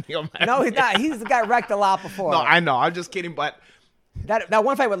Anjos. Neil Magny. No, he's not. He's got wrecked a lot before. No, I know. I'm just kidding, but That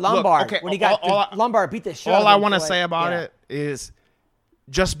one fight with Lombard, okay, when he got Lombard beat the shit out of all him I want to for, say about it is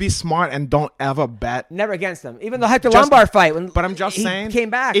just be smart and don't ever bet. Never against him. Even the Hector Lombard fight, But I'm just he saying, came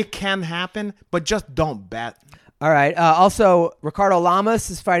back. It can happen, but just don't bet. All right. Also, Ricardo Lamas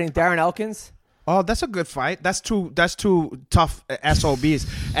is fighting Darren Elkins. Oh, that's a good fight. That's two tough SOBs.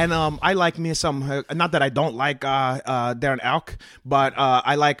 And I like me some. Not that I don't like Darren Elk, but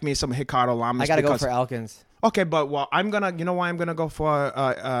I like me some Ricardo Lamas. I gotta go for Elkins. Okay, but I'm gonna. You know why I'm gonna go for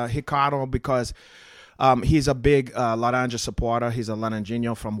Ricardo? Because he's a big Laranja supporter. He's a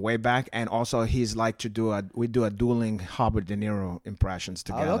Laranjino from way back, and also he's like to do we do a dueling Robert De Niro impressions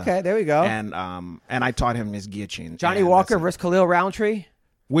together. Oh, okay, there we go. And I taught him his guillotine. Johnny Walker versus Khalil Roundtree.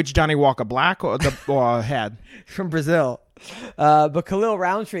 Which Johnny Walker, black or head? From Brazil. But Khalil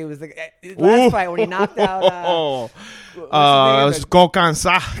Roundtree was the last fight when he knocked out. Gokhan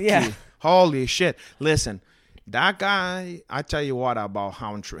Saki. Yeah. Holy shit! Listen. That guy, I tell you what about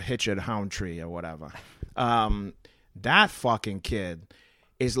Hitchard Houndtree or whatever. That fucking kid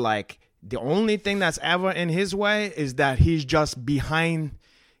is like, the only thing that's ever in his way is that he's just behind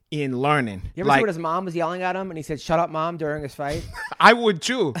in learning. You ever see what his mom was yelling at him and he said, "Shut up, Mom," during his fight? I would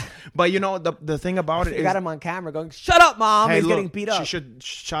too. But you know, the thing about it You is, got him on camera going, "Shut up, Mom." hey, He's look, getting beat up. She should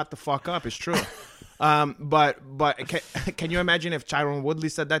shut the fuck up. It's true. But can you imagine if Tyron Woodley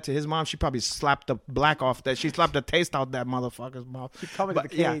said that to his mom? She probably slapped the black off that. She slapped the taste out that motherfucker's mouth. She's coming to the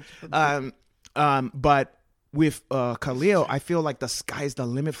cage. Yeah. But with Khalil, I feel like the sky's the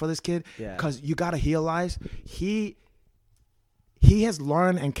limit for this kid. Yeah. Because you gotta realize he has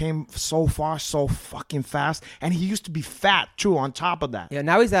learned and came so far so fucking fast, and he used to be fat too. On top of that, Yeah,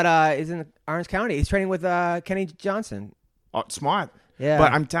 now he's in Orange County. He's training with Kenny Johnson. smart. Yeah.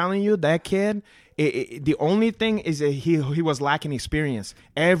 But I'm telling you, that kid. The only thing is that he was lacking experience.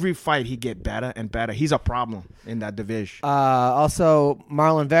 Every fight he get better and better. He's a problem in that division. Also,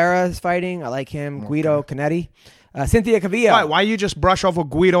 Marlon Vera is fighting. I like him. Okay. Guido Canetti. Cynthia Cavillo. Why you just brush over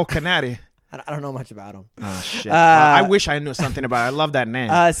Guido Canetti? I don't know much about him. Oh, shit. I wish I knew something about it. I love that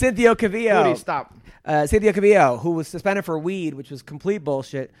name. Cynthia Cavillo. Woody, stop. Cynthia Cavillo, who was suspended for weed, which was complete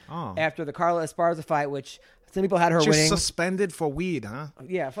bullshit, Oh. after the Carla Esparza fight, which some people had her Just winning. suspended for weed, huh?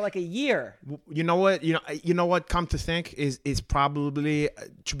 Yeah, for like a year. You know what? You know what? Come to think, is probably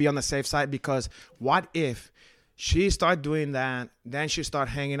to be on the safe side, because what if she start doing that, then she start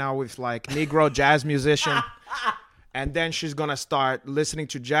hanging out with like Negro jazz musician, and then she's gonna start listening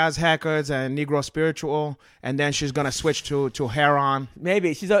to jazz hackers and Negro spiritual, and then she's gonna switch to Heron.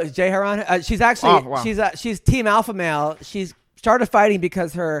 Maybe she's Jay Heron. She's actually she's Team Alpha Male. She's started fighting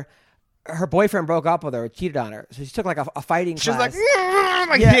because her boyfriend broke up with her, cheated on her. So she took like a fighting class. She's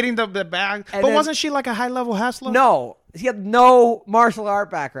like hitting the bag. And but then, wasn't she like a high level hustler? No, she had no martial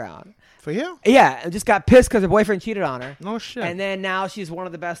art background. For you? Yeah, and just got pissed because her boyfriend cheated on her. No shit. And then now she's one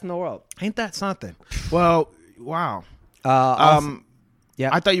of the best in the world. Ain't that something? Well, wow. Yeah.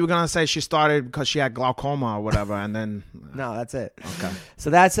 I thought you were gonna say she started because she had glaucoma or whatever, and then no, that's it. Okay.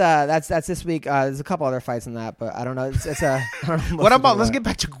 So that's this week. There's a couple other fights in that, but I don't know. It's I don't know what about? Let's get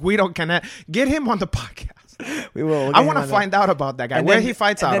back to Guido Canet. Get him on the podcast. We will. I want to find out about that guy. And where he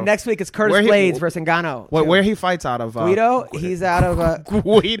fights out of. And then next week it's Curtis Blades versus Ngannou. Where he fights out of. Guido. He's out of.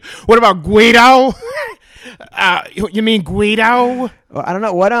 Guido. What about Guido? You mean Guido? Well, I don't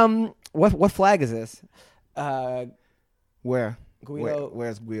know what flag is this? Where? Guido.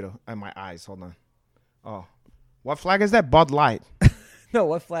 Where's Guido? In my eyes. Hold on. Oh, what flag is that? Bud Light. No,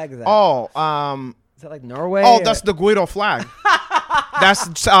 what flag is that? Oh, is that like Norway? Oh, that's the Guido flag. That's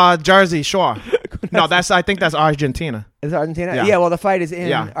Jersey Shore. No, I think that's Argentina. Is it Argentina? Yeah. Yeah. Well, the fight is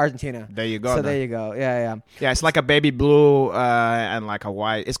in Argentina. There you go. So there you go. Yeah. Yeah, it's like a baby blue and like a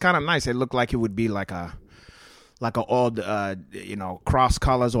white. It's kind of nice. It looked like it would be like like a old cross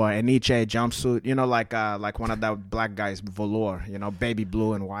colors or an Nietzsche jumpsuit, like one of the black guys velour, baby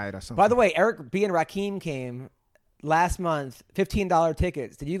blue and white or something. By the way, Eric B and Rakim came last month, $15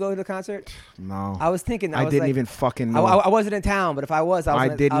 tickets. Did you go to the concert? No. I was thinking. I didn't even fucking know. I wasn't in town, but if I was, I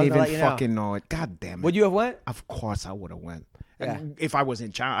didn't even fucking know it. God damn it. Would you have went? Of course I would have went. Yeah. If I was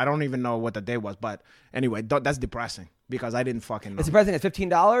in China. I don't even know what the day was, but anyway, that's depressing because I didn't fucking know. It's depressing at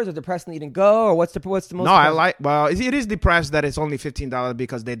 $15, or depressing that you didn't go, or what's the most? No, it is depressed that it's only $15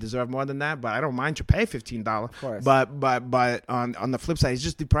 because they deserve more than that. But I don't mind to pay $15. Of course. But on the flip side, it's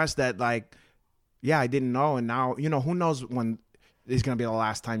just depressed that I didn't know, and now who knows when it's gonna be the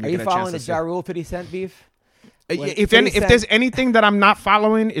last time you get a chance to see. Are you following the Ja Rule 50 Cent beef? If there's anything that I'm not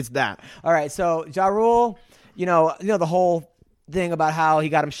following, it's that. All right, so Ja Rule, the whole thing about how he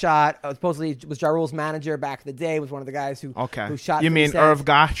got him shot. Supposedly it was Ja Rule's manager back in the day, was one of the guys who shot. You mean Irv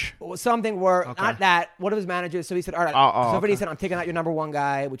Gosch? Something where not that one of his managers. So he said, all right. Somebody said, I'm taking out your number one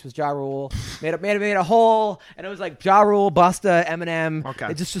guy, which was Ja Rule. made a hole, and it was like Ja Rule, Busta, Eminem.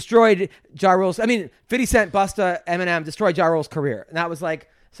 Okay. It just destroyed Ja Rule's. 50 Cent, Busta, Eminem destroyed Ja Rule's career, and that was like.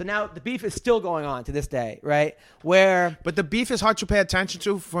 So now the beef is still going on to this day, right? But the beef is hard to pay attention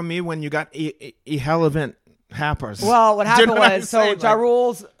to for me when you got irrelevant happers. Well, what happened was, Ja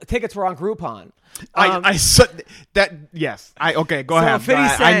Rule's tickets were on Groupon. I said that. Yes. Go ahead. 50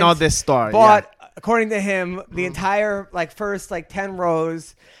 Cent I know this story. Bought, according to him, the entire first 10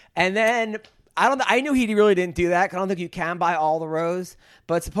 rows, and then I knew he really didn't do that. 'Cause I don't think you can buy all the rows,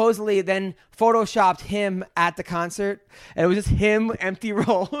 but supposedly then photoshopped him at the concert, and it was just him, empty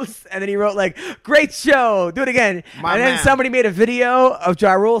rows, and then he wrote "Great show, do it again." Then somebody made a video of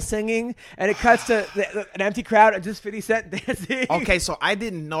Ja Rule singing, and it cuts to an empty crowd and just 50 Cent dancing. Okay, so I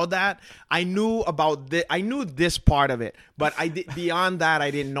didn't know that. I knew about this. I knew this part of it, but beyond that,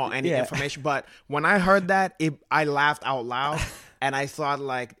 I didn't know any information. But when I heard that, I laughed out loud. And I thought,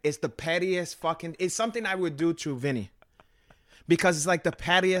 it's the pettiest it's something I would do to Vinny. Because it's the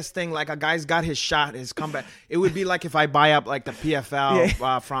pettiest thing. A guy's got his shot, his comeback. It would be like if I buy up the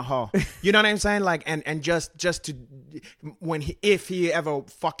PFL front hall. You know what I'm saying? And just to if he ever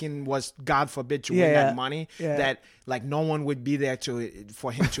fucking was, God forbid, to win that money, that no one would be there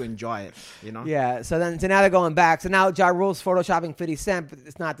for him to enjoy it. Yeah. So now they're going back. So now Ja Rule's photoshopping 50 Cent, but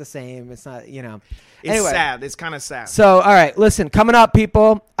it's not the same. It's not. It's sad. It's kind of sad. So all right, listen. Coming up,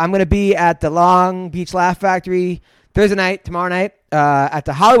 people, I'm gonna be at the Long Beach Laugh Factory Thursday night, tomorrow night, at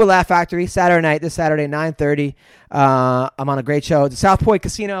the Hollywood Laugh Factory, this Saturday, 9:30. I'm on a great show at the South Point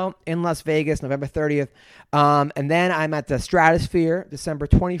Casino in Las Vegas, November 30th. And then I'm at the Stratosphere, December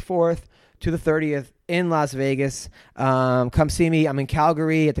 24th to the 30th in Las Vegas. Come see me. I'm in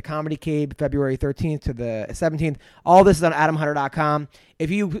Calgary at the Comedy Cave, February 13th to the 17th. All this is on AdamHunter.com. If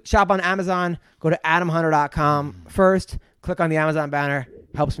you shop on Amazon, go to AdamHunter.com first. Click on the Amazon banner.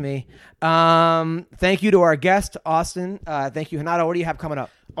 Helps me. Thank you to our guest, Austin. Thank you, Renato. What do you have coming up?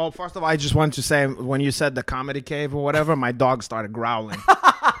 Oh, first of all, I just wanted to say, when you said the Comedy Cave or whatever, my dog started growling.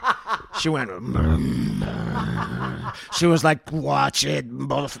 She went, she was like, watch it,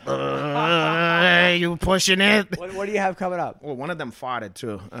 both. You pushing it? What do you have coming up? Well, one of them farted,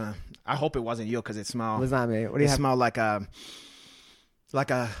 too. I hope it wasn't you, because it smelled. It was not me. What do you have? It smelled like a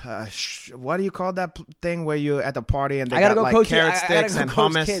what do you call that thing where you at the party and they got carrot sticks and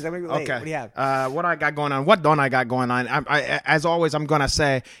hummus? Kids. I'm okay. What do you have? What I got going on? What don't I got going on? I as always, I'm gonna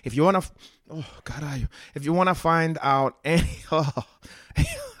say, if you wanna, if you wanna find out any,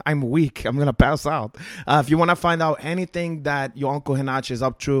 I'm weak. I'm gonna pass out. If you wanna find out anything that your Uncle Hinach is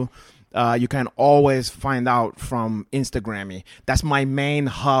up to, you can always find out from Instagram me. That's my main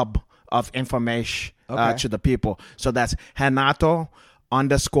hub of information to the people. So that's Renato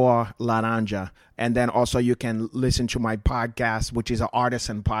 _Laranja. And then also you can listen to my podcast, which is an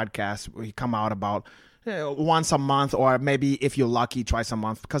artisan podcast. We come out about once a month, or maybe if you're lucky, twice a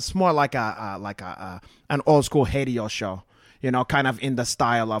month, because it's more like an old school radio show, kind of in the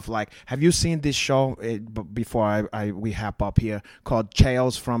style of have you seen this show before we hop up here called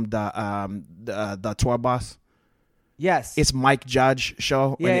Chaos from the tour bus? Yes. It's Mike Judge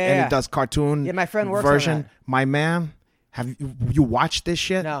show, and it does cartoon my friend works version. on that. My man, have you watched this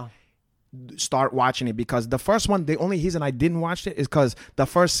shit? No. Start watching it, because the first one, the only reason I didn't watch it is because the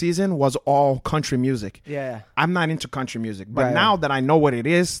first season was all country music. Yeah. I'm not into country music, but now that I know what it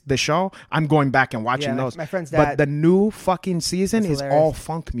is, the show, I'm going back and watching those. My friend's dad. But the new fucking season is all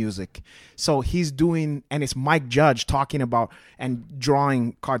funk music. So he's doing, and it's Mike Judge talking about and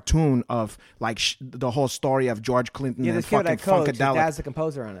drawing cartoon of the whole story of George Clinton and fucking Funkadelic. His dad's the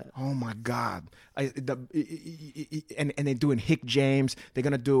composer on it. Oh my God. And they're doing Hick James. They're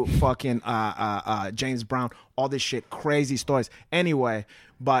gonna do fucking James Brown, all this shit, crazy stories. Anyway,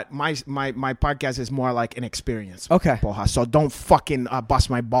 but my podcast is more like an experience. Okay. Porra. So don't fucking bust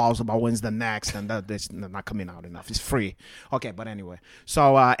my balls about when's the next and this not coming out enough. It's free. Okay, but anyway.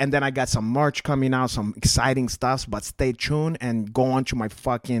 So and then I got some merch coming out, some exciting stuff. But stay tuned and go on to my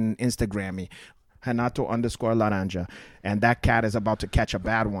fucking Instagram. Renato _Laranja, and that cat is about to catch a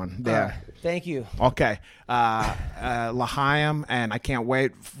bad one there. Thank you. Okay, L'chaim, and I can't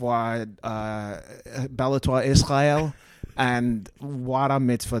wait for Bellator Israel, and what a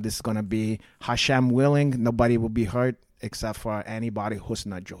mitzvah this is gonna be. Hashem willing, nobody will be hurt except for anybody who's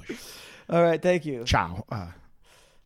not Jewish. All right, thank you. Ciao.